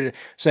over.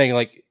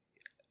 Saying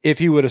if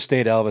he would have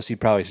stayed Elvis,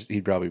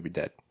 he'd probably be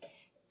dead,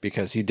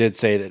 because he did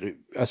say that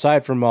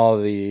aside from all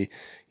the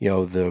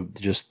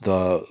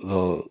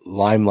the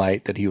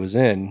limelight that he was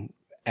in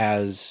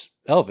as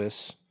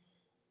Elvis,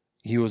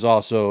 he was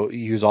also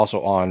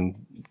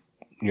on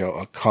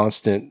a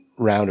constant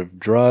round of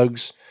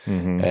drugs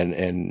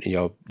and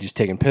just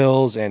taking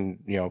pills. And,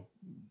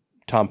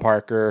 Tom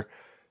Parker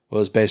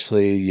was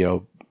basically,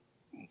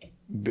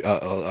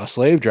 a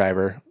slave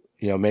driver,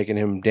 making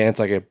him dance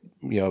like a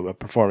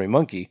performing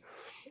monkey.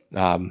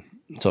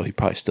 So he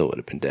probably still would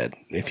have been dead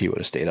if he would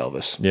have stayed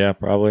Elvis. Yeah,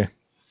 probably.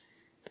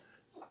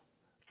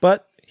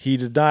 But he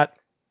did not.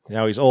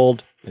 Now he's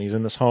old and he's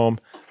in this home.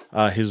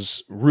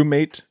 His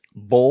roommate,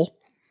 Bull,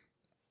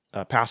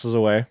 passes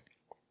away.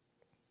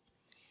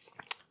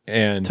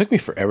 And it took me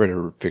forever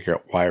to figure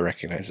out why I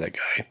recognize that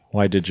guy.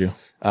 Why did you?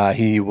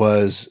 He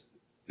was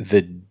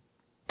the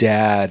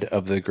dad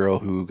of the girl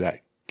who got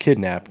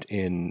kidnapped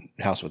in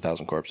House of a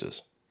Thousand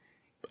Corpses.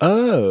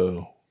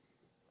 Oh.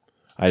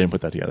 I didn't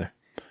put that together.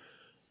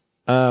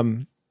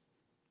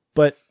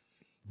 But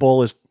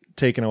Bull is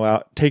taken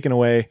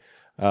away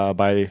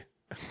by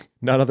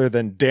none other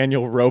than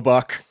Daniel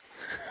Roebuck,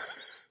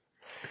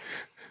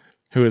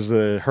 who is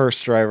the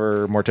hearse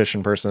driver,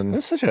 mortician person.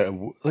 That's such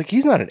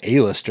he's not an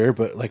A-lister,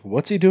 but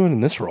what's he doing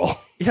in this role?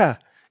 Yeah,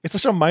 it's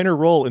such a minor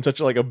role in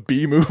such a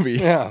B movie.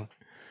 Yeah.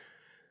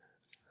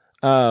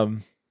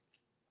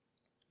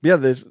 Yeah,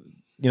 there's,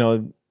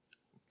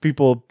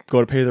 people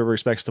go to pay their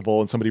respects to Bull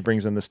and somebody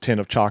brings in this tin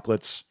of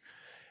chocolates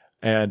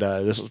and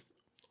this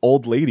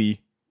old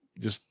lady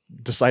just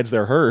decides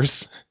they're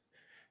hers,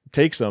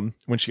 takes them.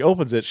 When she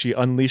opens it, she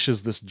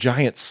unleashes this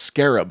giant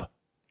scarab.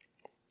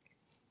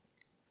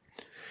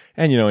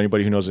 And,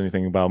 anybody who knows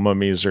anything about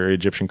mummies or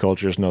Egyptian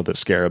cultures know that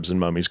scarabs and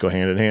mummies go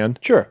hand in hand.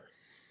 Sure.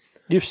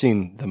 You've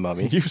seen The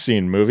Mummy. You've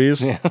seen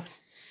movies.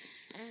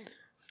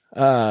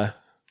 Yeah.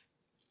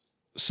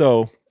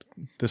 So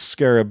this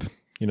scarab,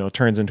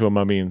 turns into a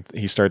mummy and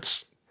he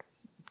starts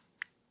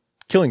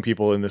killing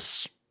people in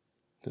this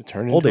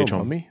old age home.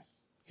 Mummy?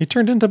 He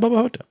turned into Bubba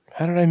Ho-Tep.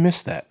 How did I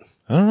miss that?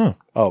 I don't know.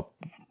 Oh,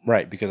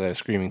 right, because I had a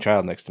screaming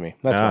child next to me.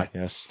 That's why.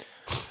 Yes.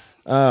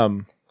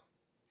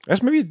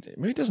 Guess maybe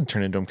it doesn't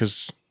turn into him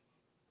because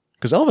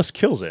Elvis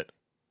kills it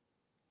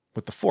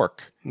with the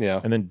fork.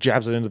 Yeah. And then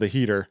jabs it into the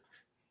heater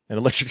and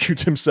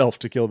electrocutes himself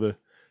to kill the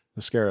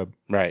scarab.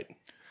 Right.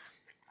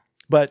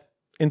 But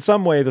in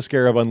some way, the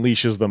scarab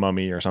unleashes the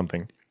mummy or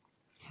something.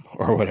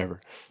 Or whatever.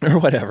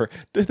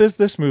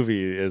 This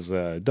movie is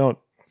don't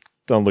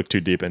look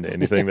too deep into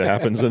anything that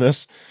happens in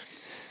this.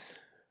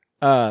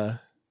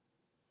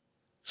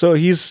 So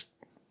he's,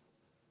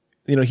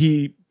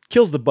 he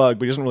kills the bug,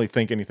 but he doesn't really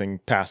think anything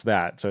past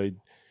that. So he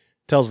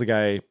tells the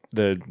guy,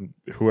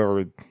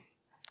 whoever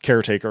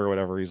caretaker or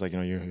whatever, he's like,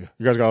 you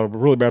guys got a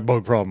really bad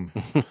bug problem.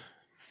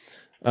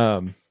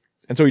 And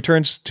so he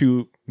turns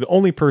to the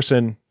only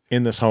person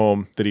in this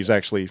home that he's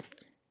actually, I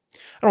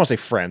don't want to say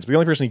friends, but the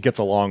only person he gets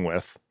along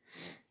with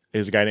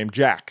is a guy named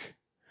Jack,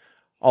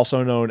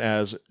 also known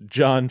as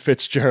John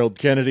Fitzgerald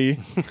Kennedy.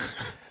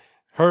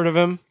 Heard of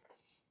him?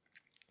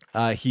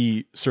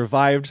 He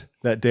survived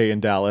that day in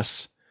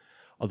Dallas,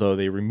 although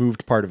they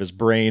removed part of his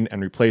brain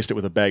and replaced it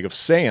with a bag of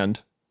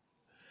sand,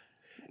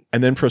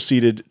 and then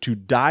proceeded to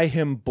dye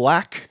him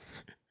black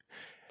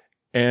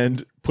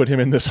and put him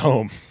in this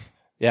home.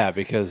 Yeah,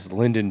 because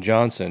Lyndon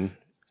Johnson,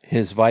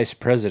 his vice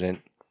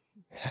president,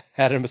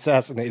 had him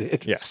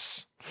assassinated.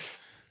 Yes.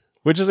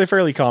 Which is a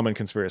fairly common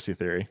conspiracy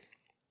theory.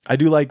 I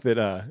do like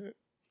that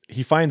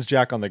he finds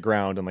Jack on the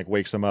ground and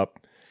wakes him up,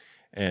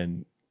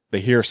 and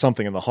they hear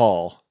something in the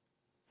hall,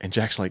 and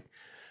Jack's like,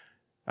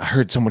 I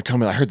heard someone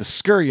coming. I heard the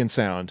scurrying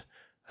sound.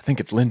 I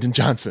think it's Lyndon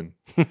Johnson.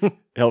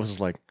 Elvis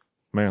is like,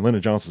 man,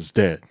 Lyndon Johnson's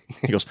dead.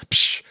 He goes,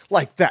 psh,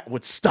 like that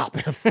would stop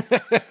him.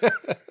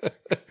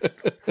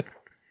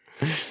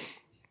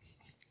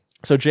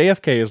 So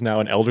JFK is now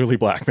an elderly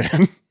black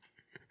man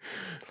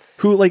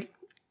who,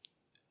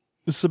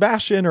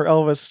 Sebastian or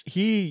Elvis,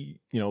 he,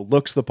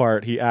 looks the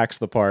part, he acts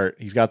the part,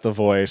 he's got the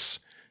voice.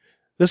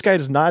 This guy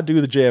does not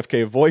do the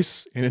JFK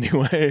voice in any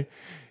way.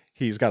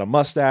 He's got a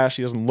mustache.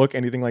 He doesn't look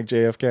anything like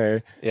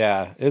JFK.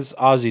 Yeah, it's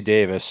Ozzie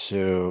Davis,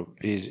 who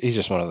he's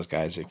just one of those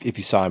guys. If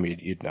you saw him,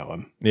 you'd know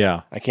him.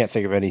 Yeah. I can't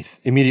think of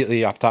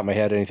immediately off the top of my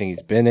head anything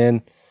he's been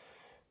in,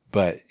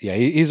 but yeah,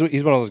 he's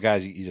one of those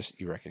guys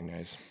you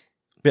recognize.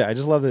 Yeah, I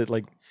just love that.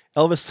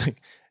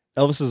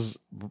 Elvis is,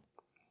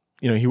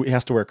 he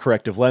has to wear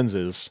corrective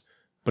lenses,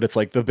 but it's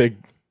the big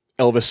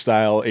Elvis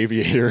style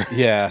aviator.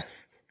 Yeah.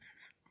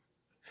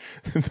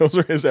 Those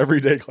are his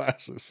everyday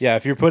glasses. Yeah,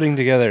 if you're putting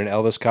together an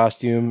Elvis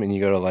costume and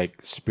you go to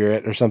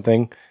Spirit or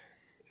something,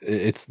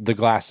 it's the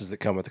glasses that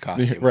come with the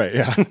costume. Right,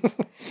 yeah.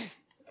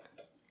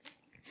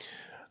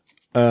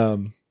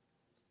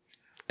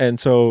 And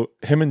so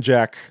him and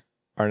Jack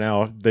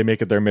they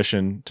make it their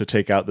mission to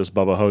take out this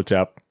Bubba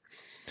Ho-Tep.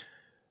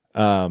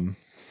 But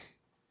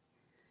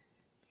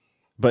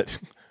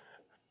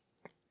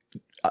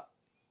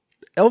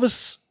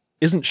Elvis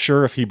isn't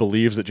sure if he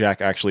believes that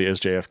Jack actually is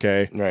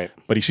JFK. Right.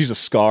 But he sees a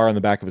scar on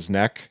the back of his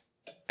neck,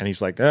 and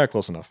he's like,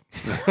 close enough.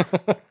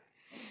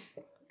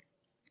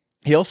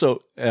 He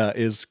also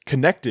is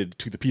connected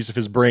to the piece of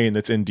his brain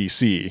that's in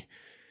DC.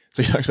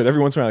 So he talks about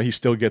every once in a while he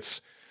still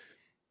gets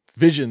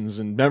visions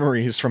and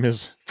memories from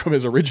his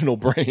original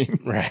brain.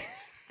 Right.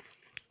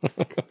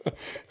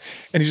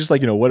 And he's just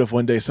like, what if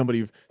one day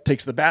somebody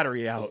takes the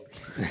battery out?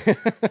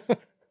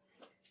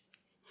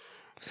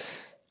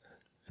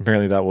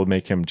 Apparently that will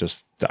make him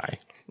just die.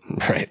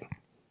 Right.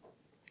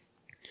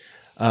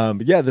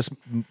 But yeah, this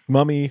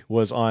mummy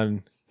was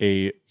on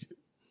a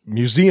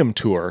museum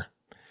tour,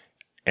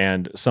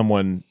 and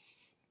someone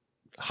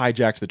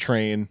hijacked the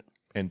train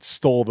and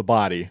stole the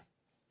body.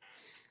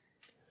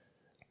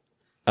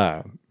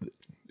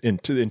 In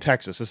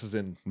Texas. This is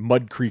in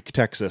Mud Creek,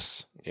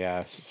 Texas.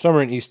 Yeah,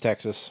 somewhere in East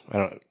Texas. I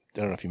don't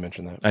know if you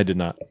mentioned that. I did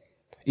not.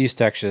 East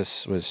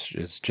Texas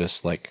is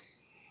just like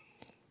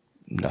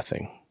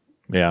nothing.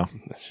 Yeah.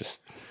 It's just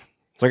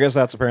So I guess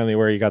that's apparently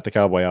where you got the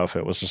cowboy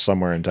outfit, was just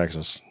somewhere in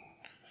Texas.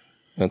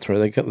 that's where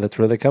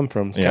they come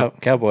from. Yeah.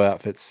 Cowboy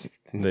outfits.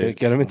 They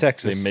get them in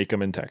Texas. They make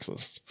them in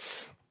Texas.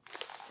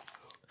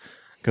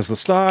 Because the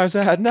stars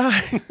at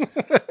night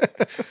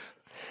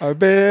are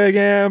big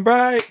and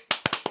bright,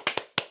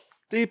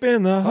 deep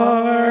in the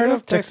heart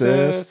of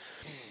Texas.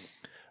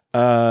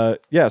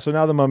 Yeah, so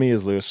now the mummy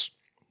is loose.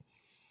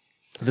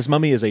 This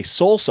mummy is a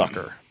soul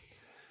sucker.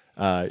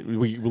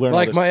 We learned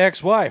Like my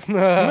ex-wife.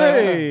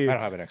 Hey! I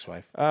don't have an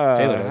ex-wife.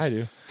 Taylor does. I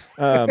do.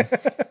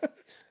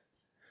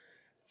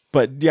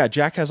 But yeah,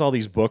 Jack has all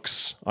these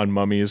books on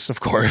mummies, of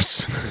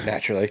course.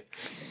 Naturally.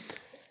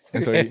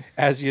 And so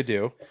As you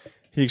do.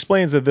 he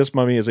explains that this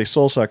mummy is a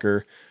soul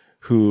sucker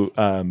who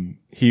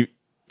he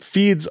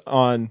feeds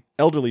on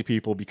elderly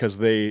people because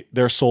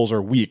their souls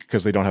are weak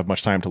because they don't have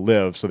much time to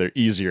live, so they're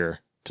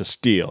easier to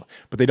steal.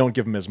 But they don't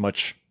give him as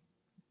much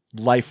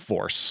life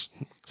force,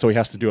 so he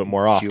has to do it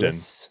more often.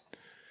 Juice.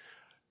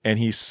 And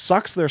he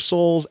sucks their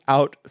souls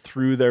out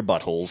through their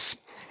buttholes.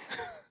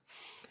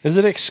 Is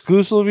it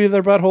exclusively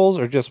their buttholes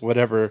or just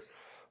whatever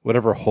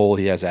hole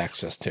he has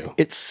access to?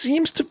 It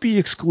seems to be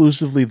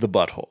exclusively the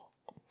butthole.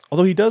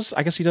 Although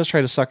I guess he does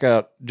try to suck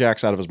out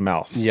Jack's out of his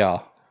mouth. Yeah.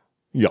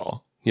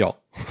 Y'all.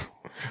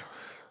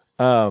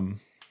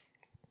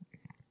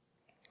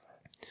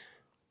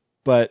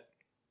 But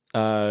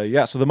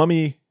yeah, so the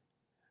mummy,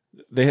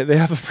 they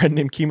have a friend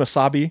named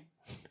Kemosabe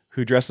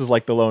who dresses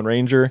like the Lone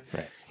Ranger,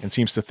 Right. and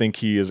seems to think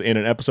he is in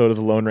an episode of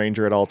the Lone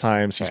Ranger at all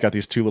times. He's got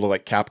these two little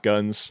like cap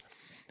guns,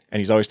 and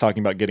he's always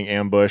talking about getting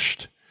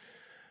ambushed.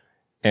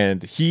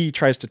 And he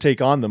tries to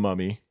take on the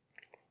mummy,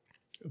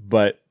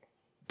 but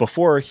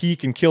before he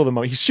can kill the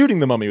mummy, he's shooting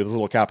the mummy with his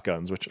little cap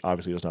guns, which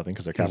obviously does nothing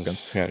because they're cap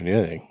guns. Can't do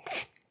anything.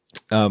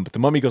 But the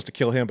mummy goes to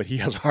kill him, but he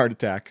has a heart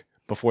attack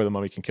before the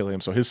mummy can kill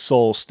him. So his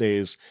soul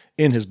stays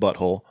in his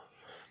butthole.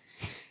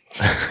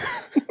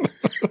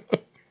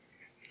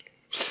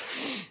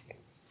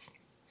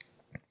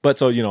 But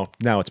so,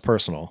 now it's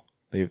personal.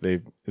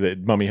 The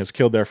mummy has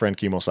killed their friend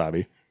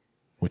Kemosabe,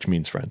 which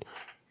means friend.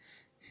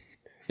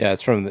 Yeah,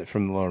 it's from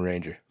the Lone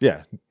Ranger.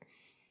 Yeah.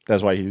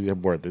 That's why he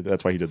did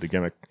the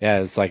gimmick. Yeah,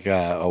 it's like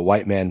a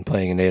white man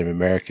playing a Native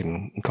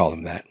American and call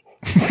him that.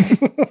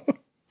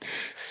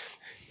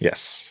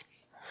 Yes.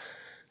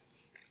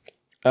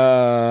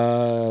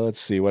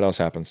 Let's see what else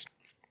happens.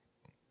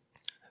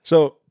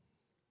 So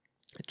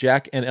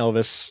Jack and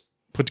Elvis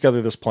put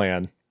together this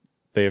plan.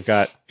 They've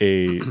got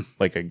a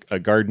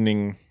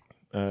gardening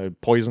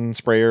poison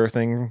sprayer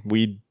thing,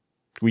 weed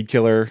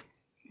killer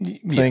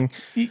thing.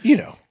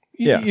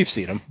 Yeah. You've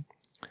seen them.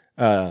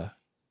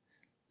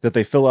 That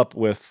they fill up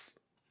with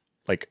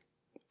like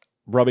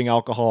rubbing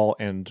alcohol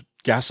and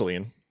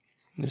gasoline.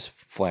 Just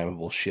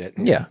flammable shit.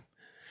 Yeah.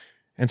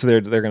 And so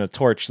they're going to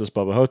torch this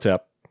Bubba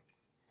Ho-Tep.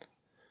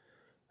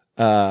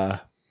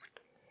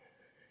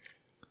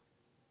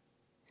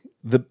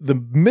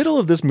 The middle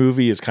of this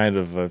movie is kind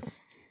of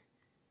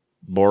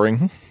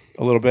boring.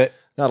 A little bit.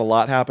 Not a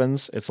lot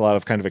happens. It's a lot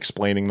of kind of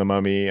explaining the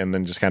mummy and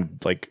then just kind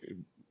of like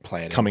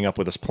coming up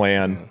with this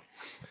plan. Yeah.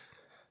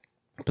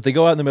 But they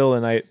go out in the middle of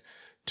the night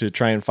to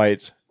try and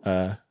fight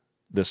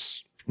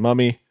this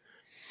mummy.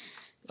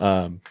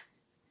 On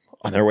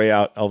their way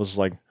out, Elvis is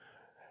like,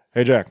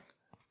 "Hey Jack,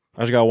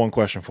 I just got one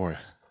question for you.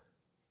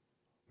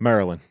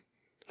 Marilyn,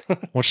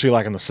 what's she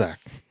like in the sack?"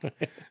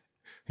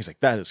 He's like,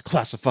 "That is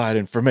classified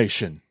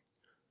information.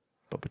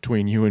 But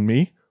between you and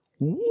me,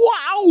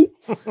 wow!"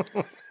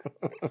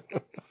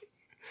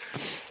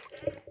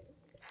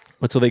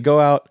 But so they go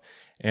out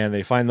and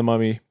they find the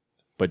mummy,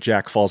 but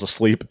Jack falls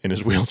asleep in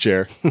his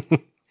wheelchair.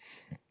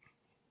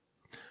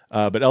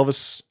 But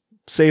Elvis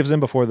saves him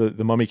before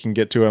the mummy can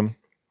get to him.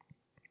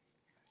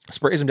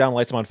 Sprays him down,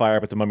 lights him on fire,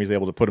 but the mummy's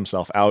able to put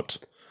himself out.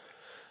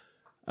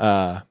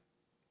 And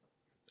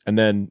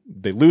then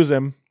they lose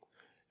him.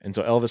 And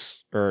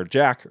so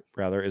Jack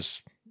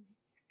is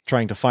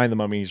trying to find the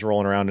mummy. He's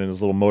rolling around in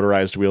his little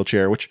motorized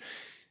wheelchair, which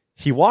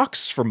he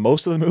walks for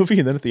most of the movie.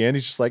 And then at the end,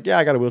 he's just like, "Yeah,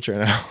 I got a wheelchair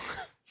now."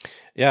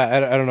 Yeah, I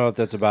don't know what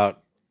that's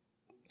about.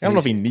 I don't know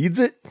if he needs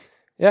it.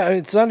 Yeah,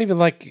 it's not even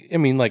like,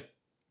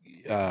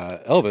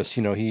 Elvis,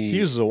 he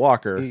uses a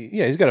walker.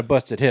 He's got a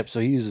busted hip, so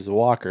he uses a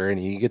walker and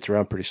he gets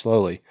around pretty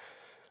slowly.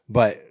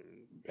 But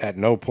at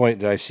no point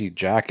did I see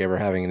Jack ever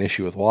having an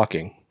issue with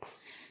walking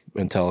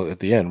until at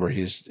the end where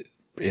he's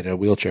in a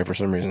wheelchair for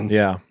some reason.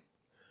 Yeah.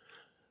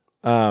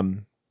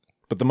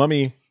 But the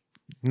mummy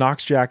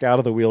knocks Jack out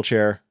of the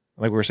wheelchair.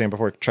 Like we were saying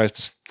before, tries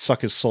to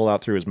suck his soul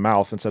out through his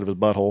mouth instead of his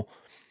butthole.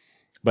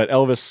 But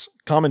Elvis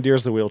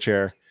commandeers the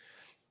wheelchair,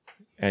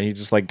 and he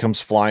just like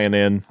comes flying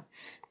in,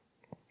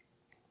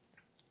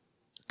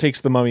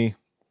 takes the mummy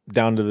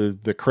down to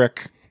the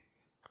creek,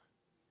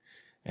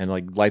 and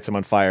like lights him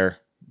on fire,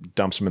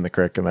 dumps him in the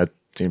creek, and that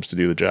seems to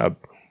do the job.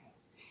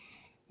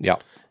 Yeah.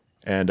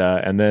 And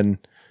then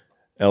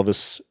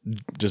Elvis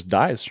just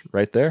dies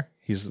right there.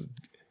 I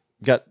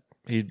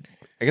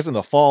guess in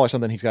the fall or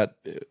something, he's got,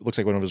 it looks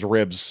like one of his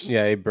ribs.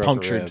 Yeah, he broke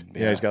punctured. a rib.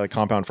 Yeah, he's got like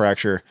compound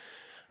fracture.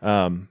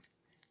 And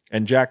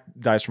Jack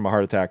dies from a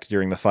heart attack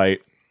during the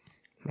fight.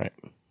 Right.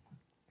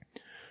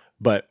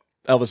 But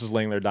Elvis is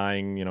laying there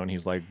dying, and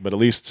he's like, but at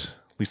least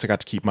I got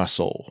to keep my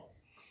soul.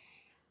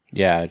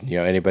 Yeah,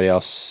 anybody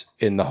else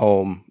in the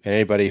home, and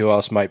anybody who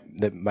else might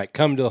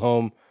come to the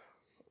home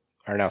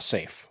are now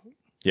safe.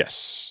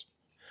 Yes.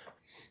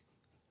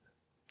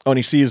 Oh, and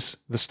he sees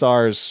the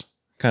stars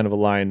kind of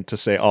aligned to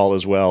say all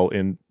is well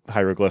in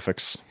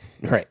hieroglyphics.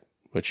 Right,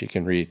 which he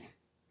can read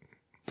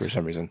for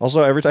some reason.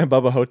 Also, every time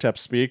Bubba Ho-Tep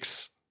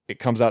speaks, it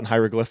comes out in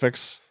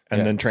hieroglyphics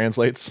and then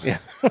translates. Yeah.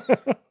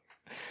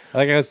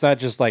 Like it's not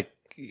just like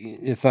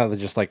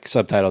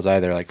subtitles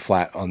either, like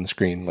flat on the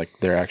screen. Like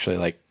they're actually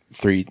like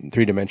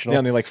three-dimensional. Yeah,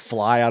 and they like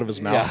fly out of his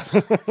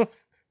mouth.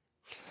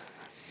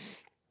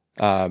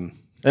 Yeah.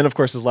 And of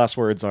course his last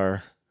words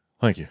are,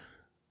 "Thank you.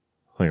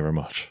 Thank you very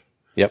much."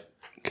 Yep.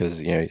 Because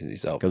he's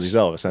Elvis. Because he's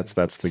Elvis.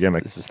 That's the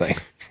gimmick. This is the thing.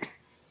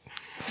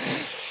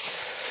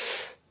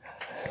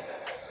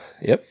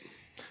 Yep.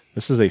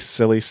 This is a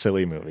silly,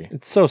 silly movie.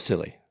 It's so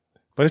silly.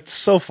 But it's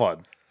so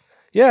fun.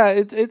 Yeah,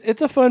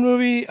 it's a fun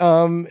movie.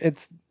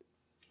 It's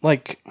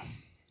like,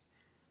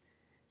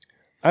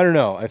 I don't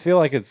know. I feel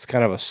like it's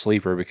kind of a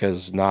sleeper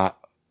because not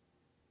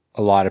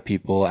a lot of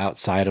people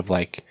outside of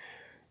like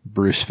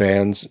Bruce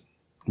fans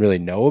really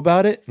know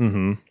about it.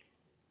 Mm-hmm.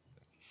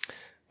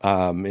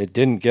 It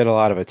didn't get a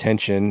lot of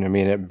attention. I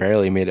mean, it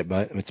barely made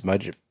its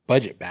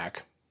budget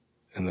back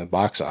in the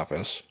box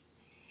office.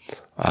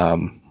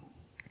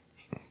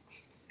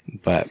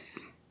 But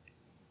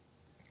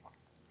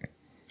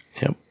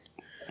yep.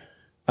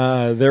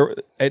 There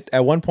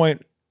at one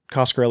point,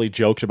 Coscarelli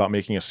joked about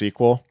making a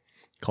sequel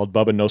called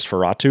Bubba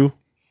Nosferatu.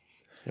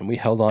 And we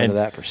held on to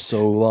that for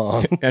so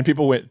long. And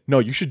people went, "No,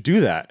 you should do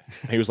that."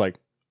 And he was like,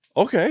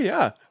 "Okay,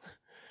 yeah."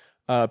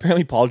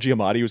 Apparently Paul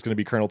Giamatti was going to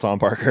be Colonel Tom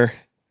Parker.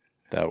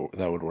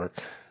 That would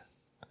work.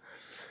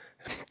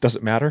 Does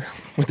it matter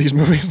with these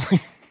movies?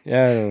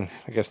 Yeah,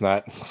 I guess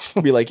not.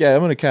 Be like, "Yeah, I'm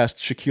going to cast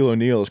Shaquille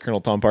O'Neal as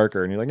Colonel Tom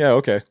Parker." And you're like, "Yeah,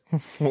 okay.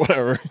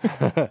 Whatever."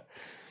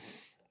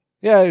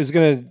 Yeah, it was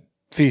going to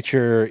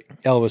feature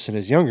Elvis in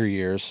his younger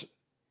years,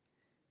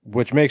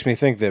 which makes me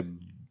think that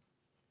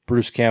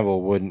Bruce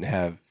Campbell wouldn't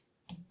have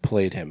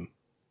played him.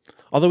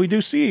 Although we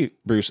do see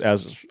Bruce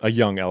as a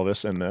young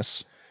Elvis in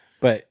this.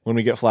 But when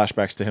we get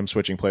flashbacks to him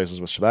switching places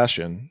with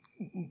Sebastian.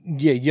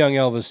 Yeah, young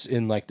Elvis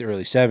in like the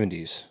early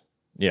 70s.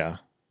 Yeah.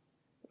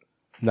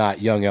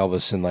 Not young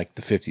Elvis in like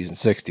the 50s and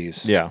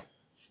 60s. Yeah.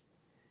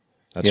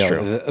 That's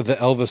true. The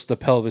Elvis, the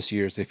pelvis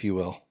years, if you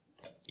will.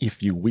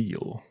 If you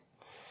will.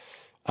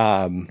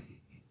 Yep.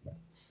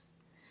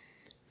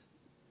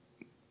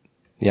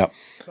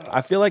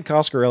 I feel like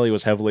Coscarelli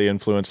was heavily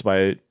influenced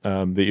by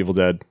The Evil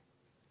Dead.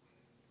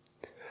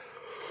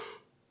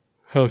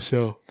 How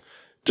so?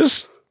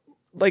 Just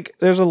like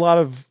there's a lot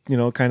of,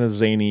 kind of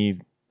zany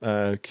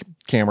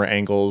camera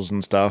angles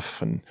and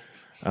stuff, and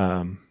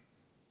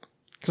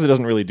because it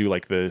doesn't really do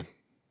like the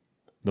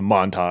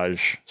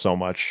montage so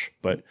much,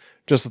 but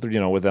just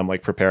with them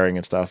like preparing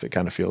and stuff, it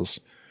kind of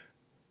feels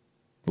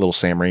a little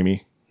Sam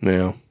Raimi.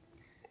 Yeah.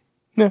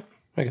 Yeah,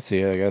 I can see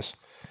it, I guess.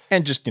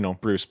 And just,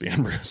 Bruce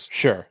being Bruce.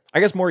 Sure.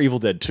 I guess more Evil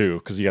Dead 2,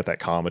 because you got that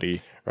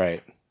comedy.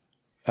 Right.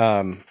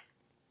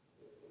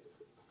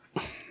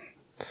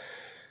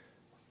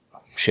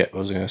 Shit,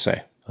 what was I going to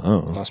say? Oh.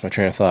 Lost my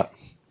train of thought.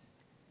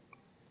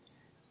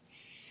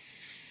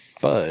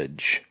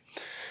 Fudge.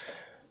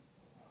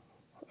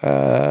 I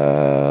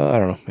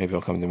don't know. Maybe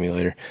it'll come to me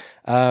later.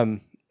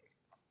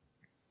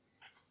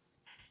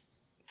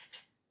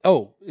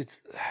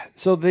 It's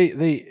so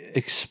they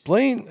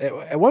explain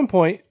at one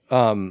point.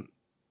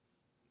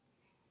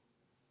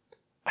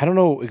 I don't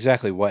know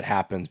exactly what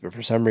happens, but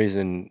for some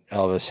reason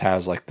Elvis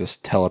has like this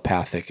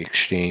telepathic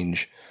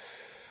exchange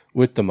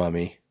with the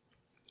mummy,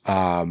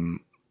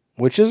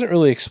 which isn't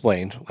really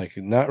explained. Like,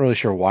 not really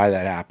sure why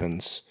that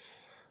happens.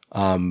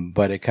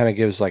 But it kind of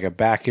gives like a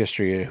back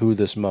history of who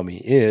this mummy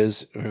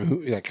is,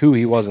 who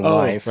he was in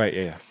life. Right,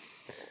 yeah.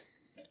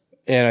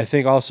 And I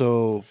think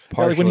also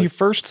partially, when he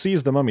first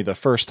sees the mummy the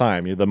first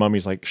time, the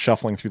mummy's like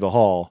shuffling through the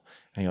hall,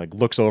 and he like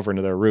looks over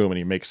into their room and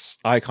he makes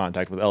eye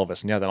contact with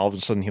Elvis. And then all of a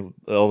sudden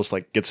Elvis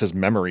like gets his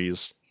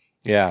memories.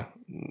 Yeah.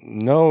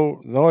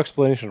 No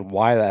explanation of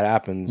why that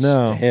happens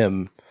to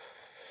him.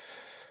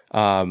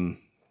 I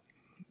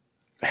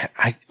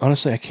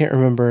honestly can't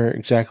remember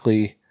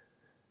exactly,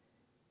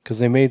 because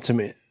they made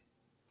some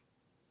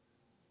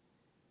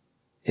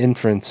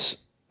inference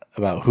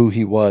about who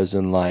he was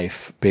in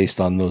life based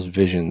on those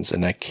visions,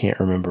 and I can't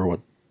remember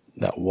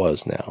that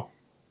was now.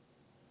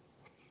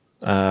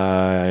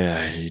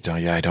 I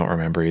don't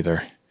remember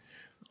either.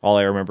 All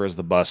I remember is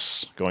the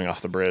bus going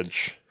off the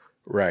bridge.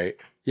 Right.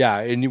 Yeah,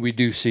 and we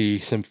do see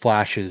some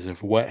flashes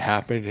of what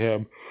happened to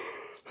him.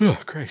 Oh,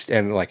 Christ.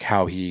 And like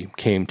how he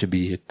came to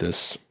be at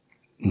this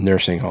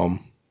nursing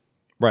home.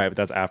 Right, but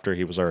that's after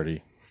he was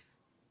already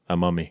a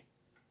mummy.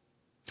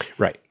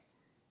 Right.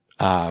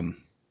 But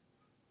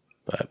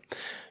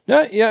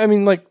no, yeah, I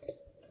mean, like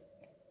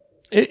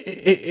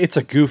it's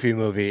a goofy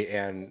movie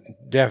and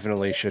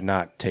definitely should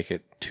not take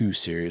it too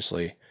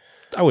seriously.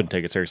 I wouldn't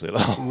take it seriously at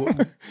all.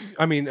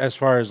 I mean, as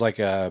far as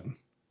a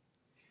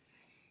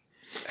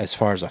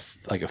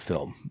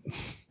film.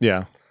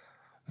 Yeah.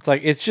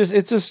 It's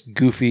just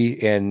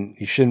goofy, and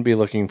you shouldn't be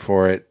looking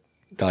for it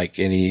like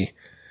any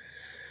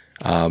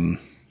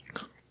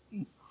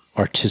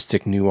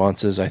artistic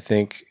nuances, I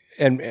think.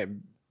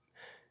 And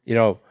you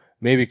know,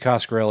 maybe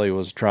Coscarelli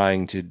was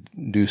trying to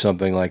do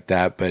something like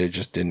that, but it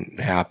just didn't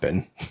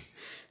happen.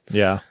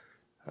 Yeah.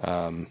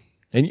 And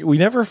we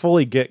never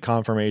fully get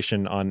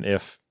confirmation on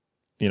if,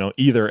 you know,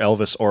 either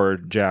Elvis or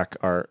Jack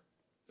are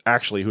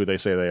actually who they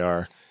say they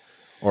are,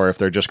 or if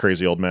they're just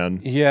crazy old men.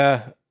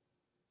 Yeah.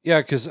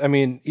 Yeah, because, I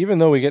mean, even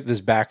though we get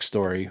this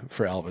backstory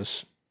for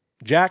Elvis,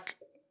 Jack,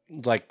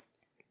 like,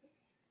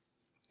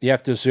 you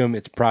have to assume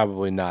it's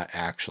probably not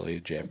actually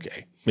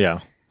JFK. Yeah.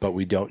 But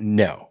we don't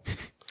know.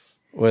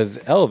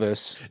 With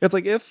Elvis... It's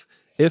like, if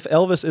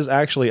Elvis is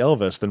actually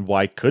Elvis, then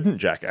why couldn't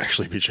Jack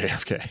actually be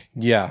JFK?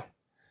 Yeah.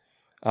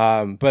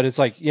 But it's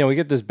like, you know, we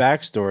get this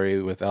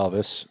backstory with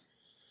Elvis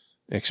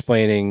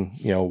explaining,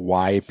 you know,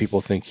 why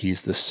people think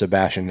he's the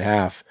Sebastian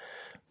half.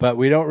 But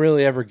we don't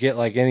really ever get,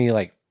 like, any,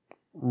 like,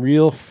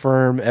 real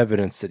firm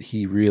evidence that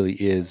he really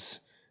is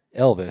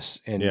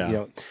Elvis. And, you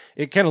know,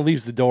 it kind of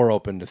leaves the door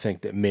open to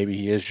think that maybe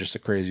he is just a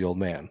crazy old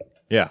man.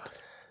 Yeah.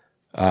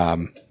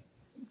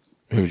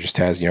 Who just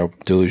has, you know,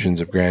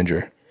 delusions of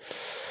grandeur.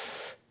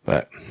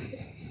 But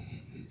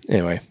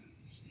anyway.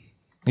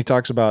 He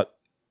talks about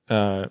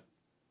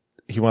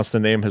he wants to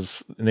name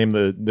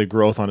the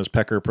growth on his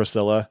pecker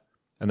Priscilla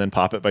and then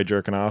pop it by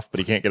jerking off, but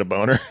he can't get a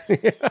boner.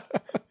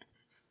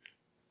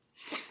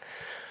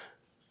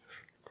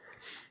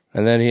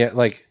 And then he had,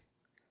 like,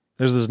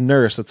 there's this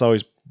nurse that's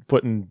always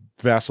putting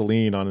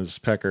Vaseline on his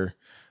pecker,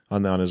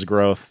 on his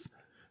growth,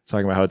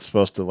 talking about how it's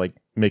supposed to, like,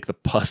 make the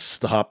pus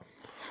stop.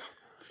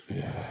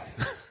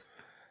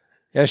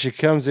 Yeah, she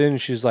comes in,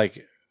 she's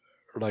like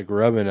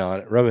rubbing it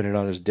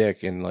on his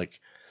dick, and like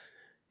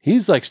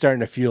he's like starting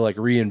to feel like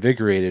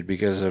reinvigorated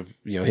because of,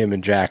 you know, him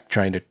and Jack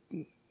trying to,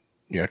 you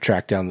know,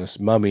 track down this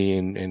mummy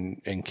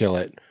and kill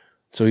it.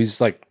 So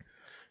he's like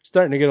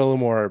starting to get a little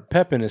more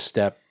pep in his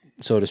step,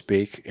 so to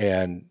speak.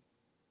 And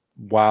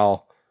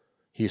while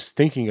he's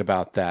thinking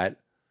about that,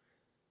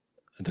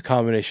 the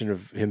combination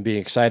of him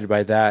being excited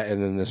by that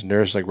and then this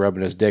nurse like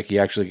rubbing his dick, he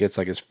actually gets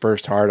like his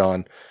first hard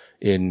on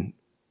in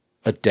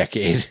a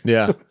decade.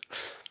 Yeah.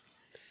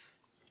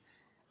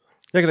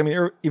 Yeah, because I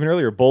mean, even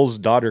earlier, Bull's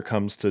daughter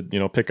comes to, you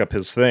know, pick up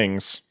his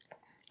things,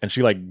 and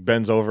she like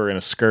bends over in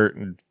a skirt,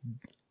 and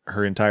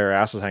her entire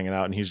ass is hanging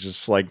out, and he's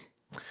just like,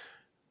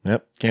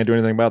 "Yep, can't do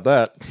anything about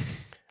that."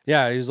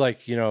 Yeah, he's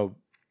like, you know,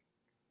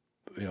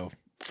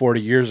 40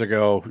 years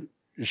ago,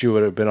 she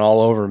would have been all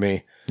over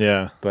me.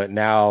 Yeah, but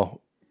now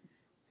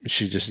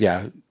she just,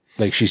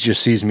 like she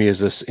just sees me as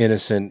this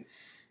innocent.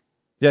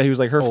 Yeah, he was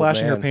like, her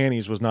flashing man. her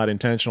panties was not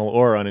intentional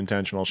or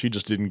unintentional. She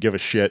just didn't give a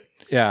shit.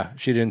 Yeah,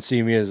 she didn't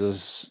see me as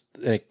this.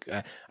 I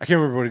can't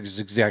remember what his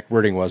exact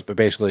wording was, but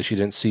basically she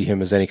didn't see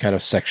him as any kind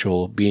of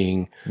sexual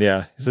being.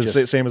 Yeah, it's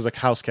the same as a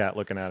house cat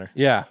looking at her.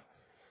 Yeah.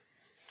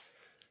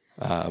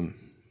 Yeah,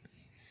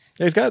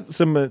 he's got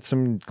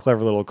some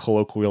clever little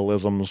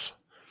colloquialisms.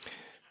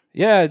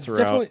 Yeah, it's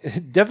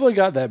definitely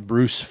got that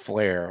Bruce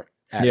flair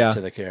added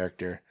to the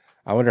character.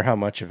 I wonder how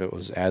much of it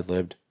was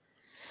ad-libbed.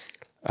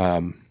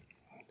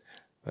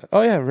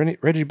 Oh yeah,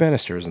 Reggie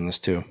Bannister was in this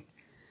too.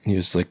 He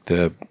was like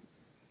the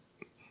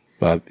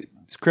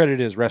his credit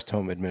is rest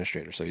home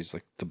administrator, so he's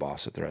like the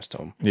boss at the rest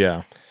home.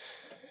 Yeah,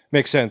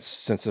 makes sense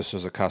since this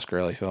was a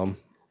Coscarelli film.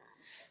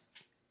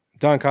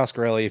 Don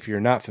Coscarelli, if you're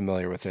not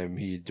familiar with him,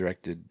 he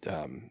directed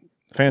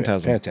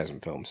Phantasm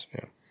films.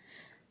 Yeah.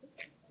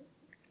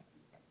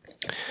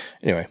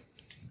 Anyway,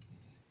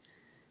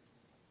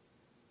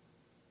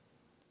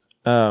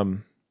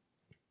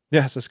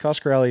 yeah, so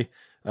Coscarelli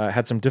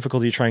had some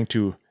difficulty trying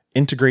to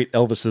integrate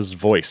Elvis's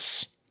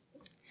voice.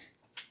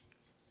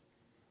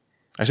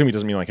 I assume he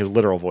doesn't mean like his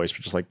literal voice,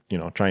 but just like, you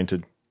know, trying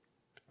to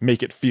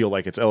make it feel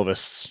like it's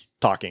Elvis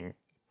talking,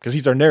 because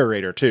he's our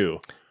narrator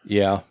too.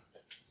 Yeah.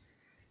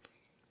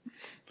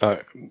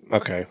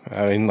 Okay.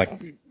 I mean,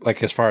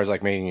 like as far as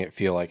like making it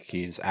feel like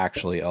he's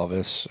actually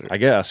Elvis, I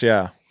guess.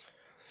 Yeah.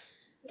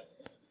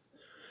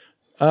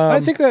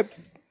 I think that,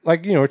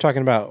 like, you know, we're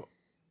talking about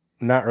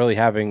not really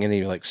having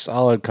any like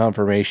solid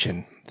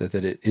confirmation that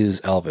it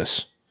is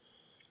Elvis.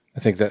 I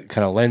think that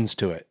kind of lends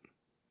to it.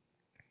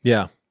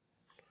 Yeah.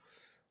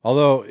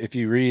 Although, if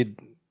you read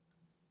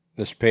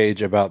this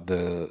page about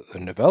the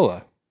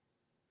novella,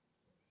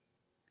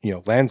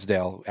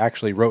 Lansdale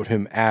actually wrote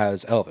him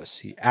as Elvis.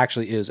 He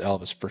actually is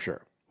Elvis for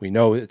sure. We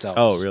know it's Elvis.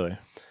 Oh, really?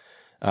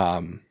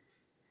 And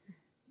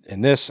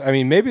this, I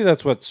mean, maybe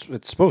that's what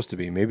it's supposed to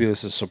be. Maybe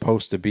this is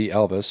supposed to be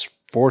Elvis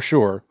for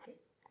sure.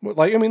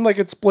 Like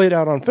it's played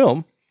out on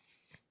film,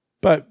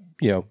 but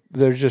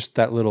there's just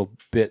that little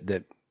bit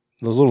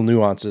those little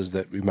nuances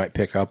that we might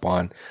pick up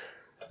on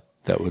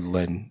that would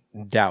lend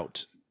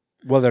doubt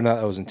whether or not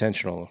that was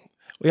intentional.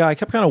 Yeah, I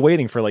kept kind of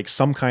waiting for like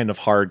some kind of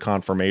hard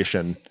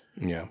confirmation.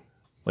 Yeah.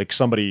 Like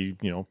somebody,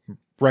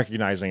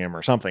 recognizing him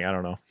or something. I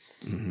don't know.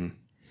 Mm-hmm.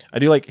 I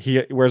do like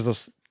he wears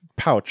this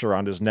pouch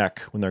around his neck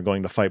when they're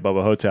going to fight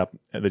Bubba Ho-Tep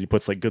that he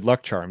puts like good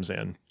luck charms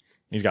in.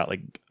 He's got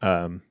like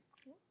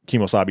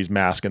Kemosabe's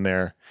mask in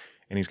there,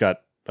 and he's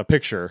got a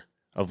picture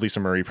of Lisa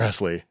Marie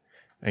Presley,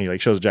 and he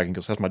like shows Jack and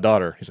goes, "That's my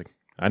daughter." He's like,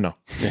 "I know."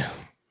 Yeah.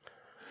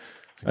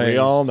 We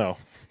all know.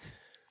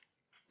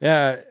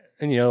 Yeah,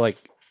 and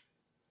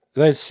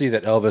I see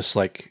that Elvis,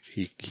 like,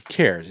 he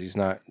cares. He's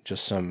not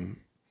just some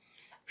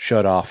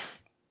shut off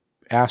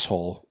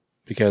asshole,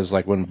 because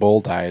like when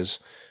Bull dies,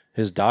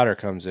 his daughter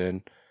comes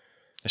in.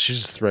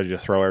 She's just ready to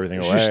throw everything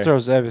away. She just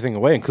throws everything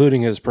away,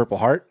 including his purple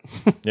heart.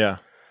 Yeah.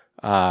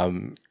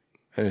 And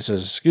it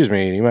says, "Excuse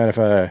me, do you mind if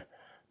I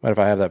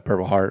have that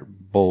purple heart?"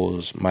 Bull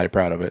is mighty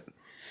proud of it.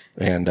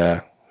 And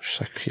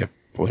she's like, "Yep,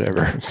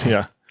 whatever."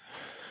 Yeah.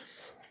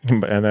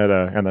 And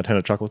that tin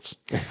of chocolates.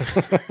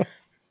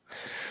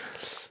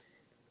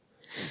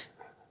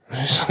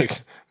 She's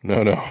like,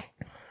 no,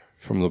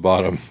 from the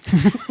bottom.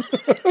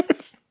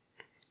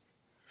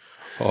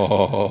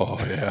 Oh,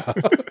 yeah.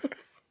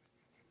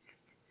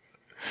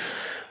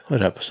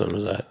 What episode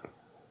was that?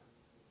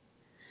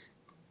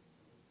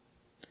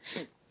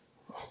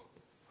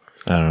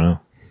 I don't know.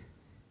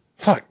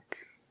 Fuck.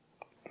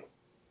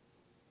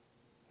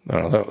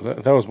 No,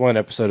 that was one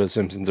episode of The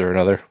Simpsons or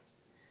another.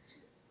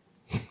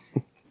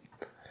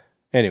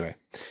 Anyway.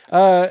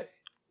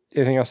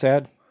 Anything else to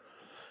add?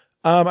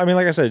 I mean,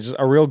 like I said, just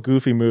a real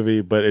goofy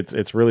movie, but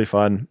it's really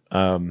fun.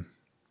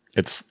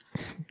 It's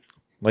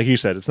like you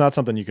said, it's not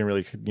something you can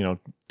really,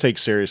 take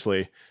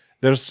seriously.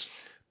 There's,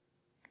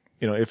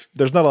 if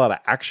there's not a lot of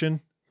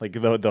action, like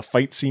the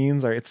fight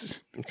scenes it's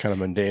kind of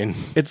mundane.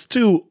 It's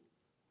two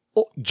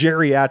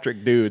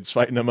geriatric dudes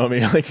fighting a mummy.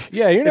 Like,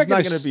 yeah, it's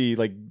not going to be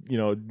like,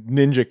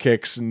 ninja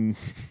kicks and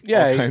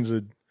all kinds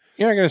of.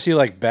 You're not going to see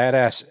like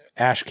badass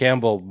Ash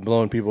Campbell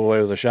blowing people away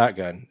with a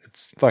shotgun.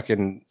 It's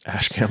fucking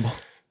Ash Campbell.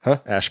 Huh?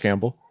 Ash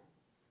Campbell.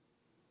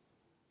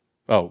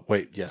 Oh,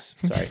 wait, yes.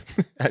 Sorry.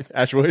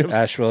 Ash Williams.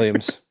 Ash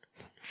Williams.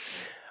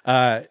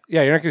 Yeah,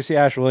 you're not going to see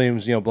Ash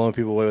Williams, blowing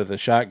people away with a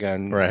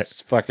shotgun. Right.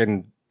 It's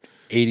fucking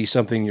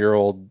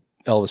 80-something-year-old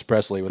Elvis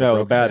Presley with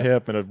a bad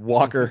hip and a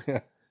walker. Yeah.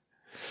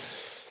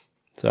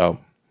 So,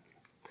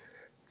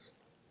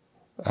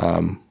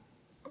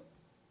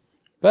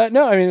 but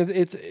no, I mean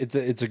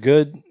it's a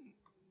good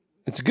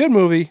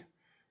movie.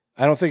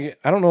 I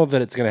don't know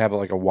that it's going to have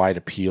like a wide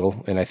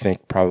appeal, and I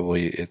think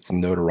probably its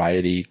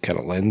notoriety kind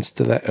of lends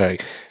to that,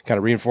 kind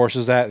of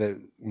reinforces that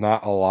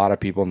not a lot of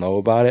people know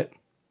about it.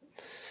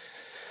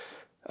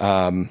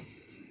 But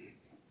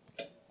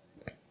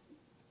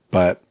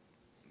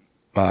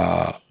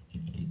no,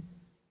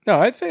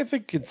 I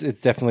think it's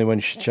definitely one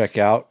you should check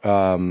out.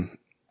 I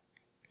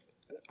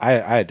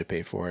had to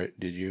pay for it.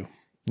 Did you?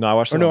 No, I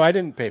watched it. No, I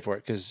didn't pay for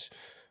it because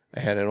I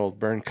had an old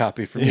burned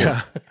copy from you.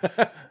 Yeah.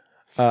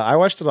 I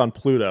watched it on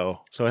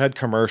Pluto, so it had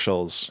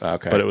commercials,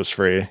 but it was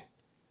free.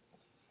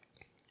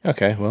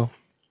 Okay, well,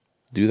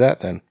 do that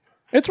then.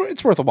 It's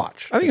worth a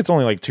watch. I think it's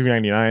only like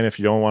 $2.99 if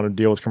you don't want to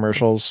deal with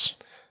commercials.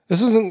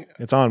 This isn't.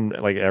 It's on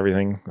like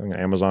everything, like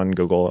Amazon,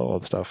 Google, all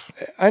the stuff.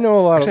 I know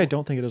a lot. Actually, I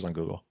don't think it is on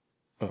Google.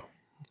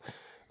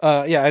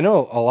 Oh, yeah, I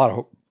know a lot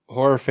of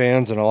horror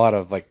fans and a lot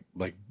of like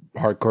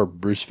hardcore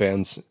Bruce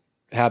fans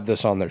have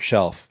this on their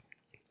shelf.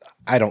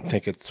 I don't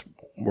think it's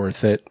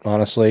worth it,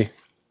 honestly.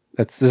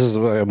 This is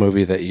a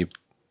movie that you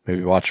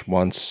maybe watch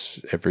once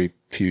every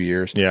few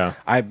years. Yeah.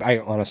 I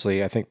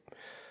honestly, I think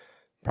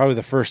probably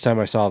the first time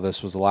I saw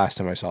this was the last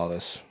time I saw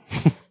this.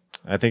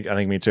 I think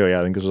me too. Yeah,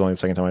 I think this was only the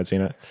second time I'd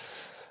seen it.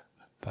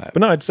 But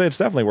no, I'd say it's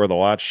definitely worth a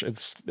watch.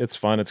 It's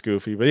fun, it's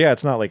goofy, but yeah,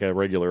 it's not like a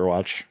regular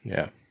watch.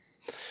 Yeah.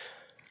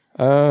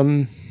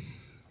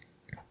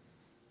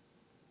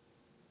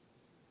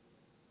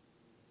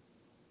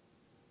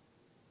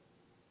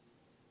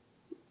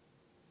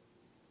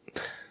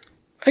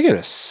 I get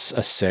a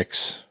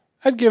 6.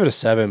 I'd give it a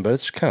 7, but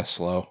it's kind of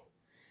slow.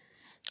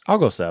 I'll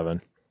go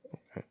 7.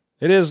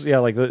 It is, yeah,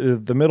 like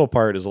the middle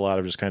part is a lot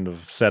of just kind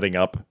of setting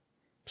up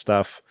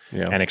stuff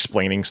and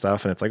explaining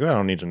stuff, and it's like, I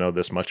don't need to know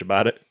this much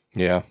about it.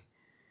 Yeah.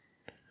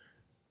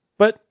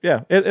 But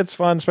yeah, it's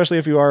fun, especially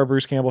if you are a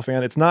Bruce Campbell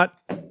fan. It's not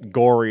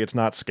gory, it's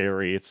not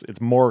scary.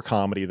 It's more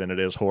comedy than it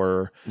is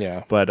horror.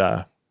 Yeah.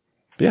 But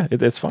yeah,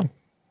 it's fun.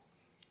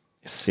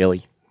 It's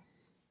silly.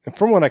 And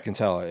from what I can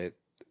tell,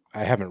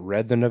 I haven't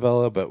read the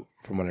novella, but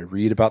from what I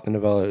read about the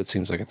novella, it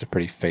seems like it's a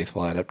pretty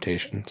faithful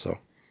adaptation. So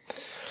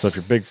if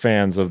you're big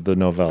fans of the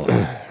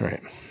novella. Right.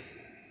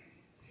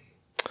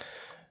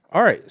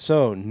 All right.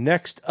 So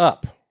next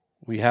up,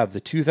 we have the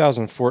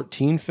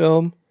 2014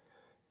 film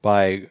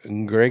by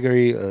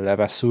Gregory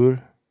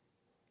Levasseur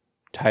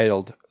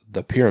titled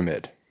The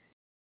Pyramid.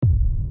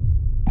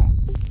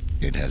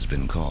 It has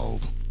been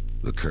called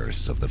the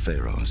Curse of the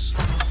Pharaohs.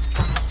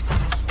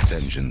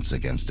 Vengeance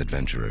against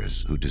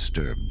adventurers who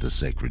disturbed the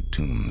sacred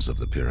tombs of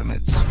the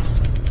pyramids.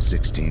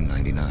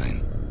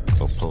 1699.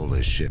 A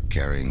Polish ship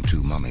carrying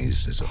 2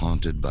 mummies is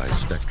haunted by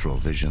spectral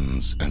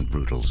visions and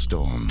brutal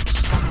storms.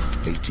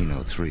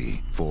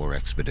 1803. 4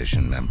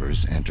 expedition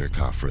members enter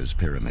Khafra's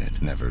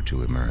pyramid, never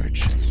to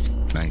emerge.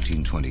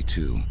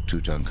 1922.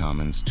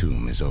 Tutankhamun's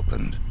tomb is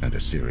opened, and a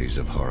series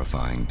of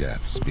horrifying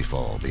deaths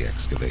befall the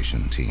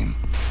excavation team.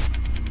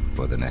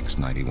 For the next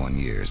 91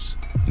 years,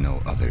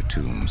 no other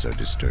tombs are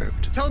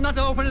disturbed. Tell them not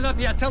to open it up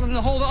yet. Tell them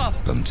to hold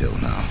off. Until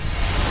now.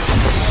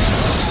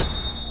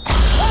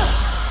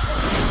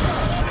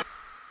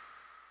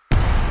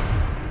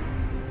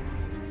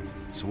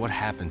 So what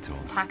happened to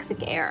him?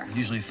 Toxic air.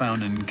 Usually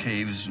found in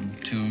caves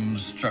and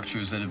tombs,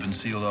 structures that have been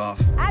sealed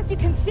off. As you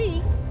can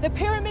see, the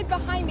pyramid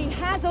behind me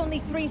has only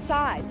 3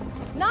 sides,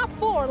 not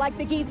 4 like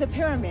the Giza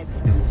pyramids.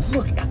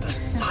 Look at the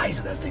size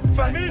of that thing.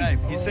 Hey,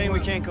 he's saying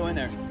we can't go in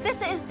there. This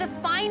is the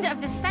find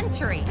of the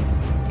century.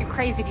 You're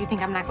crazy if you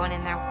think I'm not going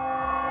in there.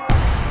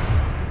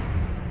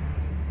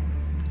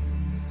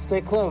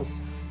 Stay close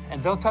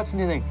and don't touch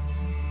anything.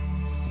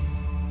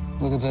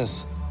 Look at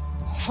this.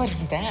 What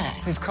is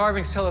that? These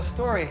carvings tell a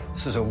story.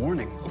 This is a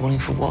warning. Warning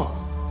for what?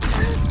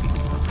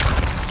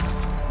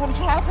 What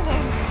is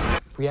happening?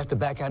 We have to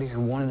back out of here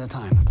one at a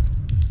time.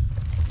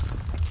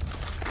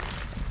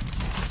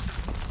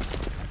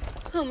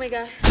 Oh my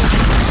God.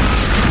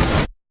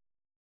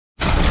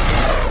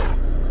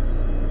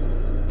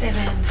 Dead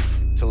end.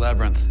 It's a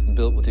labyrinth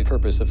built with the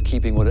purpose of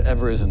keeping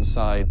whatever is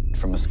inside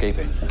from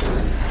escaping.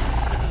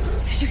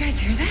 Did you guys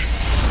hear that?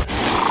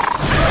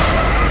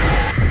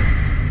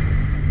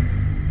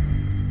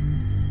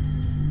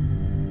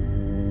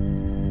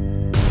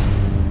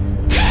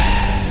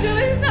 No,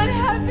 it's not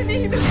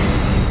happening.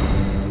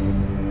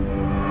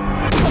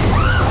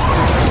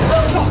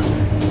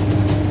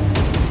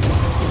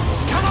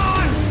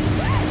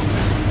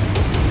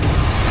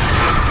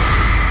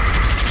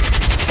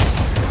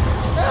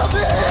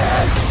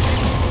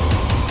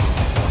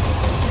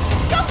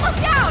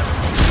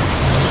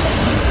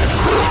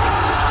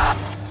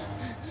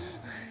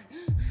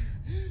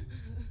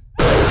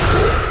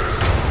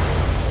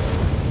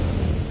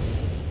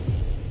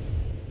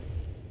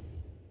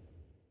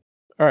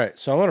 All right,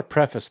 so I want to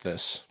preface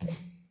this by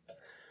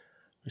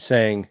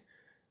saying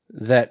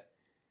that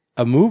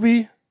a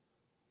movie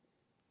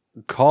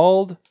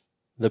called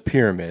The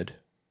Pyramid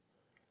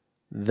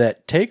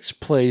that takes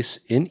place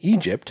in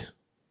Egypt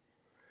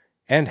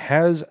and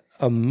has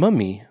a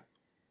mummy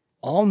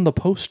on the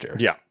poster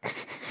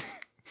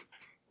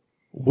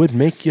would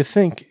make you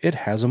think it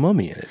has a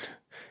mummy in it.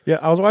 Yeah,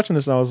 I was watching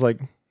this and I was like,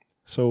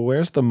 so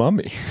where's the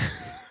mummy?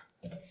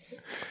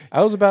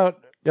 I was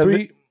about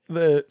three...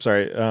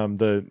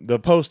 The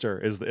poster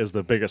is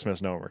the biggest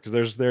misnomer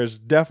because there's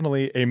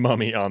definitely a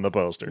mummy on the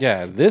poster.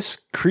 Yeah, this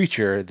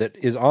creature that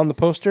is on the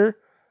poster,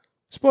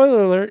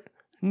 spoiler alert,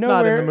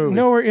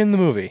 nowhere in the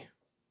movie.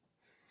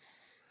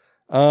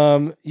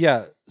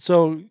 Yeah,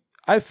 so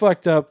I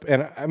fucked up,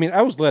 and I mean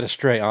I was led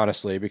astray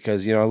honestly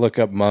because I look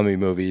up mummy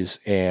movies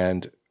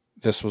and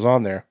this was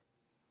on there,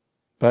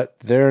 but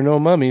there are no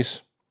mummies.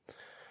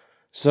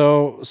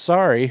 So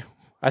sorry,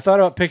 I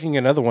thought about picking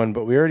another one,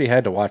 but we already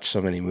had to watch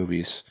so many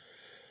movies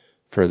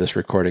for this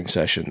recording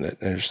session that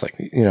I'm just like,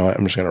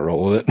 I'm just going to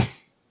roll with it.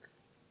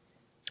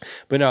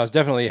 But no, it's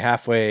definitely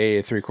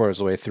halfway, 3/4 of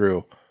the way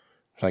through.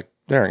 It's like,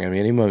 there aren't going to be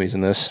any mummies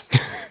in this.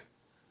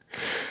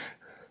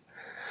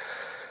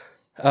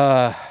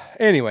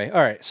 Anyway,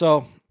 all right.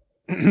 So,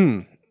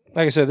 like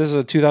I said, this is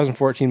a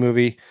 2014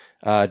 movie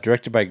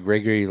directed by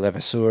Gregory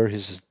Levasseur.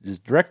 His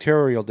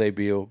directorial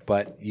debut,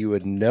 but you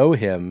would know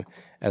him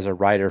as a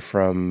writer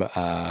from,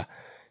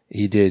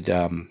 he did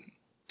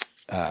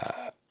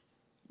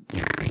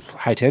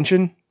High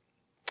Tension.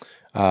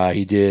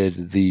 He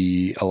did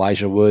the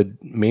Elijah Wood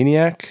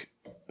Maniac.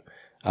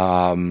 He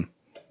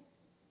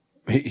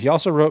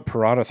also wrote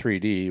Piranha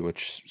 3D,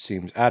 which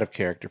seems out of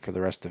character for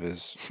the rest of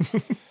his.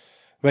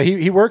 But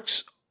he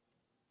works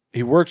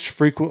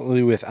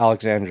frequently with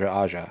Alexandra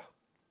Aja.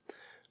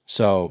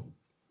 So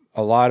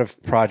a lot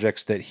of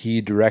projects that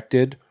he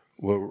directed,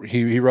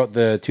 he wrote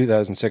the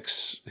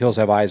 2006 Hills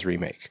Have Eyes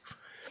remake.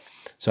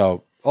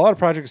 So a lot of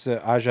projects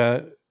that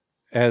Aja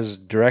has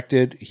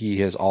directed,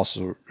 he has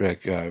also,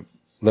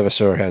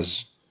 Levasseur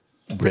has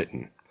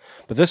written.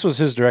 But this was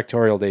his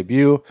directorial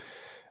debut,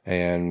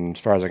 and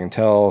as far as I can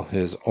tell,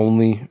 his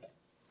only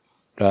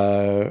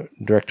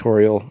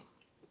directorial.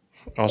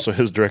 Also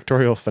his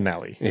directorial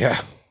finale.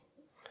 Yeah.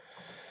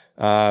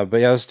 But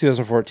yeah, this is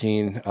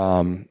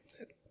 2014,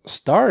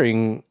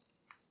 starring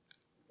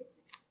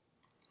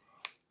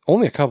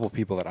only a couple of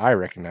people that I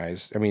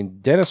recognize. I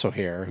mean, Dennis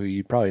O'Hare, who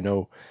you probably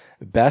know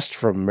best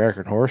from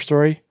American Horror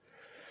Story.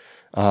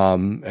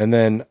 And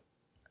then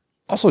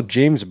also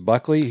James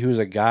Buckley, who's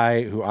a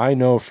guy who I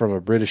know from a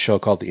British show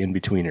called The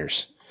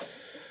In-Betweeners.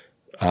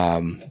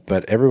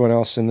 But everyone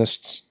else in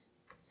this,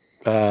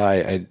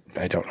 I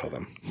don't know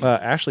them.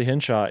 Ashley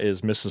Henshaw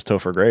is Mrs.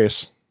 Topher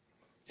Grace.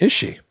 Is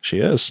she? She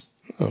is.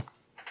 Oh.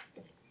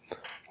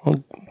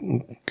 Well,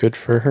 good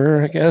for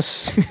her, I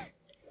guess.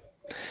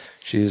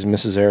 She's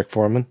Mrs. Eric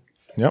Foreman.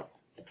 Yep.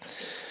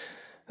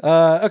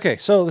 Okay,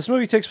 so this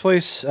movie takes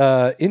place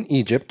in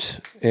Egypt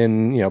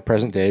in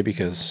present day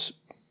because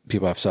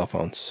people have cell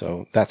phones,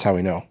 so that's how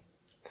we know.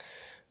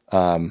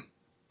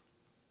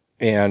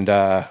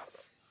 And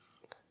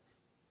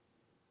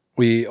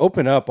we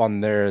open up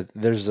on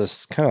there's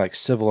this kind of like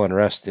civil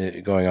unrest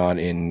going on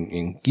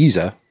in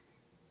Giza,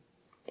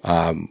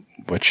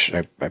 which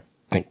I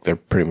think there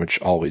pretty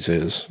much always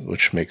is,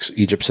 which makes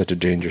Egypt such a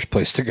dangerous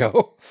place to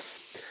go.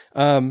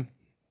 And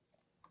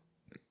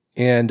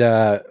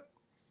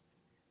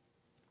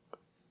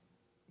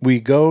we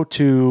go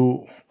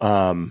to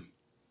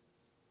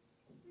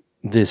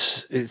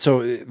this.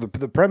 So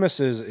the premise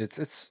is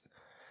it's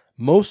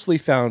mostly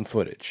found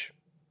footage,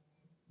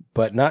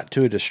 but not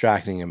to a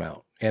distracting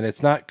amount. And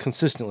it's not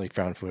consistently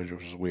found footage,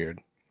 which is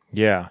weird.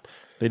 Yeah.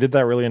 They did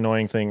that really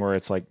annoying thing where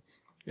it's like,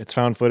 it's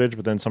found footage,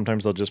 but then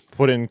sometimes they'll just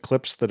put in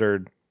clips that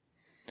are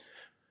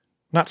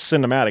not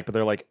cinematic, but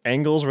they're like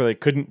angles where they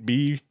couldn't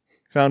be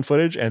found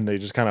footage, and they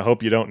just kind of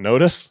hope you don't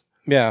notice.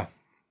 Yeah.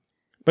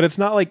 But it's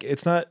not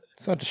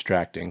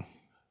distracting.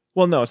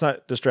 Well, no, it's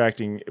not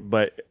distracting,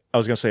 but I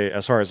was going to say,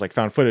 as far as like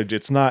found footage,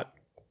 it's not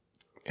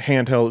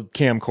handheld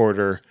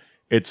camcorder.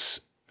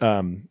 It's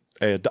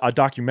a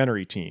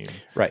documentary team.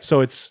 Right. So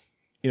it's,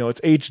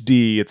 it's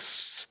HD. It's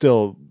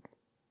still,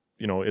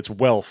 it's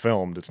well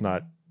filmed. It's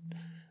not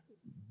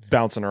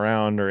bouncing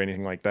around or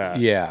anything like that.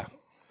 Yeah.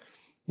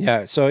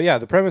 Yeah. So,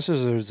 the premise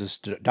is there's this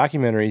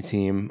documentary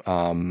team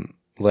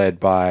led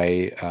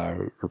by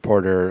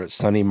reporter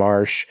Sunny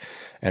Marsh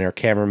and her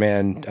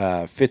cameraman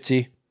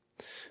Fitzy.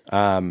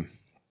 They're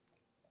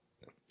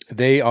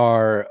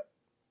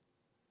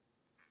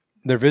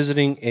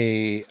visiting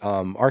a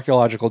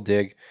archaeological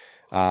dig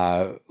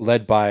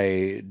led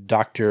by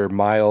Dr.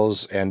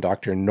 Miles and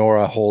Dr.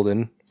 Nora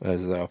Holden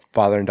as a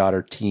father and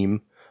daughter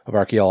team of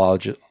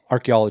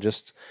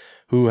archaeologists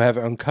who have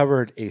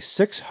uncovered a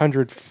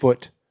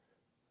 600-foot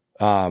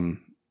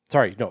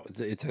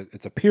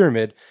it's a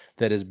pyramid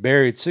that is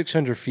buried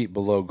 600 feet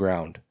below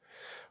ground,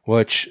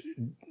 which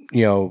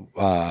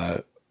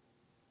as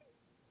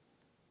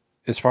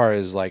far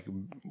as like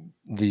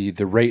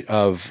the rate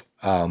of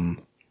I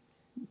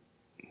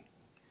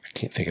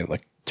can't think of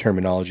like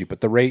terminology,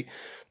 but the rate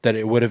that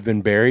it would have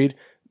been buried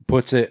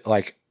puts it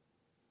like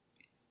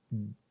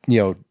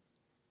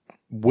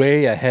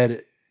way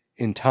ahead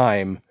in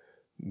time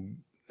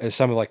as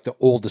some of like the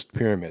oldest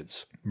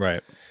pyramids.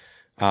 Right.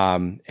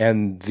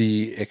 And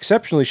the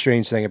exceptionally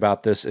strange thing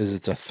about this is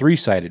it's a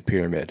 3-sided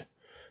pyramid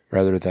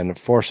rather than a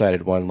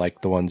 4-sided one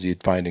like the ones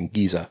you'd find in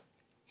Giza.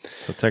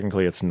 So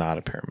technically it's not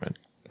a pyramid.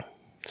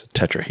 It's a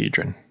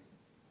tetrahedron.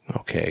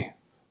 Okay,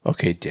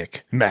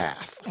 Dick.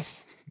 Math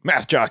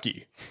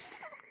jockey.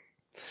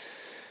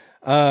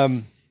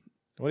 What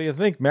do you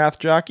think? Math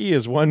jockey,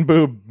 is one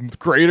boob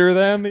greater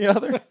than the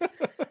other?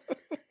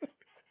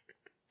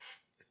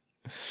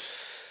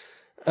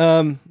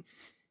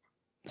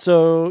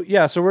 So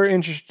we're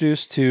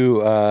introduced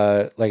to,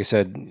 like I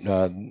said,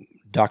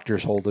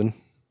 Doctors Holden.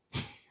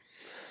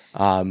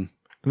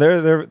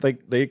 They're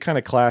like, they kind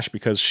of clash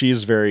because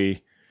she's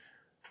very,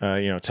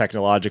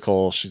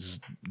 technological. She's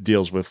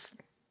deals with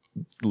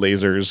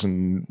lasers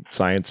and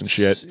science and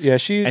shit. Yeah,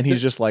 and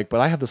he's just like, but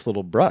I have this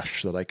little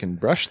brush that I can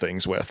brush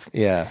things with.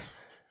 Yeah.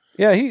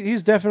 Yeah,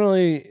 he's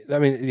definitely,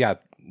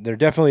 they're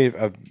definitely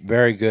a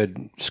very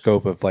good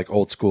scope of like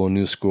old school and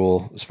new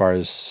school as far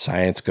as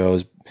science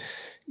goes.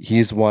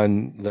 He's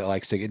one that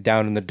likes to get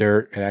down in the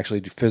dirt and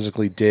actually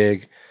physically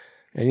dig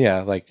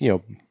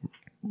and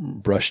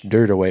brush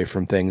dirt away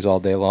from things all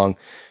day long.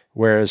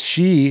 Whereas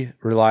she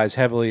relies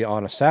heavily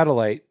on a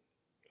satellite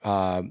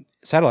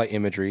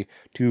imagery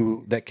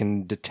that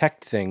can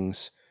detect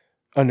things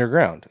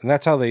underground. And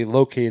that's how they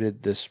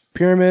located this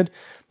pyramid.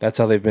 That's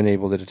how they've been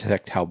able to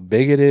detect how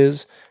big it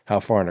is,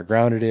 how far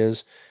underground it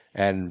is,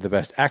 and the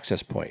best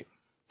access point.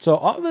 So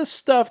all this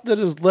stuff that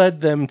has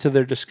led them to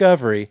their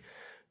discovery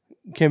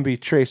can be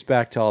traced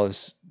back to all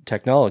this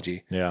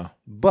technology. Yeah.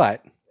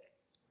 But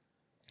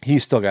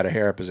he's still got a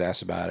hair up his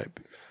ass about it.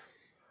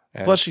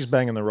 And plus she's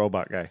banging the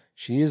robot guy.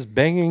 She is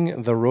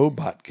banging the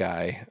robot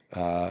guy,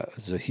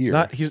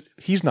 Zahir.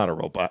 He's not a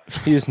robot.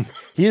 He is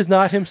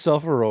not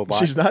himself a robot.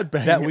 She's not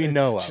banging that we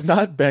know of. She's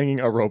not banging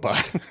a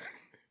robot.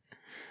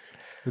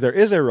 There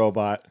is a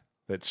robot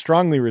that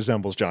strongly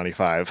resembles Johnny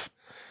Five.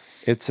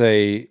 It's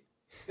a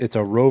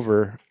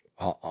rover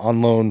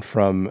on loan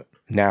from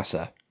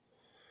NASA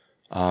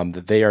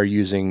that they are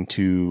using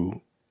to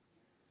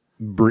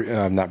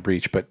not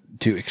breach, but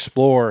to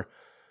explore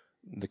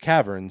the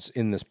caverns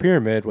in this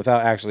pyramid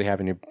without actually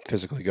having to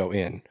physically go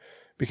in.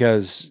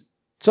 Because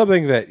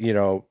something that,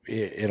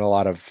 in a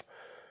lot of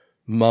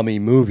mummy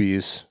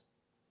movies,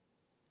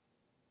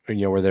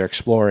 where they're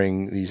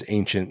exploring these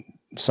ancient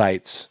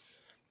sites,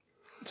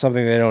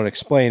 something they don't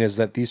explain is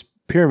that these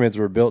pyramids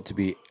were built to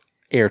be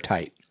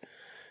airtight,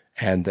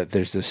 and that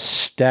there's this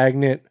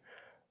stagnant,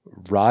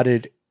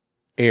 rotted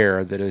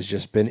air that has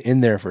just been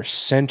in there for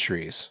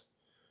centuries.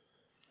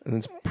 And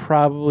it's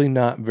probably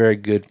not very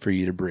good for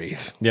you to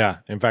breathe. Yeah.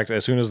 In fact,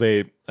 as soon as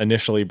they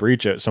initially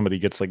breach it, somebody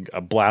gets like a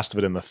blast of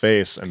it in the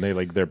face, and they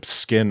like their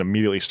skin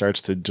immediately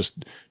starts to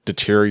just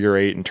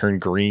deteriorate and turn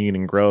green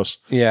and gross.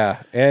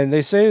 Yeah. And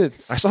they say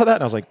that I saw that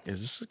and I was like,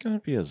 is this going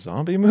to be a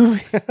zombie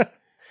movie?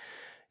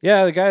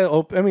 Yeah, the guy.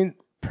 I mean,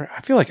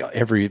 I feel like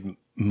every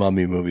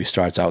mummy movie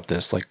starts out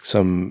this like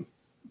some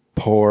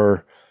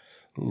poor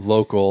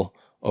local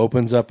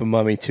opens up a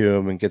mummy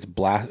tomb and gets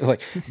blasted,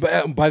 like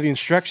by the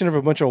instruction of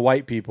a bunch of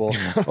white people,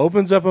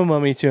 opens up a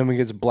mummy tomb and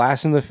gets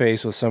blasted in the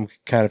face with some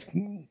kind of,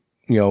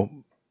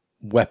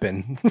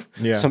 weapon,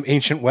 some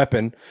ancient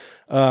weapon.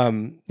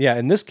 Yeah,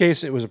 in this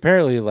case, it was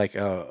apparently like,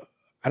 I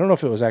don't know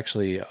if it was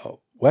actually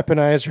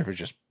weaponized or if it was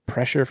just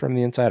pressure from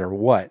the inside or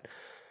what,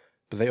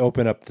 but they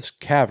open up this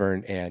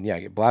cavern and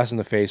get blasted in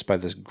the face by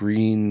this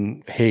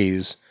green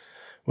haze,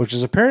 which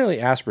is apparently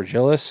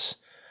aspergillus,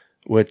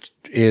 which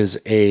is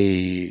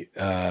a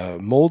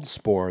mold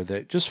spore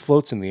that just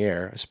floats in the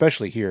air,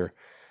 especially here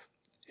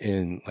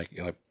in like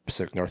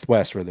Pacific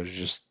Northwest, where there's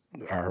just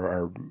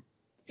our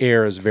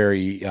air is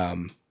very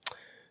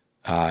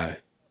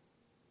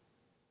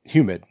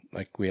humid.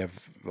 Like we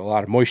have a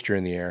lot of moisture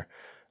in the air,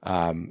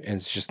 and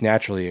it's just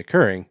naturally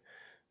occurring.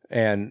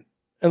 And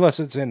unless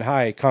it's in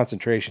high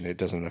concentration, it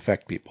doesn't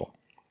affect people.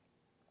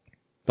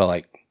 But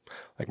like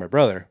my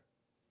brother,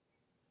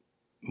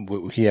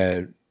 he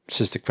had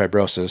cystic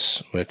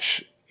fibrosis,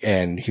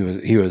 and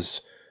he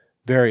was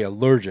very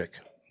allergic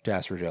to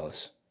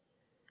aspergillus.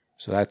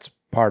 So that's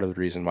part of the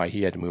reason why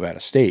he had to move out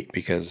of state,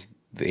 because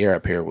the air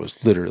up here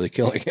was literally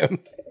killing him.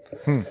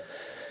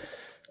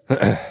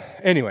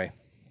 Anyway,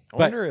 I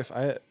wonder if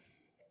I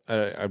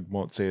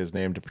won't say his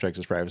name to protect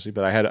his privacy,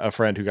 but I had a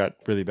friend who got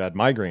really bad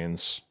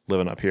migraines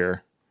living up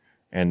here,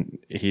 and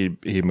he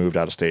moved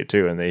out of state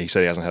too, and he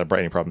said he hasn't had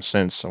any problems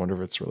since. I wonder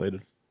if it's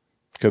related.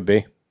 Could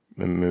be.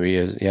 Maybe he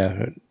is,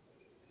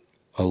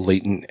 a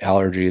latent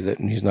allergy that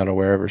he's not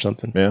aware of or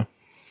something. Yeah.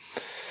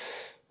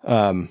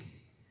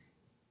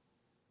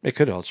 It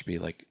could also be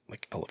like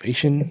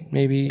elevation,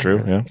 maybe.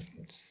 True. Yeah.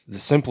 The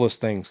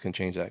simplest things can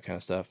change that kind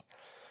of stuff.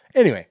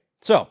 Anyway,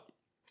 so,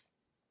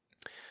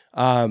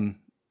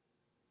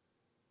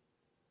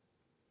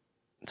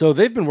 so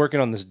they've been working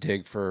on this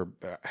dig for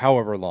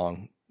however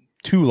long,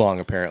 too long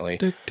apparently,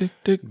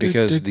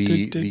 because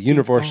the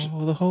universe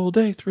the whole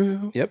day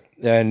through. Yep,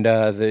 and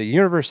the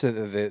universe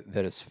that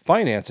is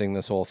financing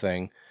this whole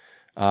thing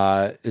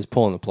is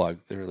pulling the plug.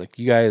 They're like,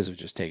 you guys have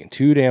just taken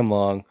too damn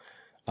long,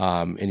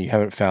 and you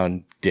haven't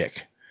found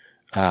dick.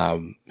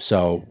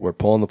 So we're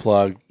pulling the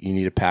plug. You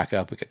need to pack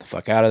up and get the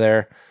fuck out of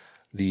there.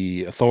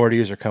 The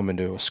authorities are coming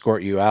to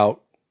escort you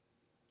out.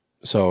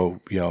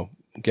 So,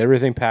 get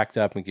everything packed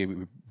up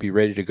and be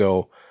ready to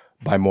go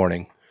by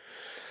morning.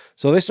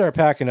 So they start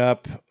packing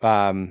up.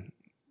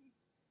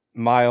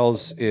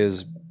 Miles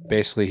is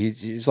basically,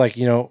 he's like,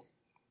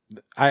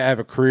 I have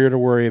a career to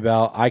worry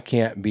about. I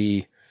can't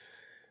be,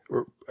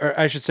 or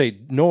I should say,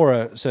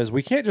 Nora says,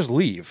 we can't just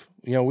leave.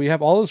 We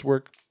have all this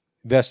work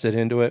vested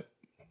into it.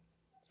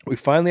 We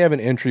finally have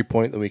an entry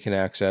point that we can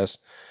access.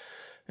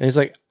 And he's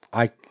like,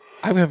 I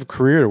have a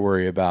career to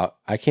worry about.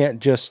 I can't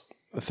just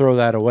throw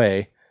that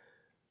away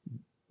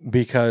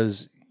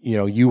because,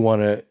 you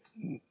want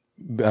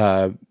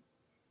to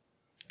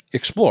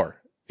explore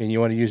and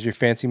you want to use your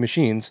fancy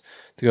machines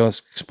to go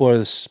explore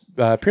this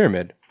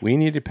pyramid. We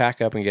need to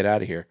pack up and get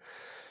out of here.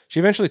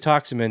 She eventually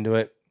talks him into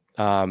it.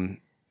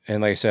 And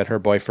like I said, her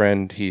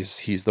boyfriend,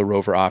 he's the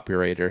rover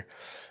operator.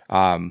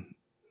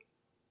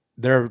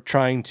 They're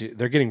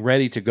getting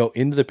ready to go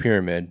into the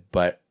pyramid,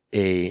 but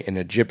an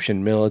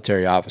Egyptian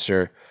military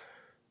officer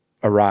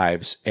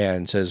arrives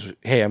and says,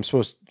 hey, I'm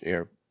supposed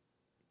to,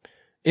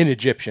 in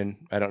Egyptian,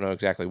 I don't know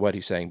exactly what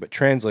he's saying, but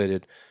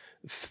translated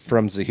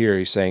from Zahir,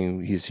 he's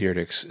saying he's here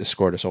to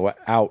escort us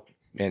out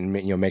and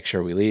make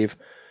sure we leave.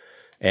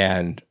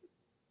 And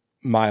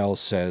Miles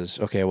says,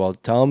 okay, well,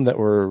 tell him that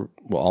we're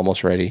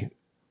almost ready,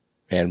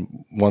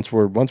 and once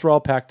we're all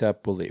packed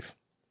up, we'll leave.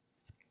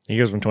 He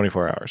gives him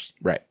 24 hours.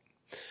 Right.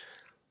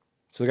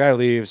 So the guy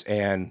leaves,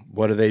 and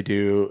what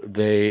do?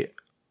 They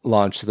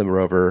launch the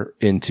rover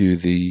into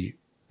the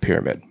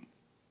pyramid.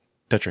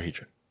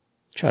 Tetrahedron.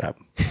 Shut up.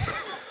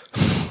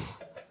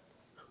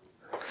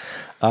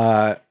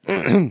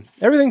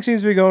 Everything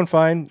seems to be going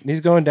fine.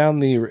 He's going down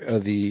the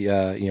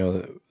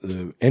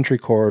entry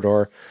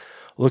corridor,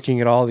 looking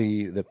at all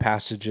the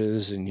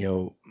passages, and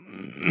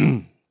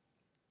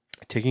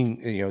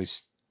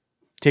he's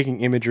taking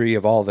imagery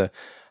of all the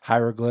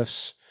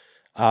hieroglyphs,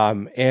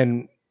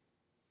 and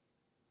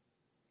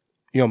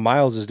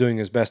Miles is doing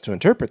his best to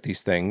interpret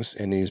these things,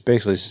 and he's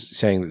basically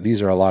saying that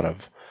these are a lot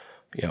of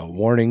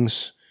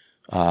warnings,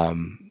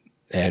 and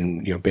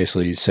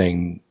basically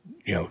saying,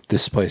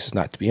 this place is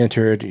not to be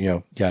entered,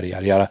 yada,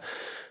 yada,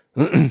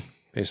 yada.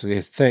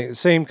 Basically,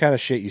 same kind of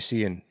shit you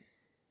see in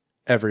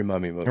every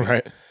mummy movie.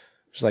 Right.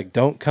 It's like,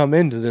 don't come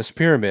into this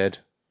pyramid.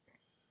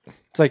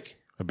 It's like,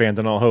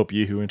 Abandon all hope,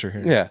 ye who enter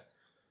here. Yeah.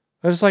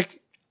 I was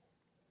like,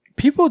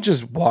 people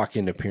just walk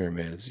into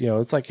pyramids. You know,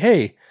 it's like,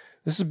 hey,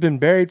 this has been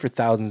buried for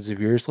thousands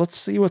of years. Let's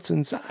see what's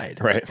inside.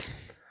 Right.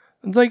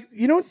 It's like,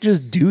 you don't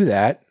just do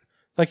that.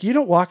 Like, you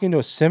don't walk into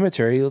a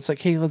cemetery. It's like,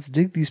 hey, let's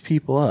dig these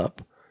people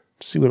up,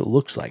 see what it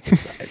looks like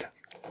inside.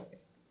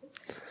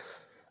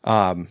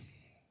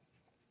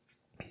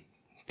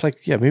 It's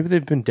like, yeah, maybe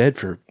they've been dead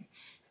for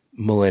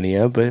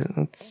millennia, but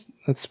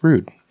that's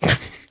rude.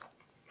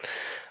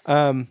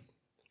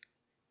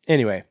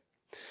 Anyway,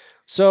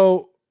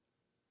 so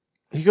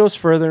he goes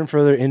further and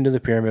further into the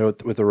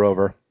pyramid with the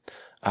rover,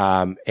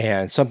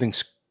 and something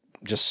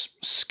just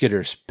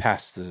skitters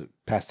past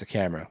the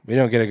camera. We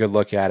don't get a good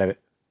look at it,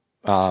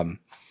 and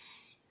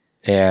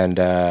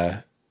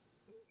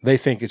they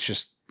think it's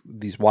just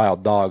these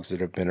wild dogs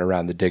that have been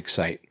around the dig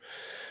site,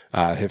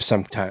 have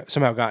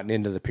somehow gotten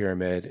into the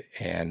pyramid,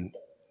 and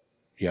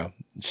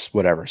just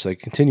whatever. So they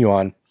continue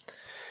on,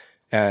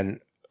 and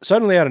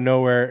suddenly out of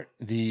nowhere,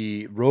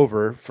 the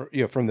rover,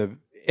 from the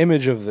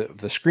image of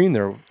the screen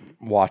they're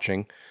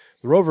watching,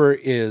 the rover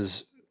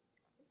is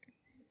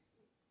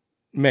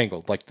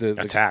mangled, like the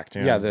attacked.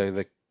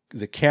 The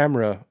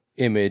camera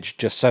image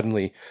just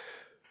suddenly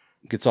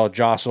gets all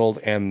jostled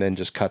and then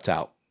just cuts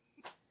out.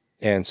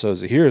 And so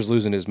Zahir is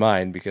losing his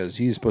mind because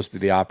he's supposed to be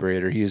the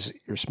operator. He's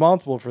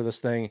responsible for this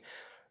thing.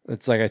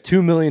 It's like a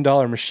 $2 million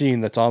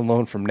machine that's on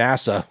loan from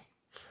NASA.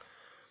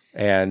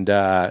 And,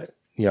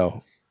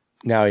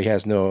 now he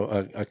has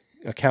no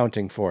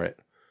accounting for it.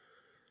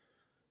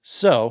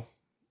 So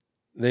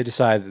they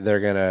decide that they're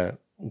going to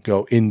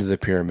go into the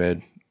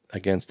pyramid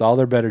against all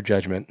their better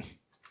judgment.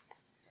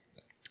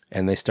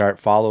 And they start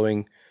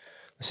following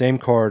the same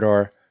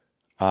corridor.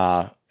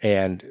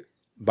 And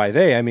by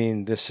they, I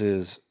mean, this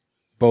is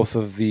both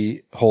of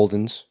the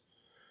Holdens,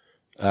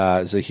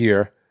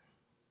 Zahir,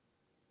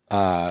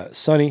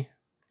 Sonny,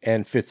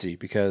 and Fitzy,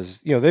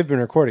 because, they've been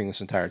recording this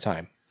entire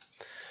time.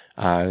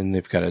 And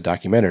they've got a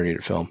documentary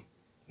to film.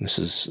 This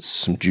is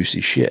some juicy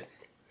shit.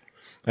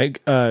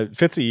 Like,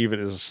 Fitzy even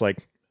is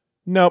like,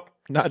 nope,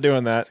 not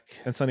doing that.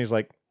 And Sonny's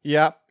like,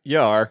 yeah, you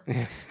are.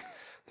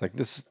 Like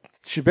this,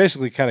 she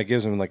basically kind of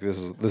gives him like, this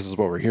is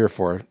what we're here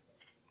for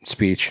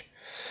speech.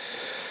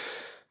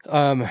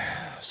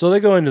 So they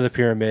go into the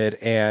pyramid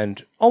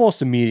and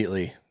almost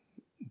immediately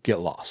get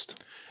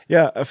lost.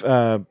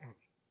 Yeah.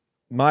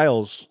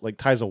 Miles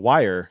ties a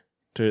wire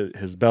to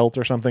his belt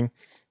or something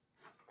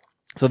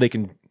so they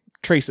can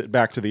trace it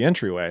back to the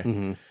entryway.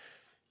 Mm-hmm.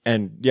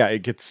 And yeah, it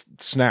gets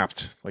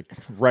snapped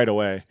right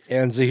away.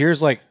 And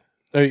Zahir's like,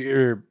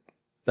 Miles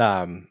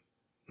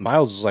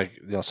is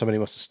like, somebody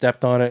must have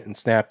stepped on it and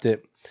snapped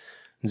it.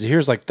 And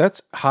Zahir's like,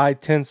 that's high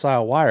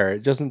tensile wire.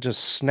 It doesn't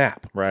just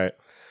snap. Right.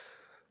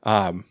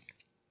 But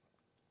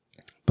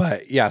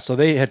yeah, so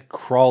they had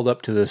crawled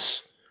up to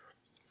this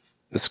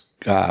this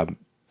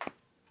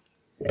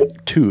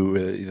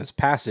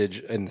passage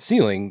in the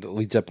ceiling that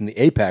leads up in the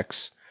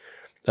apex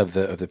of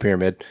the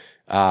pyramid.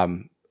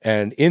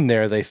 And in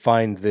there, they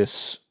find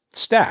this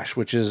stash,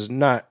 which is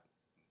not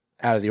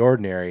out of the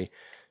ordinary.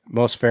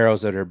 Most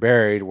pharaohs that are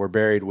buried were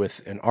buried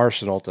with an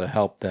arsenal to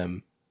help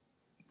them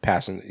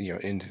pass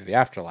into the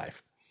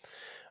afterlife.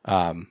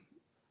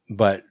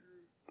 But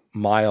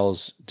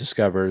Miles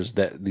discovers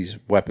that these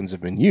weapons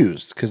have been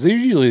used because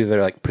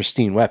they're like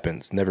pristine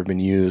weapons, never been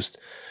used.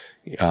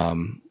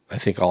 I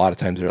think a lot of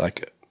times they're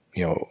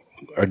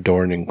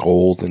adorned in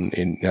gold and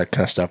that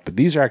kind of stuff. But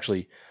these are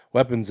actually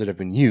weapons that have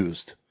been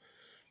used.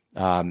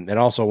 And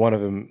also one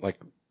of them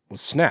was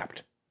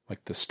snapped,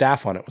 the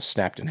staff on it was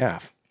snapped in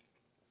half,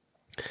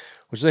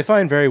 which they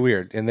find very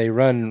weird. And they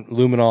run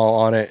luminol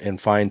on it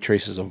and find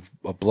traces of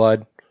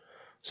blood.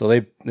 So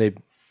they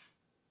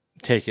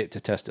take it to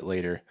test it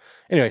later.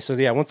 Anyway, so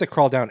yeah, once they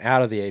crawl down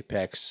out of the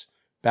apex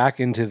back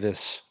into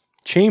this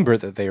chamber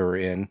that they were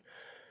in,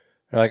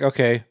 they're like,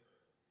 okay,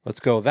 let's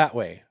go that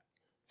way.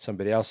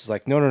 Somebody else is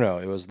like, no,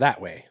 it was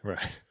that way.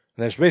 Right. And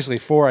there's basically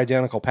 4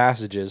 identical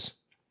passages.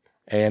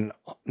 And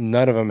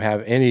none of them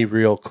have any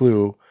real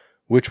clue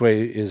which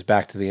way is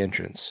back to the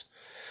entrance.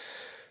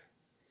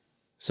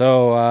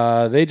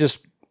 So they just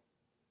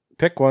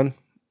pick one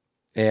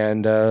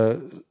and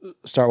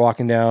start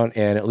walking down,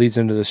 and it leads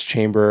into this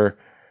chamber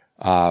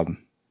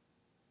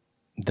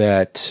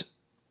that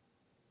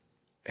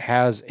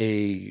has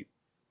is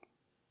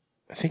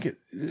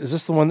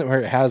this the one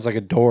where it has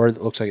a door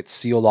that looks like it's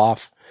sealed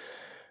off?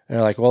 And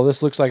they're like, well,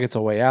 this looks like it's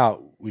a way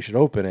out. We should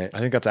open it. I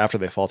think that's after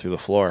they fall through the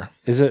floor.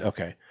 Is it?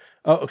 Okay.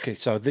 Oh, okay.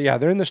 So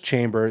they're in this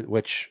chamber,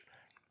 which,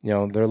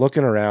 they're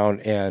looking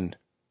around, and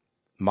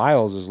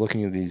Miles is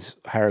looking at these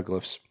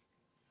hieroglyphs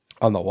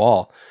on the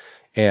wall,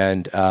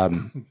 and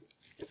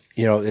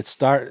it's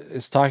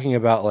talking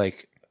about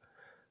like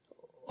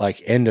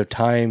end of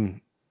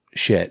time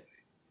shit,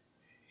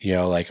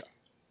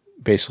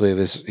 basically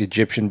this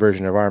Egyptian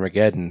version of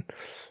Armageddon,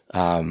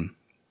 and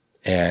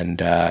kind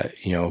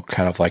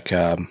of like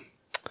a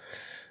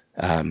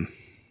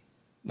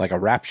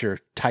rapture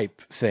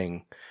type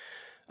thing.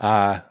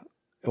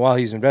 While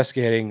he's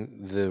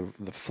investigating,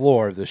 the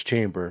floor of this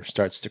chamber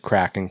starts to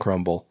crack and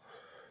crumble.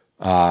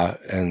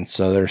 And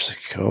so there's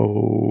like,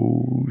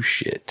 oh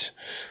shit.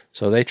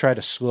 So they try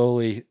to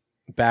slowly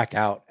back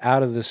out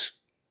of this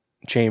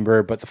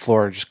chamber, but the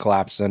floor just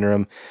collapses under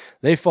them.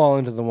 They fall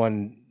into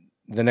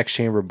the next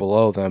chamber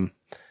below them.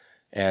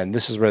 And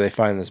this is where they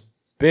find this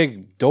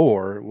big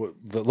door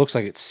that looks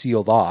like it's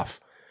sealed off.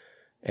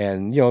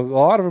 And, a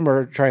lot of them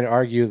are trying to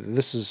argue that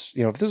this is,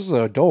 if this is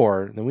a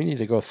door, then we need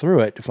to go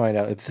through it to find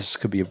out if this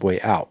could be a way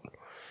out.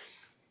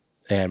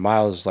 And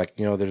Miles is like,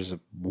 there's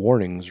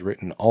warnings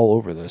written all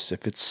over this.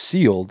 If it's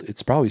sealed,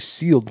 it's probably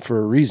sealed for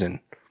a reason.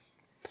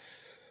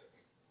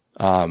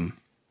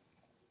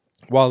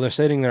 While they're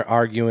sitting there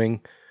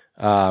arguing,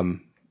 a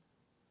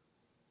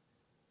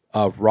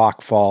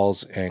rock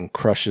falls and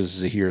crushes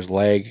Zahir's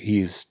leg.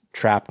 He's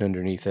trapped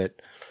underneath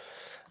it.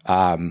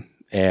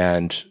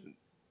 And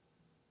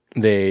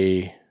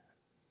they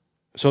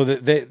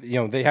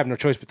have no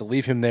choice but to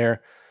leave him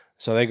there.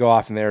 So they go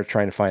off and they're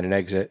trying to find an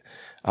exit.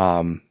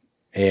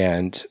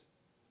 And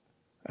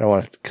I don't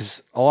want to,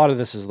 because a lot of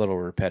this is a little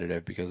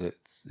repetitive because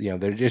it's,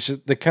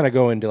 they kind of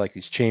go into like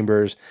these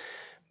chambers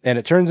and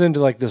it turns into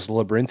like this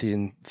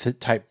labyrinthian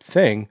type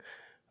thing,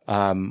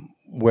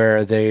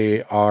 where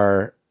they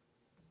are,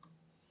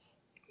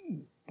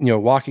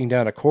 walking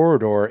down a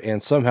corridor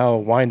and somehow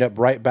wind up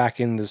right back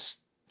in this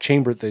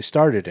chamber that they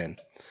started in.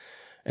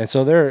 And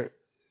so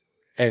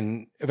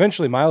and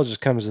eventually Miles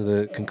just comes to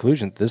the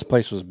conclusion that this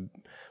place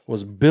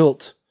was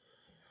built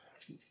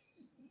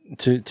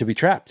to be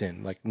trapped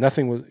in. Like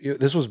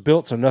this was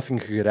built so nothing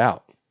could get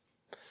out.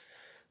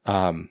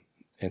 And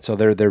so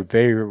there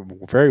very,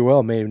 very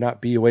well may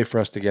not be a way for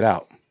us to get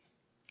out.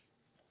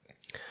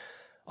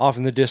 Off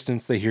in the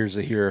distance, they hear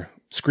Zahir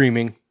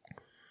screaming,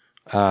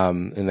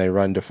 and they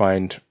run to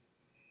find,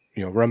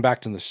 run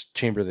back to the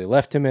chamber they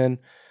left him in.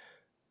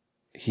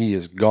 He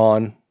is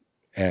gone,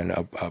 and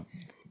a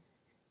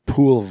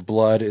pool of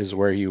blood is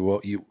where he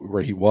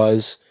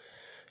was.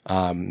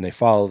 They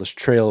follow this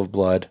trail of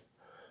blood.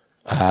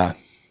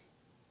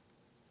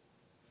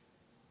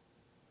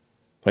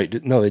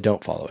 Wait, no, they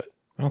don't follow it.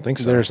 I don't think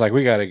so. They're just like,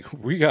 we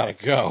gotta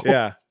go.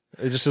 Yeah.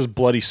 It just says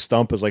bloody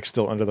stump is like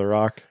still under the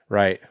rock.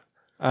 Right.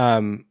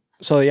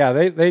 So yeah,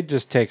 they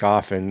just take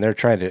off and they're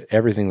trying to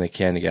everything they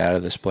can to get out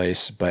of this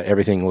place, but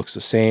everything looks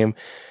the same.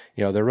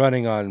 They're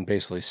running on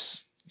basically,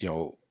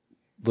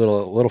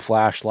 little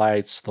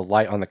flashlights, the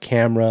light on the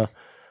camera,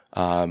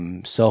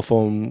 cell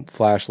phone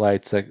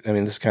flashlights.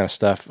 This kind of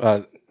stuff.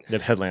 They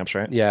had headlamps,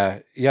 right?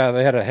 Yeah.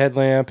 They had a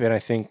headlamp, and I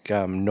think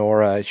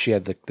Nora, she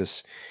had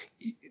this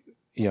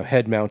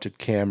head-mounted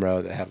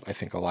camera that had, I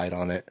think, a light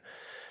on it.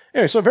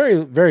 Anyway, so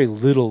very, very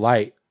little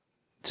light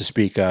to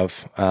speak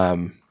of.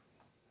 Let's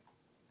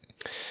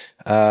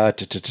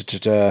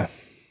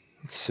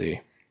see.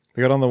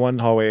 They go down the one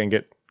hallway and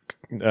get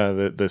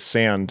the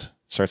sand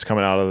starts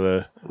coming out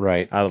of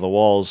the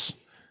walls.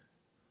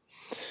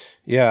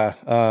 Yeah.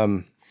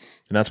 And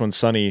that's when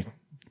Sonny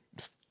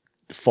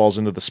falls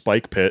into the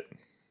spike pit.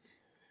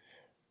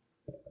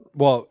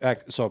 Well,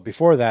 so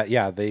before that,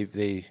 yeah,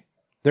 they're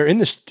in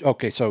this.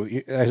 Okay, so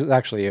it's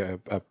actually a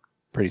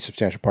pretty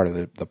substantial part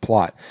of the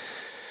plot.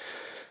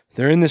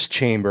 They're in this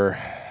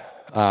chamber,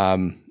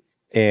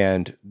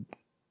 and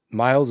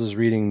Miles is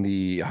reading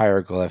the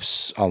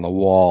hieroglyphs on the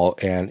wall,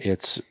 and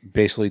it's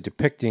basically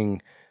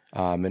depicting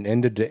an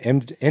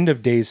end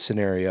of days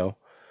scenario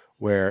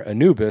where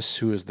Anubis,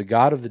 who is the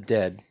god of the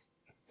dead,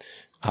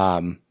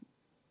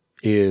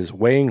 is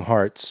weighing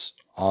hearts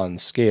on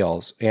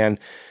scales. And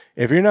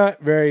if you're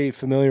not very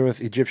familiar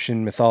with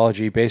Egyptian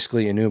mythology,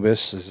 basically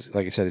Anubis is,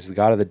 like I said, is the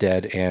god of the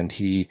dead, and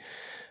he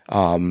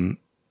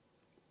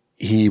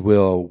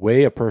will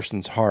weigh a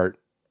person's heart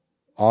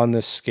on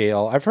this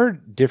scale. I've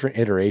heard different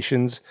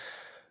iterations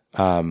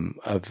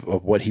of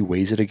what he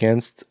weighs it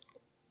against.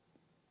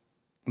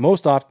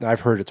 Most often,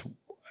 I've heard it's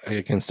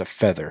against a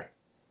feather,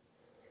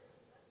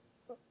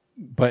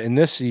 but in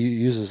this, he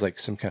uses like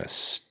some kind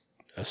of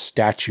a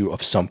statue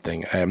of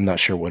something. I'm not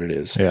sure what it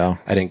is. Yeah,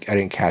 I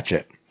didn't catch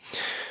it.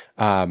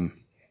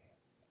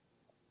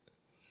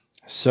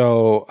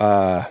 So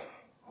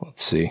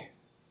let's see.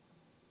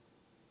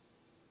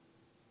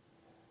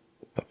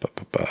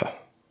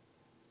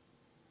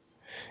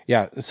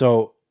 Yeah,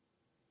 so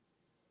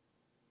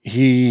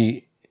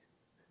he'll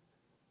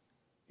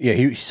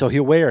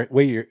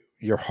weigh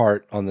your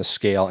heart on the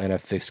scale, and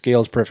if the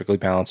scale is perfectly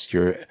balanced,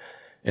 you're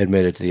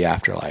admitted to the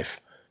afterlife.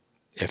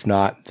 If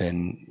not,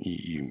 then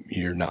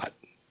you're not.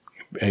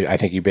 I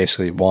think you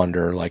basically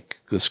wander like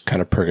this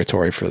kind of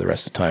purgatory for the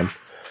rest of the time.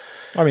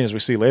 I mean, as we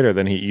see later,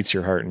 then he eats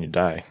your heart and you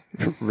die.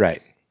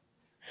 Right.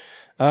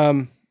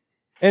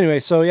 Anyway,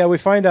 so yeah, we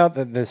find out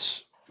that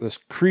this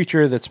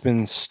creature that's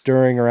been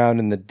stirring around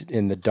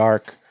in the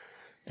dark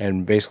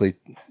and basically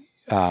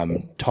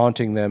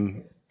taunting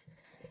them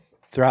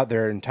throughout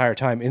their entire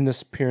time in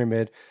this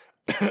pyramid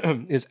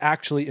is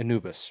actually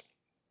Anubis.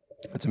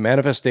 It's a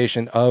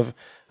manifestation of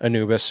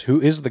Anubis, who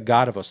is the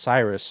god of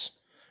Osiris,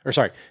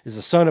 is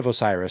the son of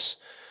Osiris.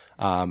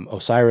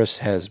 Osiris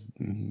has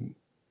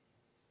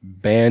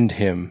banned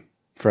him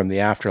from the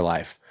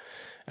afterlife,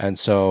 and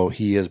so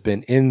he has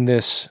been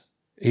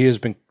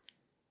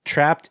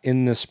trapped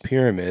in this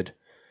pyramid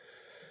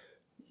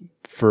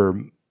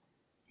for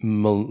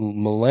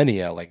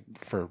millennia, like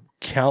for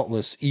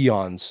countless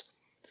eons,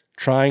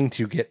 trying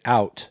to get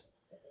out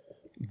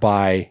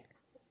by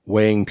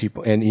weighing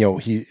people. And,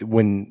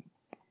 when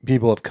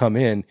people have come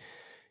in,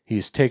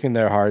 he's taken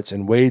their hearts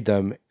and weighed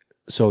them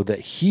so that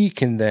he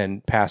can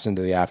then pass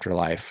into the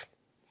afterlife,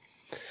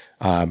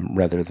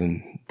 rather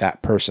than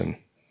that person.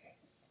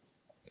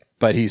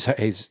 But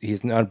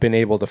he's not been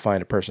able to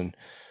find a person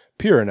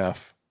pure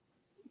enough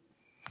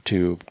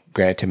to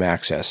grant him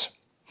access.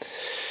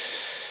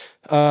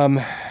 So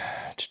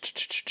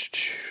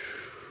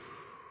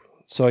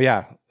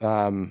yeah,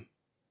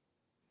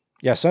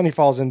 Sonny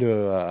falls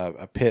into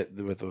a pit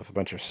with a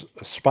bunch of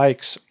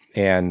spikes,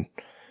 and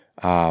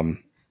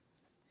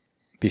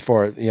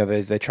before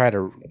they try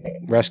to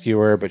rescue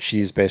her, but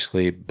she's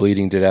basically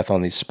bleeding to death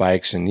on these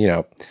spikes. And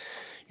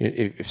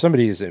if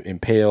somebody is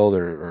impaled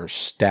or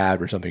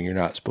stabbed or something, you're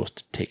not supposed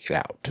to take it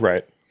out,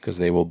 right? Because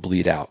they will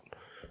bleed out.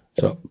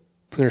 So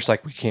they're just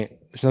like,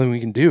 there's nothing we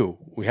can do.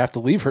 We have to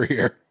leave her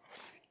here.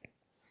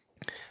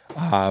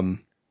 So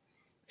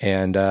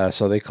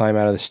they climb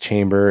out of this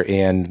chamber,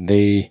 and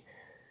they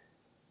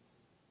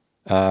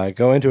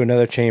go into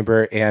another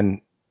chamber,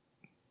 and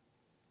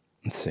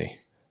let's see.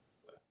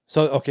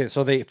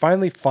 So they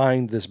finally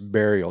find this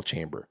burial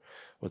chamber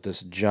with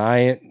this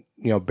giant,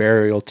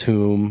 burial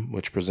tomb,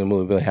 which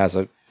presumably has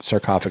a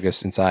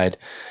sarcophagus inside.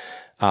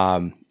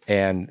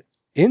 And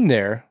in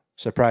there,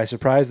 surprise,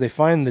 surprise, they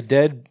find the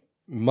dead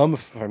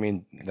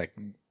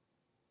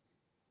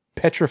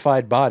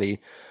petrified body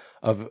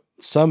of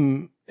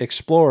some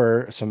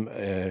explorer,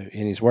 and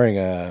he's wearing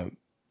a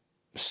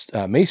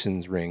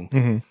mason's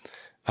ring.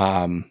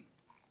 Mm-hmm.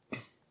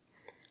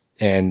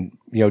 And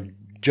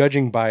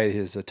judging by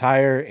his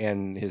attire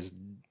and his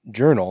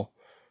journal,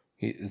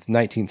 it's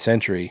 19th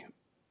century,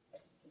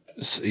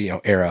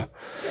 era.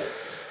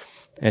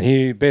 And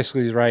he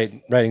basically is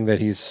writing that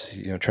he's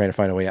trying to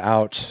find a way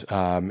out.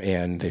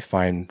 And they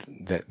find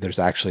that there's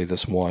actually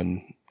this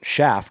one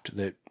shaft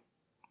that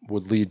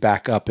would lead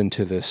back up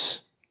into this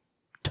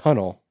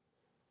tunnel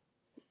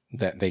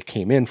that they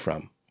came in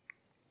from.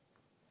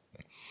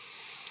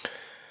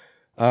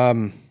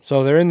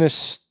 So they're in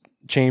this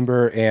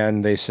chamber,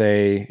 and they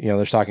say,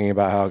 they're talking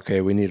about how,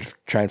 okay, we need to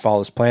try and follow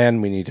this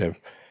plan. We need to,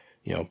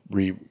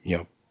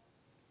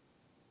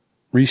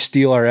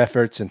 re-steal our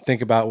efforts and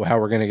think about how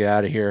we're going to get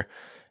out of here.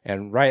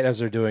 And right as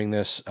they're doing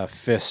this, a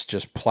fist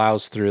just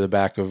plows through the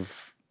back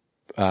of,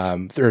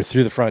 or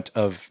through the front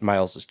of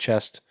Miles's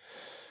chest,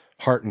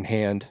 heart in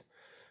hand.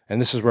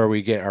 And this is where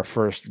we get our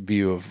first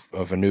view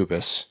of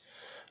Anubis.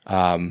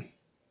 A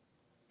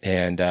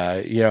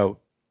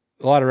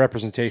lot of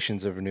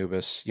representations of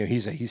Anubis.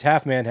 He's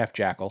half man, half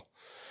jackal.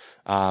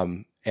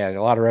 And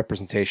a lot of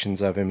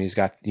representations of him. He's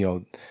got,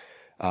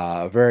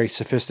 a very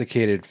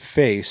sophisticated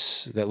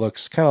face that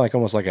looks kind of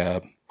almost like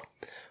a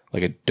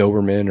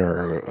Doberman,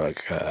 or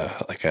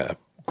like a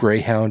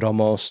greyhound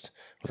almost.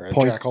 Or a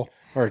jackal.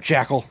 Or a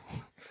jackal.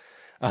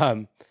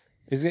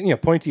 He's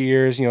got, pointy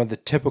ears, the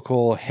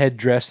typical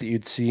headdress that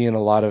you'd see in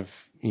a lot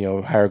of,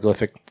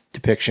 hieroglyphic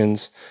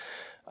depictions.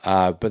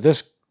 But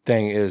this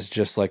thing is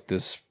just like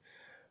this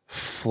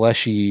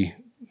fleshy,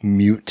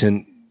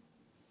 mutant,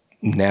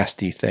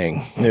 nasty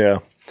thing. Yeah.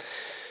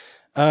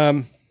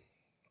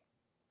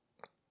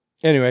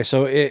 Anyway,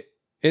 so it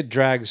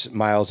drags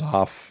Miles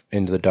off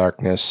into the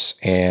darkness,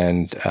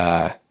 and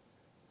let's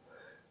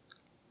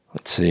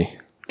see.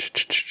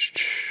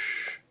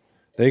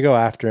 They go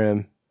after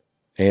him,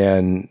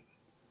 and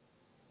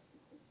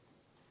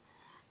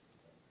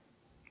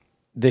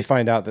they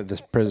find out that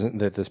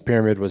this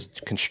pyramid was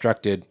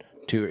constructed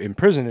to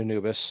imprison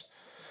Anubis.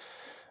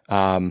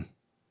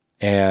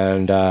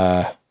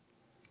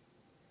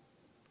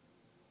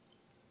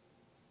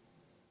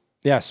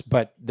 Yes,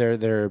 but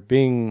they're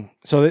being,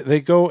 so they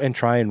go and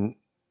try and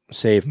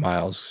save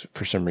Miles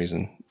for some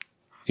reason,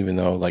 even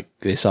though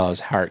they saw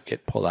his heart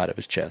get pulled out of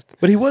his chest.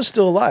 But he was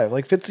still alive.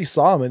 Fitzy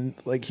saw him, and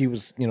he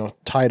was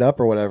tied up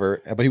or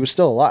whatever, but he was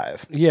still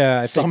alive.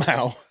 Yeah,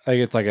 somehow. I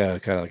think it's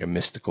kind of like a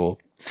mystical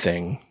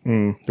thing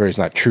where he's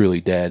not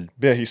truly dead.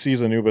 Yeah, he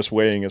sees Anubis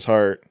weighing his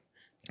heart,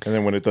 and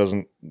then when it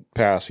doesn't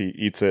pass, he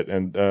eats it,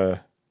 and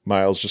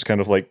Miles just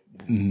kind of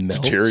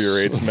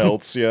deteriorates,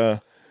 melts. Yeah.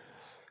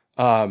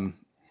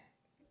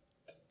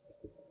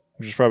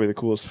 Which is probably the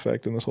coolest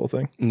effect in this whole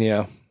thing.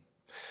 Yeah.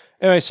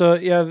 Anyway,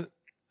 so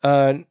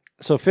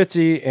so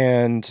Fitzy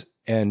and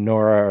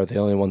Nora are the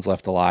only ones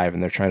left alive,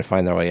 and they're trying to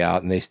find their way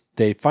out. And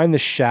they find the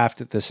shaft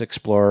that this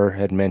explorer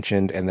had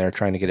mentioned, and they're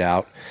trying to get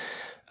out.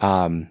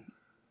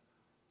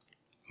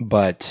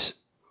 But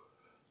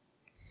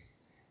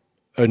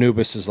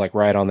Anubis is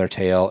right on their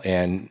tail,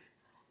 and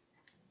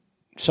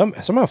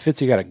somehow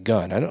Fitzy got a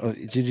gun.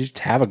 Did you just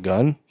have a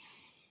gun?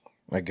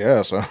 I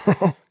guess.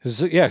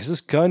 Because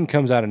this gun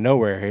comes out of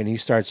nowhere, and he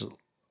starts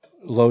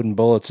loading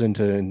bullets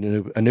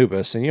into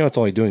Anubis, and it's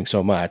only doing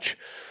so much.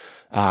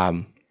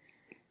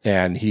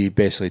 And he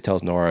basically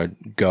tells Nora,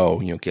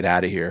 "Go, get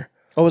out of here."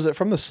 Oh, was it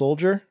from the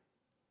soldier?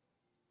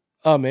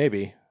 Oh,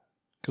 maybe.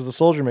 Because the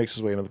soldier makes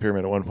his way into the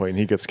pyramid at one point and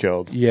he gets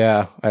killed.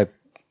 Yeah, I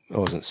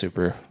wasn't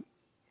super.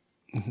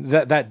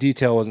 That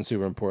detail wasn't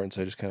super important,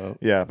 so I just kind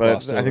of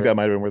but I think that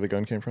might have been where the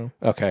gun came from.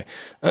 Okay.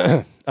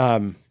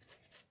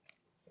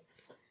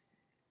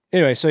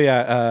 Anyway, so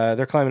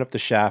they're climbing up the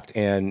shaft,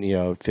 and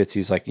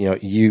Fitzy's like,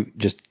 you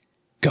just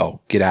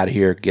go, get out of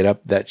here, get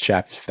up that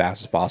shaft as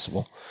fast as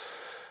possible.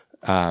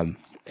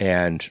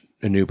 And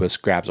Anubis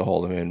grabs a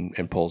hold of him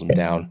and pulls him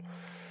down.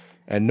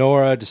 And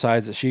Nora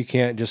decides that she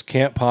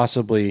can't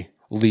possibly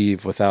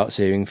leave without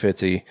saving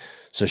Fitzy,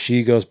 so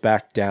she goes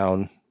back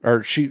down,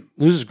 or she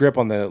loses grip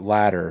on the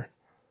ladder,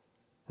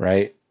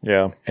 right?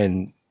 Yeah,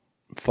 and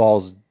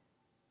falls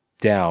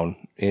down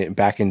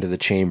back into the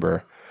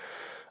chamber.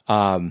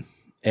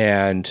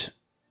 And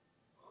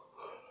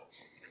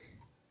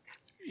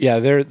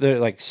they're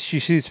like, she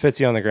sees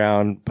Fitzy on the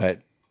ground,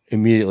 but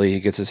immediately he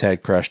gets his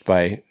head crushed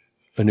by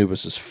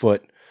Anubis's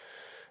foot,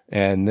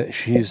 and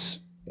she's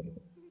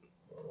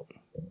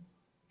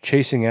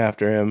chasing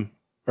after him,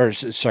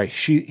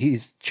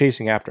 he's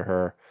chasing after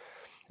her,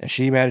 and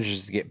she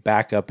manages to get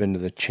back up into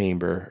the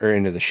chamber or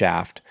into the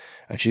shaft,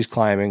 and she's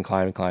climbing.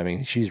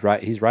 He's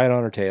right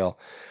on her tail,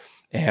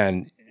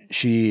 and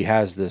she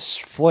has this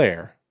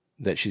flare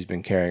that she's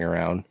been carrying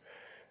around,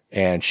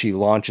 and she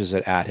launches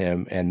it at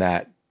him, and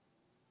that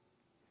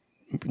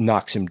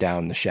knocks him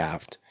down the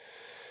shaft.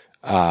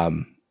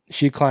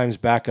 She climbs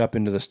back up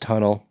into this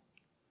tunnel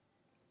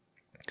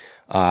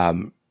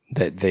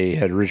that they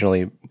had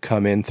originally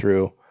come in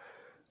through,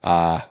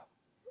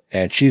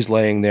 and she's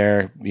laying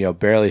there,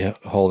 barely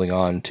holding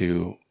on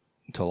to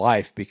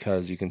life,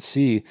 because you can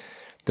see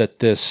that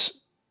this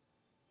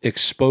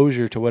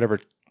exposure to whatever,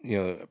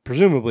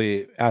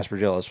 presumably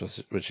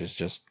aspergillus, which is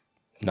just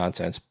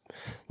nonsense.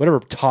 Whatever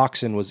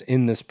toxin was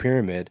in this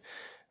pyramid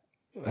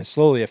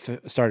slowly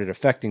started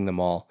affecting them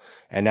all,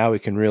 and now we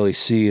can really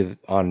see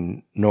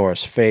on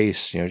Nora's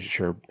face.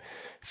 Her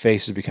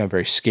face has become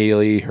very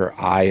scaly. Her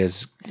eye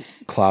is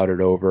clouded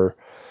over,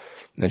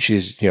 and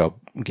she's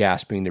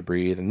gasping to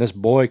breathe. And this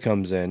boy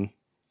comes in,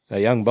 a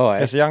young boy.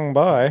 This young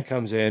boy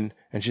comes in,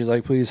 and she's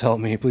like, "Please help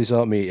me! Please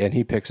help me!" And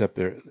he picks up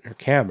her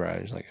camera,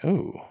 and he's like,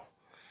 "Oh,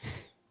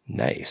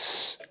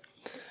 nice."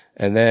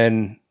 And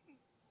then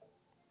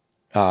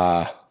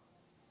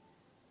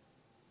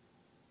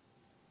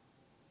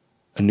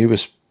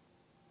Anubis,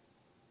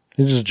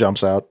 he just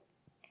jumps out.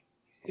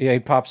 Yeah, he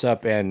pops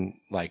up and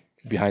like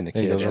behind the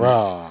kid. He goes,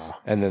 rah.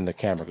 And then the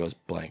camera goes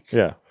blank.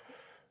 Yeah.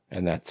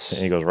 And that's...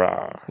 And he goes,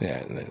 rah. Yeah.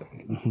 And then,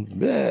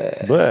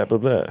 bleh. Blah, blah,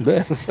 blah.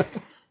 Bleh.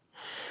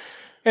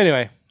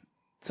 Anyway,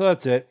 so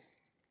that's it.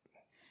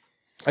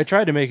 I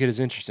tried to make it as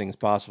interesting as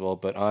possible,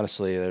 but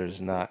honestly,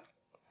 there's not...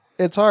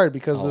 It's hard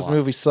because this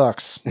movie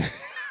sucks.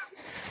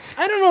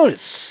 I don't know if it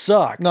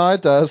sucks. No,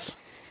 it does.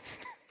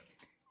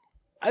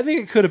 I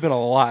think it could have been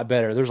a lot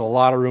better. There's a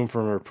lot of room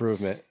for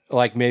improvement.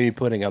 Like maybe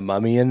putting a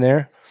mummy in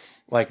there,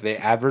 like they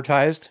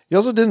advertised. You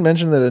also didn't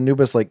mention that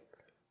Anubis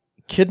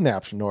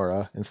kidnapped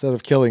Nora instead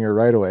of killing her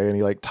right away, and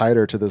he tied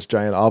her to this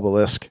giant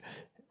obelisk,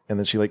 and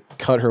then she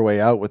cut her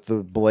way out with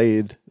the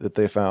blade that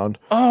they found.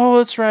 Oh,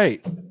 that's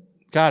right.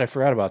 God, I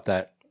forgot about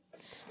that.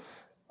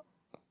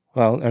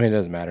 Well, I mean, it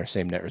doesn't matter.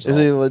 Same net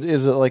result.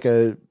 Is it like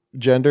a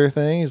gender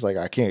thing? He's like,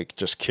 I can't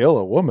just kill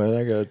a woman.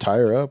 I gotta tie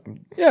her up.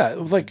 And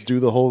do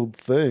the whole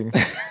thing.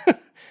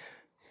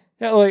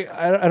 Yeah,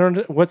 I don't.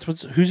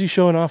 Who's he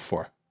showing off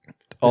for?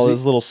 All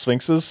his little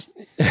sphinxes.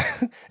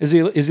 Is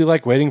he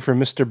waiting for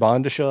Mr.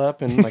 Bond to show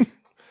up and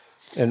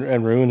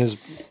and ruin his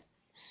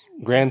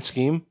grand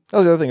scheme?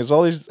 Oh, the other thing is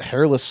all these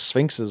hairless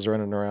sphinxes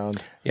running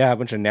around. Yeah, a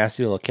bunch of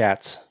nasty little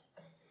cats.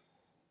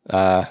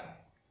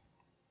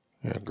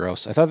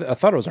 Gross. I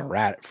thought it was a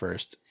rat at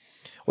first.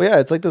 Well, yeah,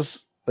 it's like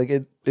this.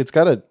 It's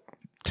got a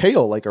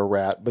tail like a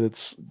rat, but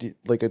it's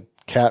like a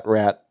cat,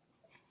 rat,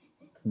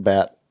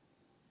 bat,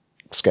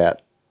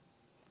 scat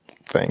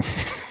thing.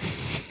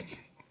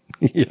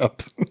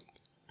 Yep.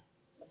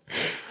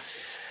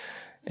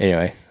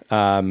 Anyway,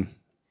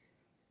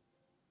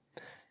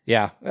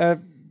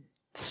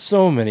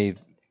 so many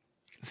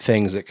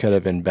things that could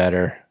have been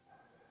better.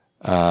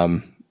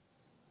 I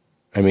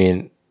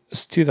mean,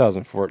 it's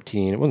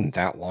 2014. It wasn't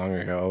that long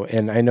ago,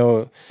 and I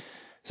know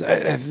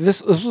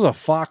this was a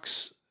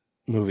Fox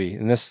movie,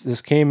 and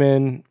this came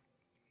in.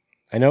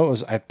 I know it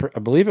was. I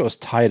believe it was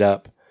tied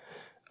up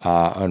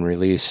on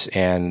release,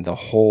 and the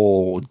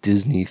whole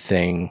Disney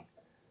thing.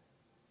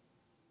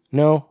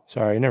 No,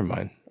 sorry, never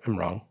mind. I'm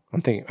wrong. I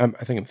think I'm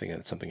thinking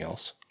of something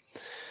else.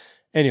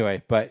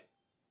 Anyway, but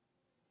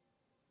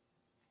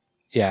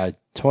yeah,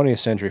 20th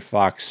Century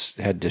Fox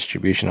had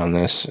distribution on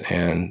this,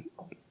 and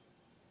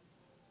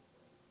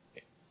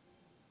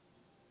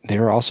they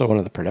were also one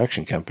of the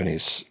production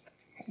companies.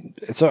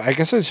 So I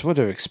guess I just would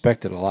have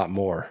expected a lot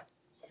more.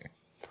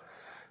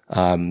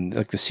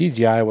 The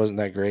CGI wasn't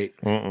that great.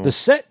 Mm-mm. The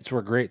sets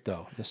were great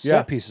though. The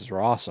set pieces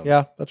were awesome.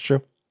 Yeah, that's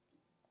true.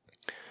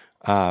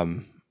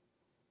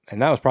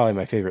 And that was probably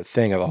my favorite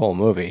thing of the whole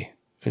movie.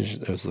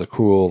 It was the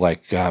cool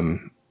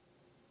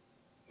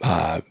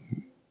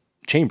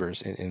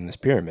chambers in this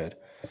pyramid.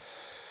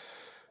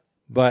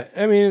 But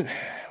I mean,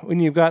 when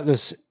you've got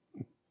this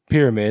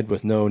pyramid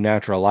with no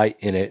natural light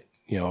in it,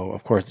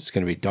 of course it's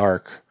going to be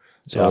dark.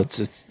 So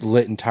it's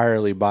lit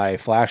entirely by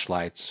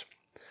flashlights,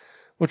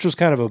 which was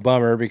kind of a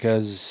bummer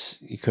because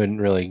you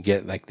couldn't really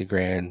get like the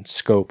grand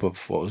scope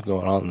of what was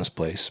going on in this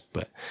place.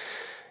 But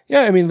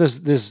yeah, I mean,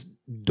 this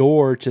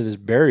door to this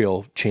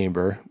burial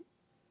chamber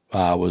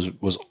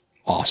was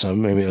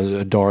awesome. I mean, it was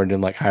adorned in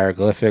like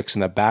hieroglyphics,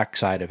 and the back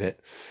side of it,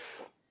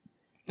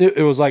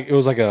 it was like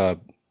a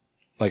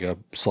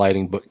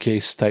sliding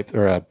bookcase type,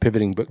 or a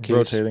pivoting bookcase,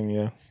 rotating.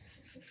 Yeah,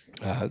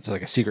 it's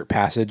like a secret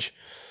passage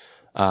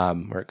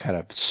where it kind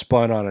of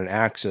spun on an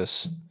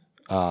axis.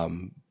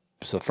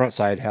 So the front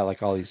side had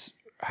like all these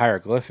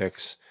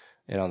hieroglyphics,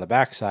 and on the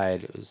back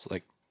side it was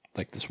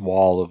like this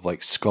wall of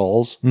like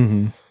skulls.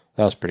 Mm-hmm.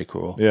 That was pretty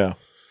cool. Yeah.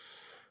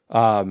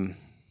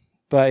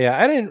 But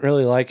yeah, I didn't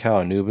really like how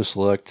Anubis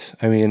looked.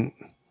 I mean,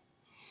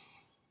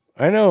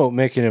 I know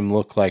making him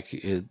look like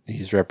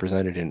he's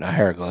represented in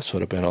hieroglyphs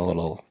would have been a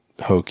little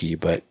hokey,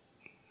 but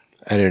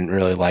I didn't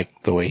really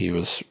like the way he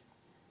was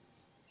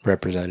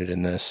represented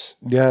in this.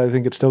 Yeah, I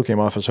think it still came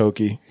off as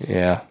hokey.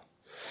 Yeah.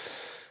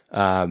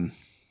 But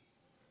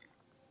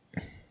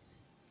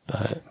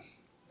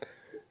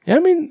yeah, I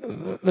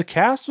mean, the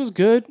cast was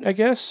good, I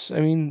guess. I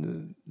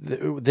mean, they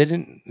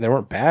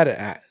weren't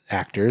bad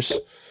actors.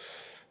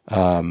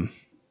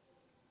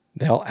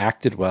 They all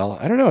acted well.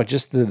 I don't know,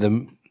 just I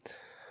feel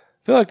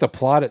like the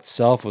plot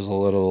itself was a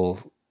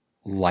little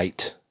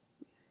light.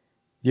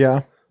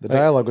 Yeah, the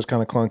dialogue was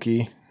kind of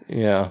clunky.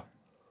 Yeah.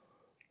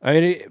 I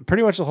mean,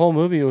 pretty much the whole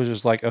movie was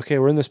just like, okay,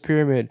 we're in this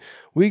pyramid.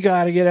 We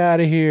got to get out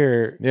of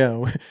here.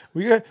 Yeah,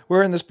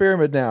 we're in this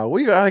pyramid now.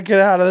 We got to get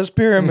out of this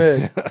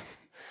pyramid.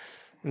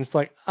 And it's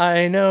like,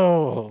 I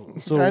know.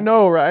 I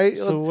know, right?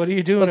 So what are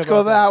you doing? Let's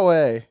go that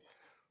way.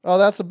 Oh,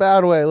 that's a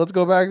bad way. Let's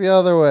go back the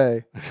other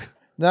way.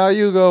 Now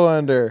you go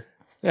under.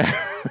 Yeah,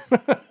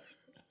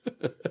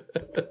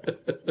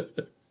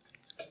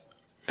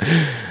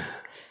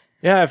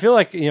 I feel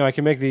like, I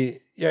can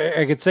make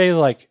I could say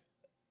like,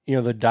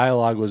 the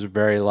dialogue was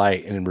very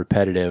light and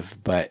repetitive,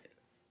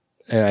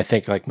 and I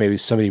think like maybe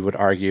somebody would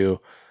argue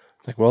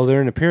like, well,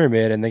 they're in a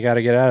pyramid and they got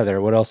to get out of there.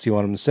 What else do you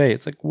want them to say?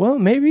 It's like, well,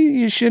 maybe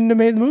you shouldn't have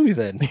made the movie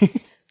then.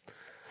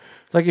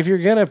 It's like, if you're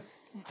going to,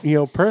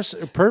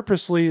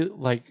 purposely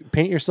like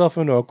paint yourself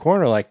into a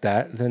corner like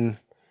that, then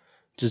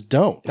just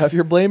don't. If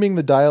you're blaming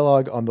the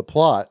dialogue on the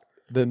plot,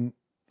 then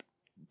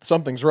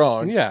something's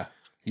wrong. Yeah.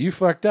 You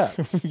fucked up.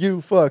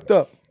 You fucked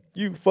up.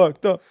 You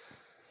fucked up.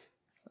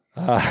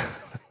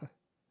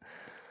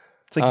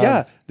 It's like,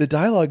 yeah, the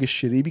dialogue is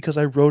shitty because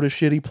I wrote a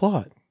shitty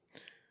plot.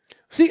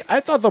 See, I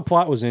thought the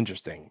plot was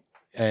interesting.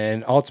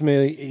 And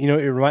ultimately, it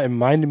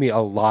reminded me a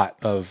lot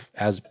of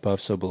As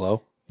Above, So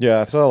Below. Yeah,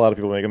 I saw a lot of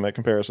people making that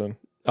comparison.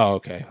 Oh,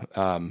 okay.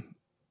 Yeah,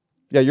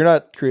 you're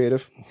not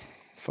creative.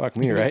 Fuck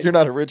me, right? You're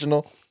not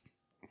original.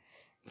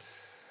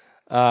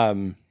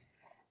 But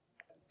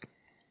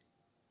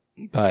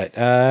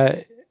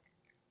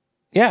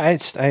yeah,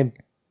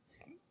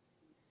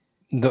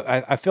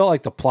 I felt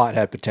like the plot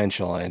had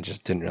potential and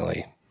just didn't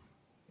really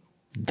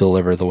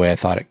deliver the way I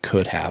thought it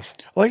could have.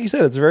 Like you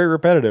said, it's very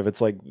repetitive. It's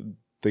like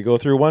they go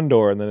through one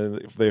door and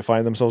then they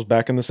find themselves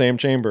back in the same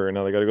chamber, and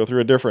now they got to go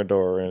through a different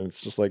door, and it's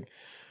just like,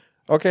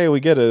 okay, we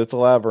get it. It's a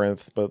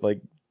labyrinth, but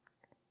like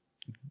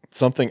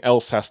something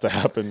else has to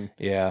happen.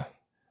 Yeah.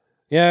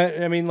 Yeah.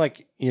 I mean,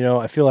 like,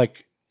 I feel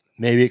like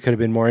maybe it could have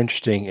been more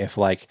interesting if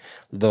like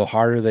the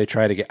harder they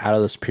try to get out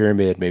of this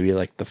pyramid, maybe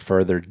like the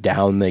further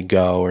down they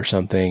go or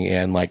something.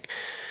 And like,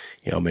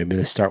 maybe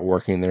they start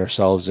working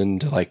themselves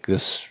into like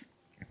this,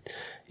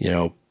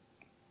 You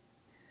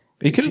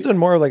could have done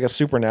more like a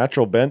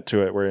supernatural bent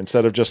to it, where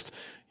instead of just,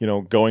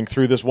 going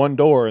through this one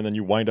door and then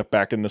you wind up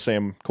back in the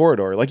same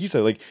corridor. Like you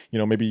said, like,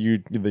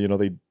 maybe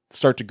they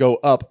start to go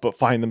up but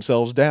find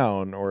themselves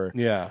down, or.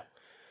 Yeah.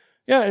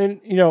 Yeah. And,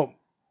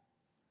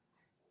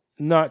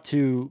 not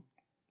to,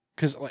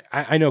 because like,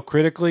 I know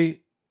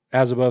critically,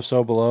 As Above,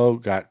 So Below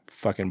got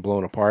fucking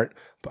blown apart,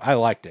 but I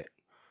liked it.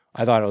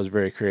 I thought it was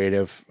very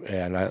creative,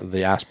 and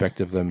the aspect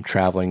of them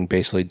traveling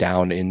basically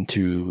down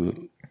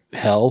into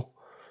hell,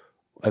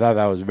 I thought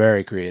that was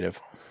very creative,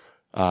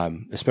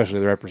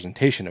 especially the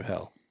representation of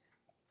hell.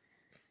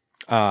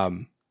 I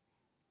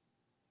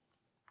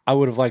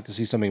would have liked to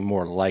see something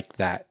more like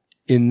that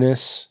in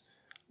this,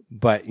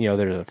 but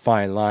there's a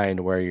fine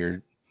line where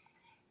you're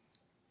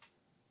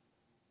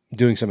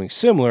doing something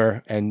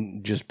similar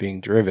and just being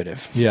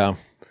derivative. Yeah.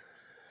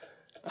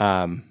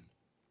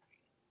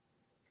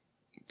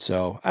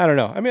 So I don't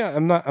know. I mean,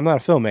 I'm not a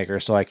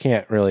filmmaker, so I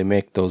can't really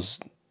make those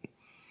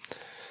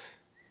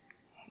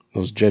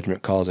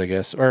judgment calls, I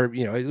guess, or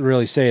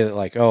really say that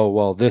like, oh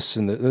well, this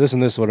and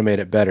this would have made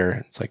it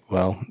better. It's like,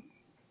 well,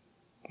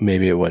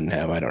 maybe it wouldn't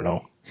have. I don't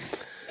know,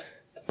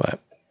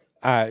 but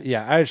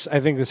yeah, I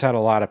think this had a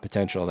lot of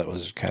potential that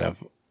was kind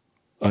of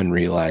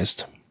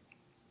unrealized.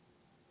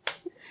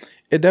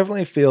 It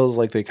definitely feels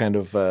like they kind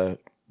of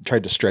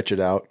tried to stretch it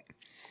out.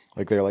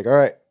 Like they're like, all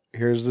right,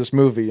 here's this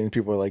movie, and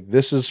people are like,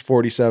 this is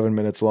 47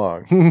 minutes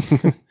long.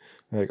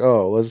 Like,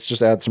 oh, let's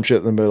just add some shit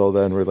in the middle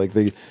then, where like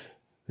they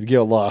You'd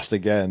get lost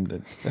again.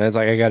 And it's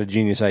like, I got a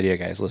genius idea,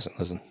 guys.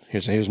 Listen.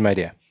 Here's my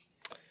idea.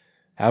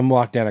 Have them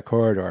walk down a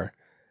corridor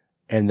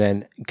and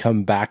then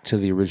come back to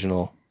the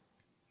original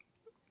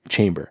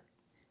chamber.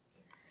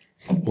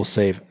 We'll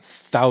save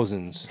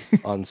thousands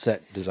on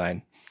set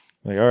design.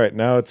 Like, all right,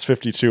 now it's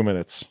 52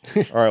 minutes.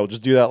 All right, we'll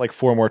just do that like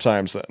 4 more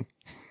times then.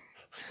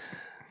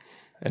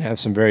 And have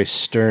some very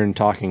stern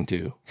talking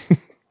to.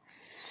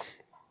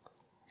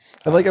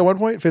 And like at one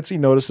point, Fitzy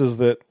notices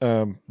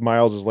that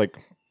Miles is like,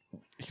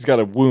 he's got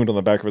a wound on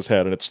the back of his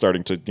head and it's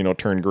starting to,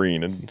 turn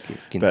green and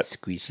that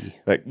squishy.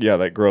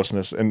 That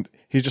grossness. And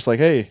he's just like,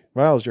 hey,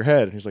 Miles, your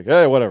head. And he's like,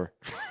 hey, whatever.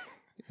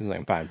 He's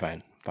like,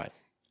 fine.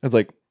 It's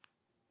like,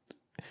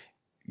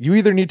 you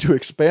either need to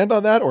expand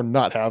on that or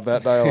not have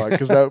that dialogue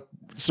because that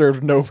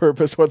served no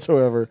purpose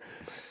whatsoever.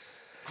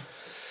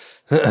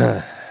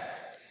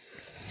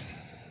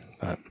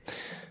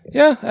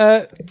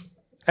 Yeah,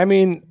 I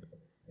mean,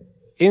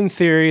 in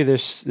theory,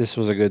 this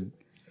was a good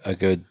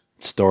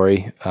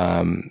story.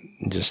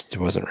 Just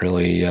wasn't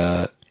really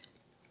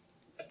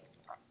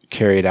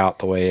carried out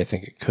the way I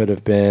think it could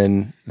have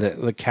been.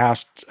 The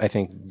cast, I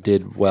think,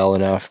 did well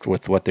enough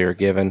with what they were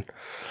given,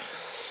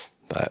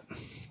 but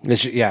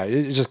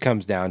it just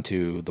comes down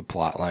to the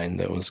plot line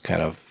that was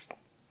kind of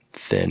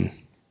thin.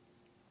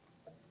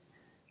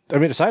 I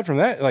mean, aside from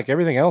that, like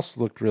everything else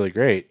looked really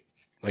great.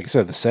 Like I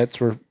said, the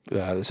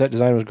set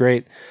design was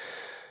great.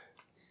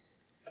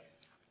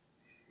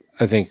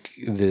 I think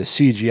the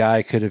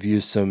CGI could have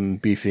used some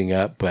beefing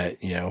up, but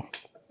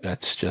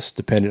that's just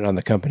dependent on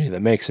the company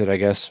that makes it, I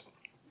guess.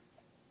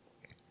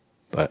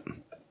 But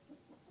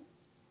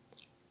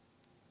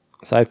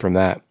aside from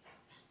that,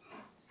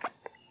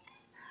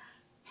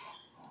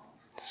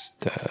 it's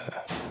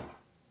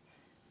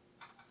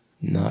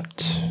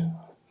not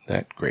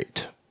that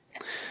great.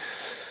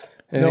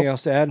 Anything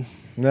else to add?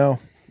 No.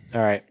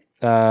 All right.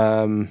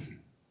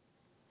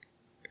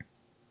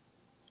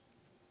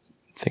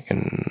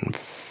 Thinking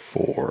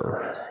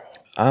 4.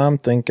 I'm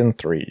thinking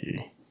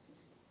 3.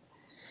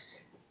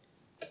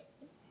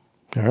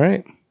 All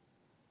right.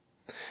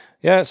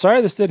 Yeah,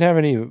 sorry this didn't have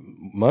any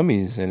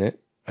mummies in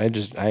it. I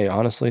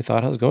honestly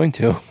thought I was going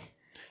to.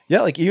 Yeah,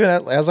 like even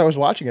as I was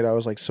watching it, I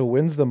was like, so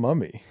when's the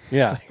mummy?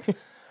 Yeah.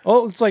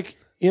 Oh, it's like,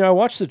 I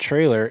watched the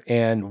trailer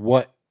and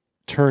what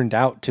turned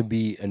out to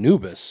be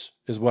Anubis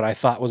is what I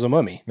thought was a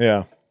mummy.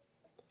 Yeah.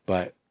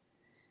 But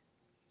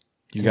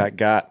you got.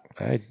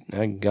 I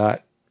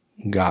got.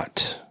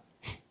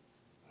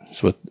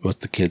 That's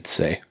what the kids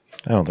say.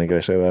 I don't think they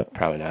say that.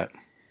 Probably not.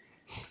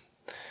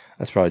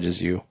 That's probably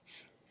just you.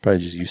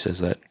 Probably just you says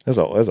that. That's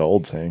an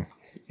old saying.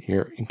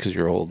 Because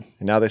you're old.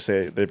 And now they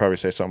probably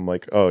say something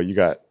like, "Oh, you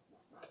got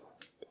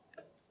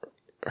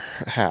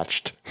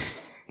hatched."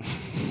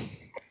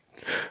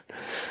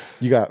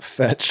 You got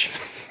fetch.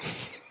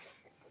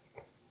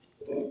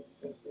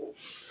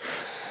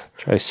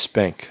 Try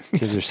spank.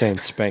 Kids are saying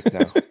spank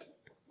now.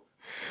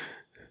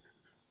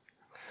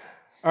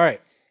 All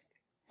right.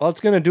 Well, that's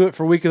going to do it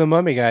for Week of the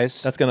Mummy,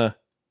 guys. That's going to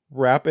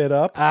wrap it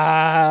up.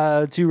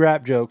 2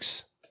 rap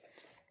jokes.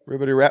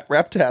 Everybody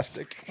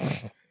rap-tastic.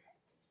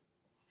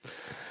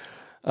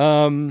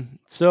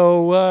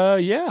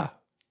 Yeah.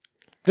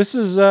 This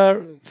is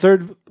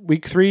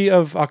week 3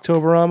 of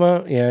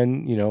Octoberama,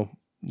 and,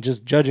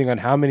 just judging on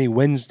how many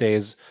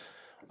Wednesdays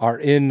are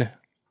in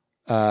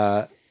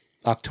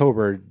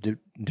October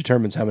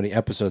determines how many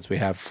episodes we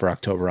have for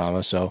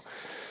Octoberama. So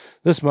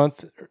this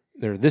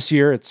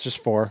year, it's just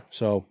 4.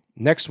 So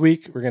next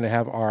week, we're going to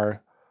have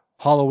our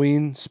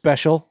Halloween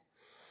special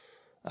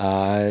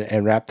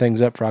and wrap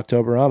things up for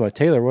Octoberama.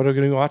 Taylor, what are we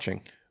going to be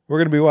watching? We're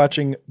going to be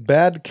watching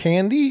Bad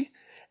Candy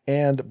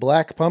and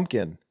Black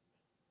Pumpkin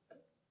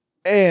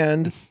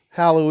and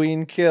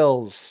Halloween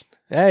Kills.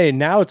 Hey,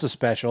 now it's a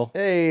special.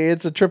 Hey,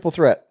 it's a triple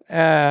threat.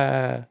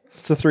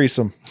 It's a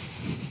threesome.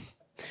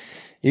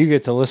 You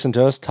get to listen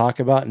to us talk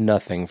about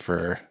nothing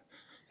for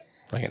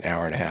like an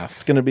hour and a half.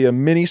 It's going to be a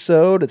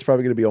mini-sode. It's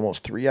probably going to be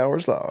almost 3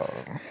 hours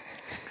long.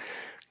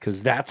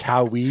 Because that's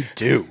how we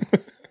do.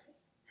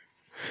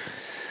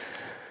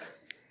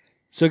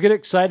 So get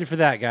excited for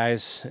that,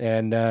 guys.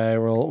 And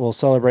we'll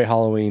celebrate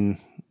Halloween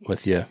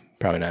with you.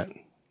 Probably not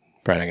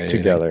going to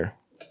together.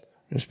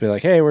 Just be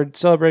like, hey, we're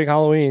celebrating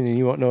Halloween, and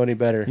you won't know any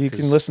better. You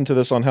can listen to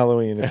this on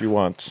Halloween if you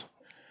want.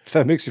 If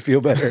that makes you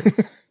feel better.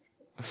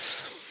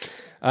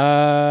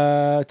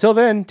 Till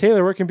then,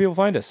 Taylor, where can people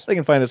find us? They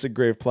can find us at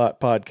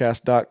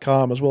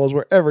graveplotpodcast.com, as well as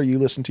wherever you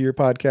listen to your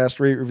podcast.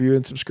 Rate, review,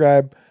 and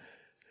subscribe.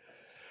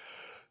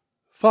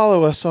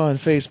 Follow us on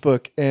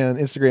Facebook and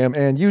Instagram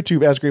and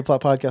YouTube as Grave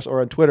Plot Podcast,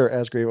 or on Twitter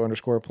as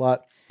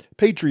Grave_Plot.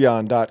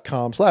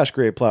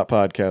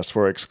 Patreon.com/GravePlotPodcast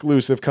for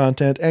exclusive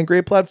content, and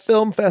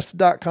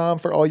GravePlotFilmFest.com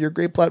for all your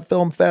Grave Plot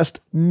Film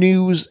Fest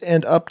news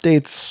and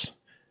updates.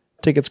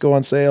 Tickets go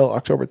on sale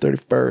October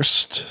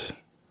 31st.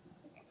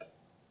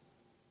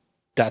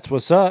 That's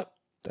what's up.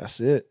 That's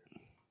it.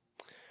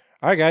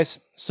 All right, guys.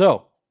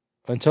 So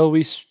until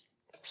we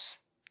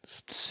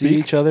see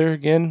each other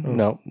again,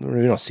 no,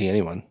 we don't see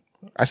anyone.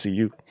 I see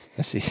you.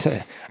 I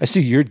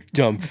see your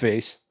dumb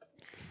face.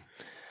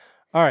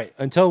 All right.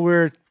 Until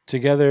we're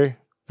together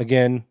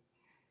again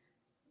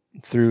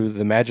through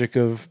the magic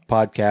of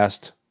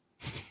podcast.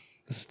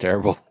 This is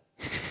terrible.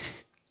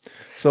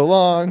 So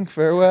long,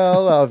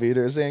 farewell, auf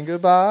Wiedersehen,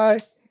 goodbye.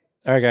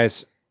 All right,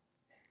 guys.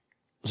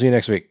 See you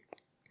next week.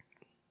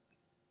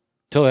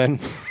 Till then.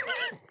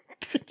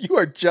 You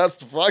are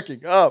just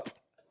fucking up.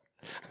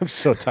 I'm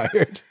so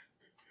tired.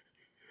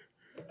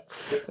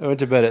 I went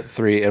to bed at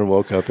 3 and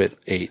woke up at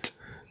 8.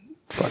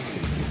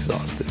 Fucking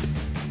exhausted.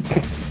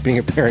 Being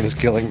a parent is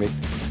killing me.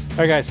 All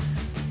right, guys.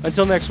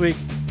 Until next week,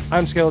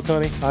 I'm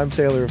Skeletoni. I'm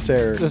Taylor of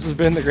Terror. This has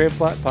been the Great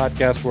Plot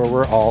Podcast, where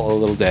we're all a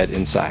little dead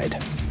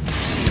inside.